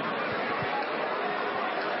me.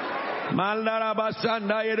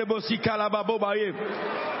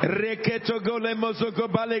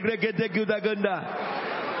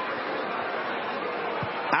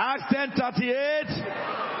 Acts 10:38.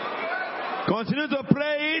 Continue to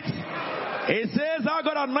pray it. It says how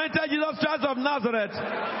God anointed Jesus Christ of Nazareth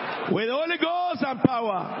with the Holy Ghost and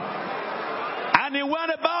power. And he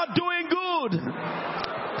went about doing good.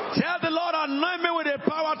 Tell the Lord, anoint me with the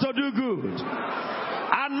power to do good.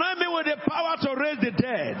 Anoint me with the power to raise the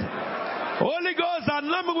dead. Holy Ghost,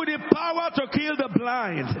 anoint me with the power to kill the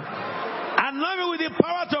blind. Anoint me with the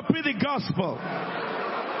power to preach the gospel.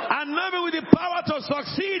 Anoint me with the power to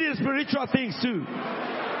succeed in spiritual things too.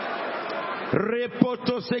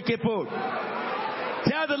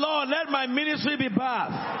 Tell the Lord, let my ministry be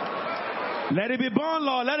birthed. Let it be born,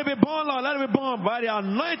 Lord. Let it be born, Lord. Let it be born by the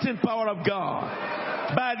anointing power of God.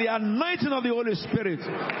 By the anointing of the Holy Spirit.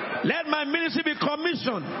 Let my ministry be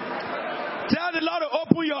commissioned. Tell the Lord to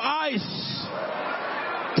open your eyes.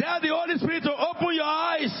 Tell the Holy Spirit to open your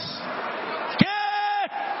eyes.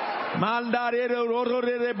 Mandare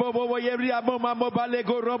rorore bobo yebri aboma mobale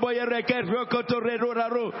go robo yereke rokoto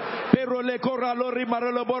reroraro pero le coralo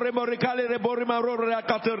rimarolo borre moricale rebori maroro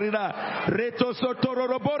rakatorina reto sotoro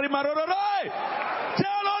robori maroro.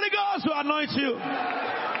 Tell Holy Ghost to anoint you.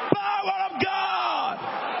 Power of God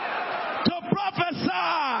to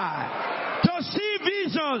prophesy, to see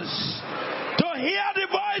visions, to hear the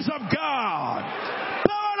voice of God.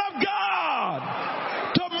 Power of God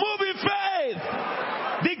to move in faith.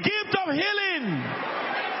 The gift of healing,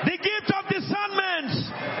 the gift of discernment.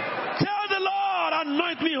 Tell the Lord,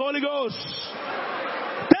 anoint me, Holy Ghost.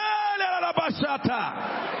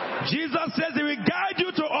 Jesus says he will guide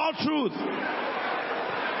you to all truth.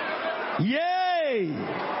 Yea,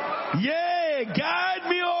 yea, guide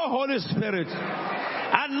me, O Holy Spirit.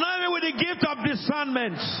 Anoint me with the gift of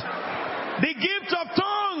discernment, the gift of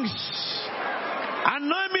tongues.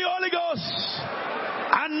 Anoint me, Holy Ghost.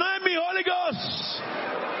 Anoint me, Holy Ghost.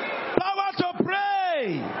 Power to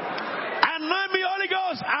pray. Anoint me, Holy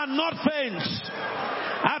Ghost, and not faint.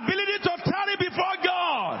 Ability to tarry before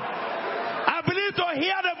God. Ability to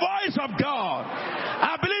hear the voice of God.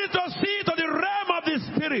 Ability to see to the realm of the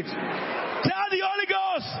Spirit. Tell the Holy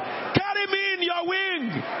Ghost, carry me in your wing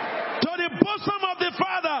to the bosom of the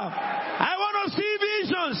Father. I want to see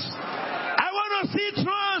visions. I want to see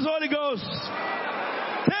trance, Holy Ghost.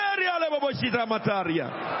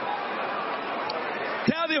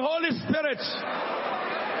 Tell the Holy Spirit,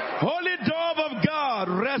 Holy Dove of God,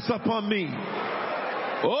 rest upon me.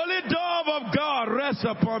 Holy Dove of God, rest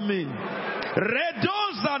upon me.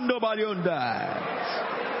 Redos and Nobaliunda.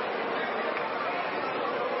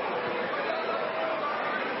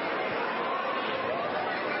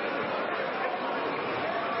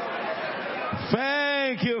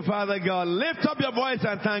 Thank you, Father God. Lift up your voice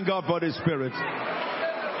and thank God for the Spirit.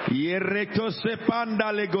 Yerekto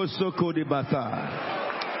sepanda legosoko di bata.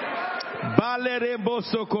 Balere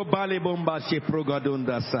bosoko bale bomba she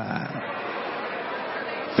progadunda sa.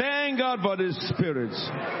 Thank God for the Spirit.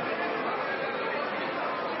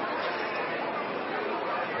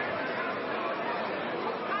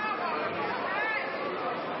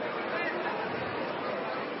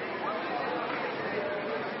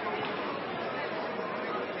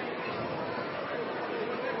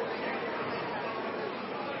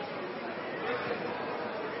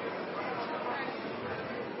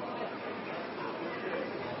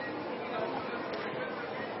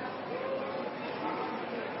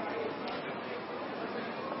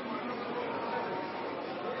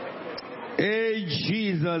 In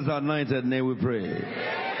Jesus' anointed name we pray.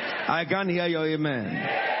 I can't hear your amen.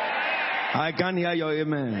 I can't hear your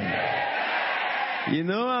amen. You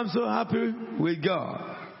know, I'm so happy with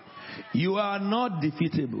God. You are not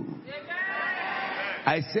defeatable.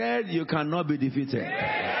 I said you cannot be defeated.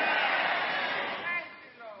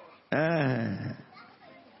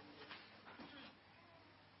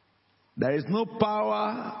 There is no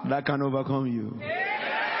power that can overcome you.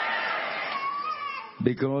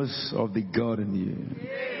 Because of the God in you.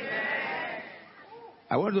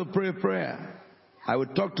 I want to pray a prayer. I will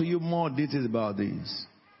talk to you more details about this.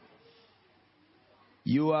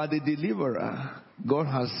 You are the deliverer God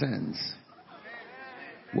has sent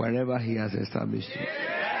wherever He has established you.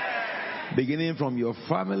 Beginning from your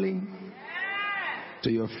family to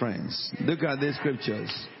your friends. Look at these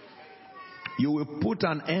scriptures. You will put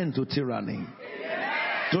an end to tyranny.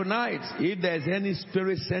 Tonight, if there's any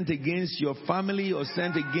spirit sent against your family or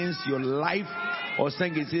sent against your life or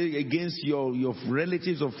sent against your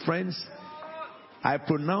relatives or friends, I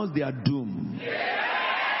pronounce their doom.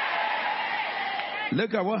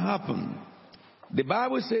 Look at what happened. The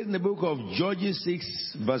Bible says in the book of Judges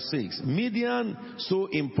 6 verse 6, Midian so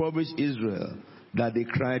impoverished Israel that they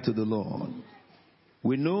cried to the Lord.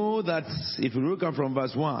 We know that if you look at from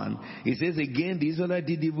verse 1, it says again, the Israelites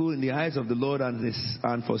did evil in the eyes of the Lord,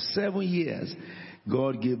 and for 7 years,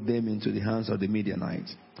 God gave them into the hands of the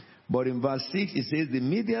Midianites. But in verse 6, it says, the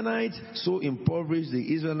Midianites so impoverished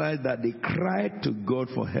the Israelites that they cried to God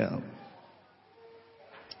for help.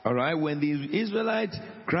 Alright, when the Israelites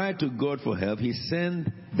cried to God for help, He sent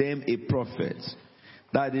them a prophet.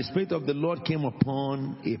 That the Spirit of the Lord came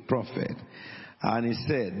upon a prophet. And he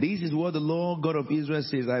said, this is what the Lord God of Israel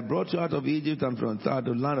says. I brought you out of Egypt and from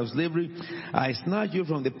the land of slavery. I snatched you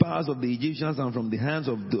from the powers of the Egyptians and from the hands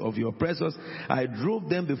of your oppressors. I drove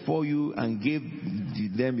them before you and gave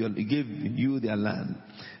you their land.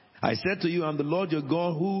 I said to you, I'm the Lord your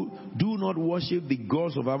God, who do not worship the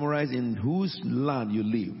gods of Amorites in whose land you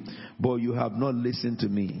live. But you have not listened to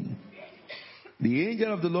me. The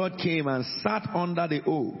angel of the Lord came and sat under the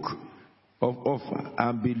oak of Ophrah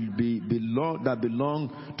and that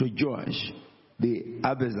belonged to Joash the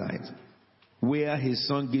Abiezrite, where his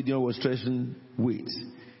son Gideon was threshing wheat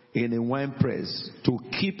in a winepress to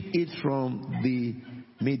keep it from the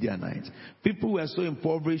Midianites. People were so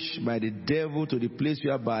impoverished by the devil to the place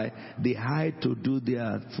whereby they had to do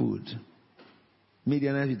their food.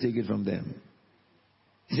 Midianites will take it from them.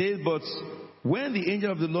 He says, but when the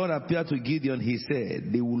angel of the Lord appeared to Gideon, he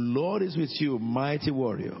said, the Lord is with you, mighty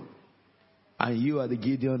warrior. And you are the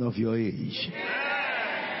Gideon of your age.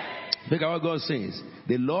 Look at what God says.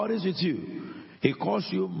 The Lord is with you. He calls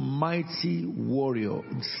you mighty warrior.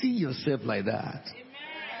 See yourself like that.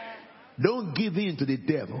 Don't give in to the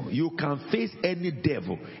devil. You can face any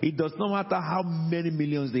devil. It does not matter how many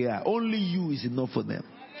millions they are. Only you is enough for them.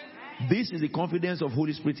 This is the confidence of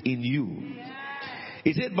Holy Spirit in you.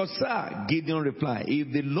 He said, but sir, Gideon replied,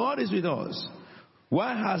 if the Lord is with us,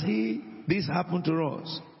 why has this happened to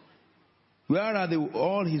us? Where are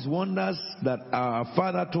all his wonders that our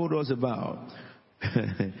father told us about?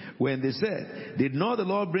 When they said, did not the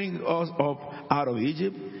Lord bring us up out of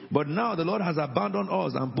Egypt? But now the Lord has abandoned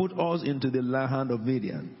us and put us into the hand of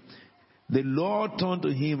Midian. The Lord turned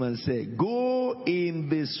to him and said, go in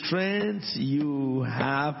the strength you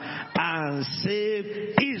have and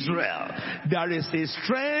save Israel. There is a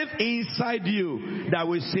strength inside you that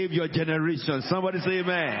will save your generation. Somebody say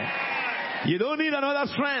amen. You don't need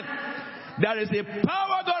another strength. There is a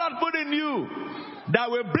power God has put in you that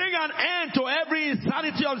will bring an end to every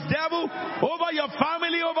insanity of the devil over your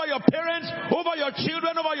family, over your parents, over your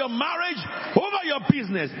children, over your marriage, over your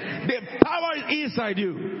business. The power is inside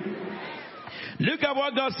you. Look at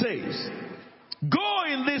what God says. Go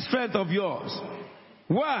in this strength of yours.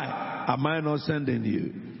 Why am I not sending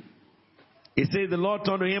you? He said, the Lord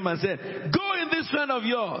turned to him and said, go in this strength of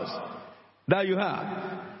yours that you have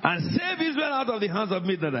and save Israel out of the hands of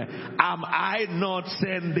Midian. Am I not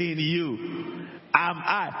sending you? Am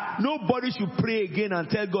I? Nobody should pray again and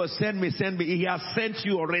tell God, send me, send me. He has sent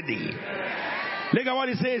you already. Look at what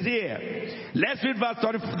he says here. Let's read verse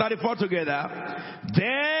 34 together.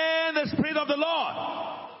 Then the Spirit of the Lord.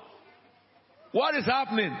 What is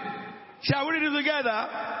happening? Shall we read it together?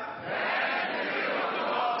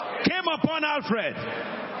 Came upon Alfred.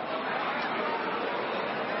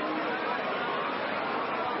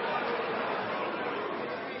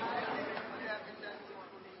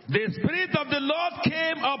 The Spirit of the Lord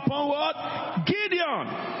came upon what? Gideon.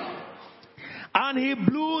 And he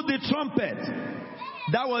blew the trumpet.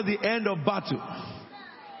 That was the end of battle.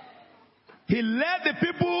 He led the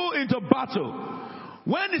people into battle.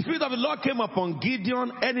 When the Spirit of the Lord came upon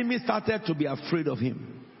Gideon, enemies started to be afraid of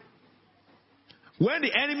him. When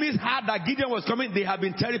the enemies heard that Gideon was coming, they had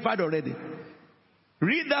been terrified already.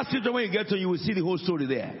 Read that scripture when you get to it, you will see the whole story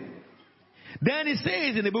there. Then it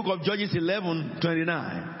says in the book of Judges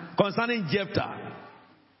 11:29 concerning Jephthah.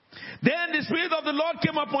 Then the Spirit of the Lord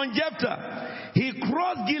came upon Jephthah. He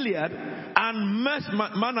crossed Gilead and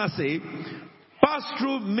Manasseh, passed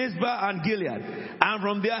through Mizpah and Gilead, and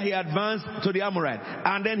from there he advanced to the Amorites,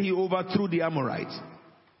 and then he overthrew the Amorites.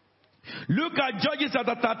 Look at Judges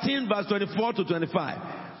chapter 13 verse 24 to 25.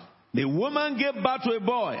 The woman gave birth to a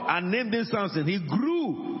boy and named him Samson. He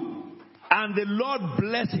grew, and the Lord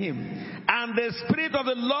blessed him, and the Spirit of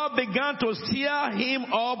the Lord began to stir him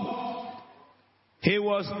up. He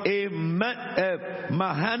was a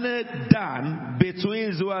Mahanedan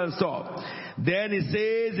between Zoar and Saul. Then it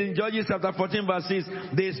says in Judges chapter 14 verse 6,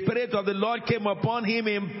 the Spirit of the Lord came upon him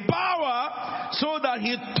in power, so that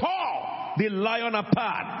he tore the lion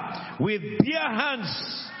apart with bare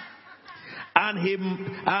hands, and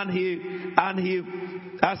he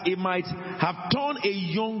as he might have torn a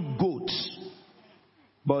young goat,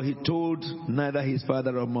 but he told neither his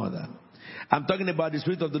father or mother. I'm talking about the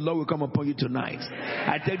Spirit of the Lord will come upon you tonight.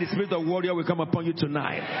 I tell the Spirit of warrior will come upon you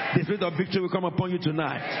tonight. The Spirit of victory will come upon you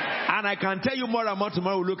tonight. And I can tell you more and more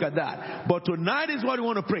tomorrow. We'll look at that. But tonight is what you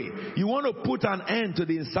want to pray. You want to put an end to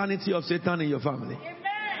the insanity of Satan in your family. Amen.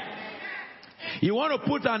 You want to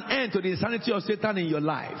put an end to the insanity of Satan in your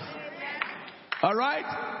life. All right?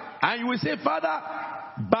 And you will say, Father,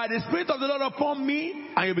 by the Spirit of the Lord upon me,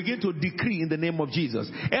 and you begin to decree in the name of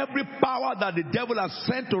Jesus. Every power that the devil has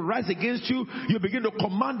sent to rise against you, you begin to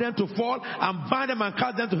command them to fall and bind them and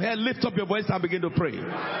cast them to hell. Lift up your voice and begin to pray.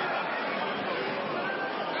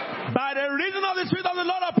 By the reason of the Spirit of the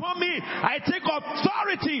Lord upon me, I take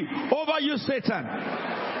authority over you, Satan.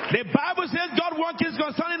 The Bible says God wants his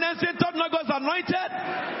concerning them, Satan, not God's anointed.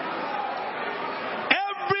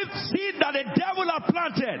 Every seed that the devil has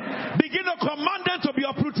planted, begin to command them to be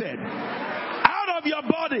uprooted out of your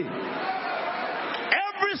body.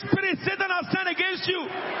 Every spirit Satan has sent against you,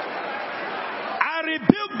 I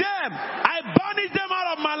rebuke them. I banish them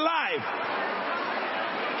out of my life.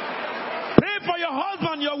 Pray for your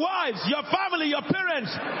husband, your wives, your family, your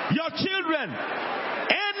parents, your children.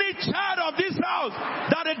 Any child of this house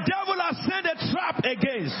that the devil has sent a trap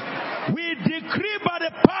against, we decree by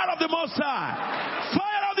the power of the Most High,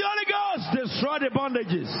 fire of the Holy Ghost, destroy the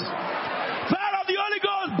bondages. Fire of the Holy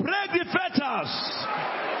Ghost, break the fetters.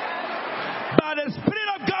 By the Spirit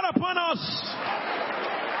of God upon us,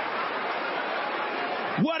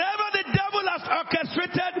 whatever the devil has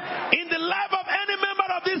orchestrated in the life of any member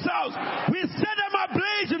of this house, we set them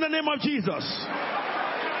ablaze in the name of Jesus.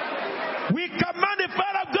 We command the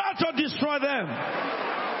fire of God to destroy them.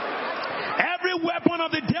 Every weapon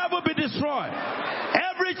of the devil be destroyed.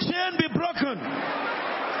 Every chain be broken.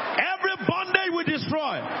 Every bondage we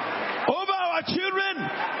destroy. Over our children,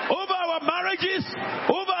 over our marriages,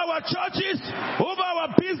 over our churches, over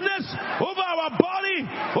our business, over our body,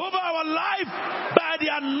 over our life. By the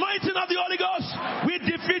anointing of the Holy Ghost, we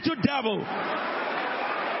defeat you, devil.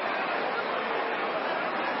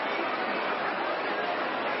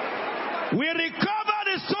 We recover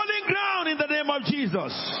the stolen ground in the name of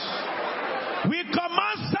Jesus. We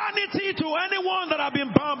command sanity to anyone that have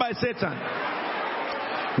been bound by Satan.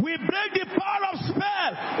 We break the power of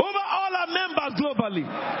spell over all our members globally.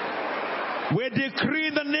 We decree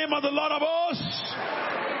in the name of the Lord of hosts,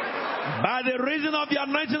 by the reason of the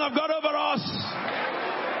anointing of God over us,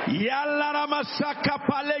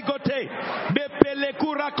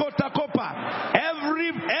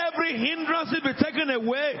 every hindrance be taken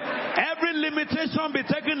away, every limitation be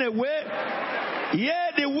taken away.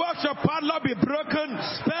 The works of padlock be broken,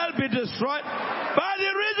 spell be destroyed by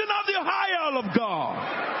the reason of the high oil of God.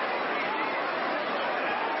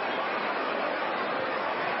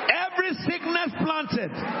 Every sickness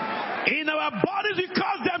planted in our bodies, we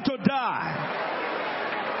cause them to die.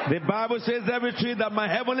 The Bible says every tree that my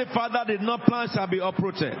heavenly Father did not plant shall be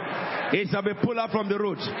uprooted. It shall be pulled out from the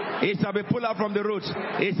roots. It shall be pulled out from the roots.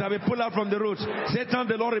 It shall be pulled out from the roots. Satan,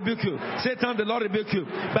 the Lord rebuke you. Satan, the Lord rebuke you.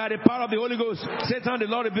 By the power of the Holy Ghost. Satan, the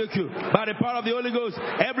Lord rebuke you. By the power of the Holy Ghost.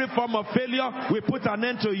 Every form of failure, we put an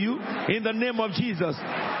end to you in the name of Jesus.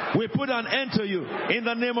 We put an end to you in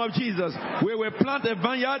the name of Jesus. We will plant a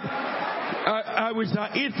vineyard. We shall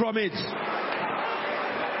eat from it.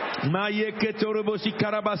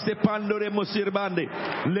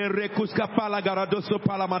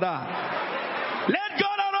 Let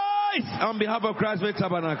God arise on behalf of Christ's Faith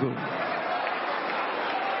Tabernacle.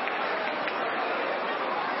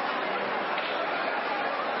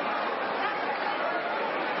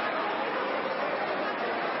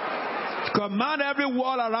 Command every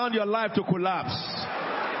wall around your life to collapse.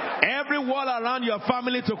 Every wall around your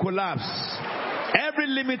family to collapse. Every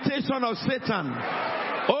limitation of Satan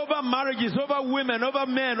over marriages, over women, over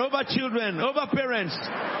men, over children, over parents,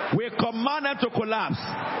 we command them to collapse.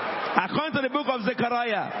 According to the book of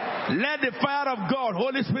Zechariah, let the fire of God,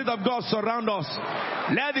 Holy Spirit of God, surround us.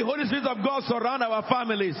 Let the Holy Spirit of God surround our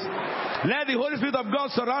families. Let the Holy Spirit of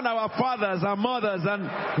God surround our fathers, our mothers, and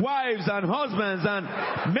wives, and husbands, and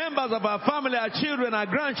members of our family, our children, our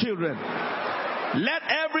grandchildren. Let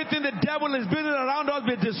everything the devil is building around us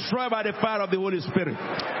be destroyed by the fire of the Holy Spirit.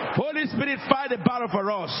 Holy Spirit, fight the battle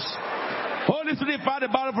for us. Holy Spirit, fight the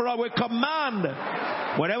battle for us. We command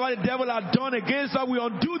whatever the devil has done against us, we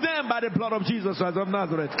undo them by the blood of Jesus Christ of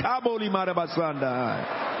Nazareth. Kaboli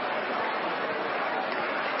Marabasanda.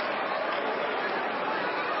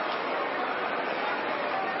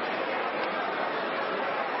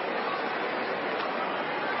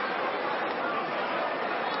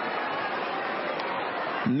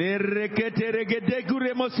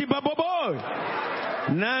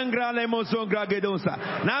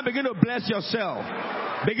 Now begin to bless yourself.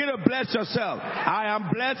 Begin to bless yourself. I am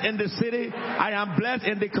blessed in the city. I am blessed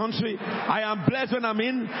in the country. I am blessed when I'm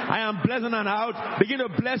in. I am blessed when I'm out. Begin to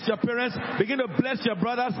bless your parents. Begin to bless your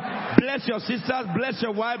brothers. Bless your sisters. Bless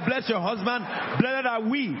your wife. Bless your husband. Blessed are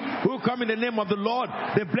we who come in the name of the Lord.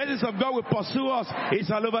 The blessings of God will pursue us. It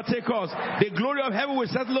shall overtake us. The glory of heaven will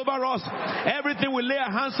settle over us. Everything we lay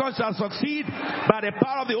our hands on shall succeed by the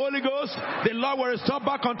power of the Holy Ghost. The Lord will restore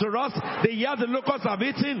back unto us the year the locusts have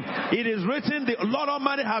eaten. It is written, the Lord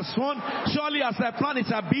Almighty has sworn, surely as I plan it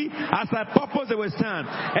shall be, as I purpose it will stand.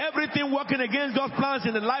 Everything working against God's plans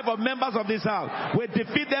in the life of members of this house, we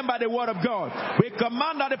defeat them by the word of God. We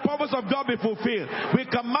command that the purpose of God be fulfilled. We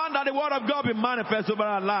command that the word of God be manifest over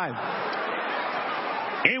our life.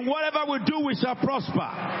 In whatever we do, we shall prosper.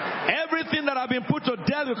 Everything that have been put to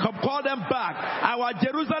death, we can call them back. Our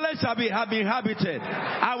Jerusalem shall be inhabited.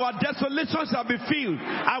 Our desolation shall be filled.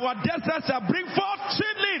 Our deserts shall bring forth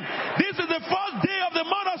seedling. This is the first day of the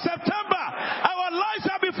month of September. Our lives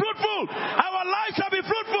shall be fruitful. Our lives shall be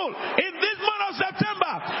fruitful. In this month of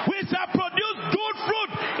September, we shall produce good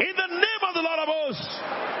fruit in the name of the Lord of hosts.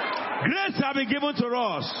 Grace shall be given to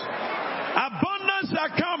us. Abundance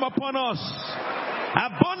shall come upon us.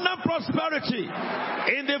 Abundant prosperity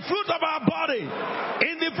in the fruit of our body,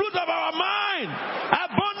 in the fruit of our mind.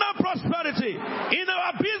 Abundant prosperity in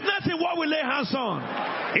our business, in what we lay hands on.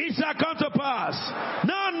 It shall come to pass.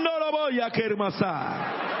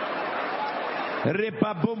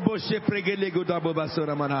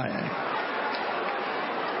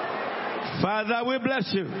 Father, we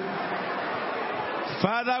bless you.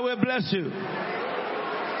 Father, we bless you.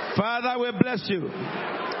 Father, we bless you.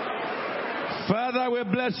 Father, we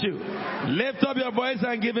bless you. Lift up your voice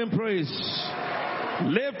and give him praise.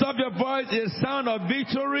 Lift up your voice. A sound of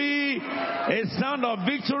victory. A sound of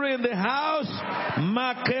victory in the house.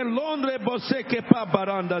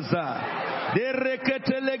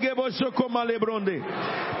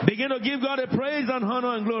 Begin to give God a praise and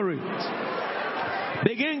honor and glory.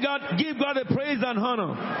 Give God a praise and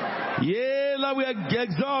honor. Yeah, Lord, we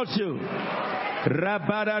exalt you.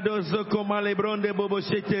 Rabaradozo malebronde bobo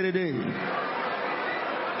sheterede.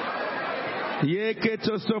 Ye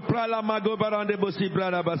keto soprala magobarande bosi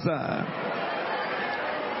brada basa.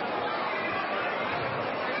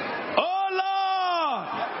 Oh Lord!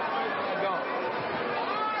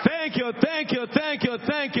 Thank you, thank you, thank you,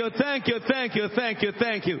 thank you, thank you, thank you, thank you,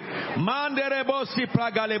 thank you. Mandere bosi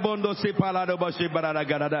pragale bondo si palado bosi barada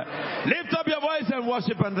garada. Lift up your voice and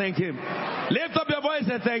worship and thank him. Lift up your voice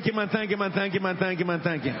and thank him and thank him and thank him and thank him and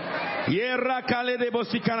thank him. Yerra kale de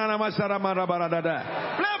bosi kanana masara marabarada.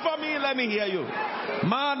 Play for me, let me hear you.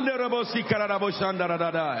 Mandere bosi kanana boshandara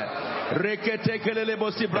dada. Rekete kelele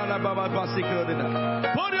bosi brada baba basi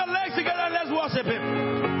krodida. Put your legs together and let's worship him.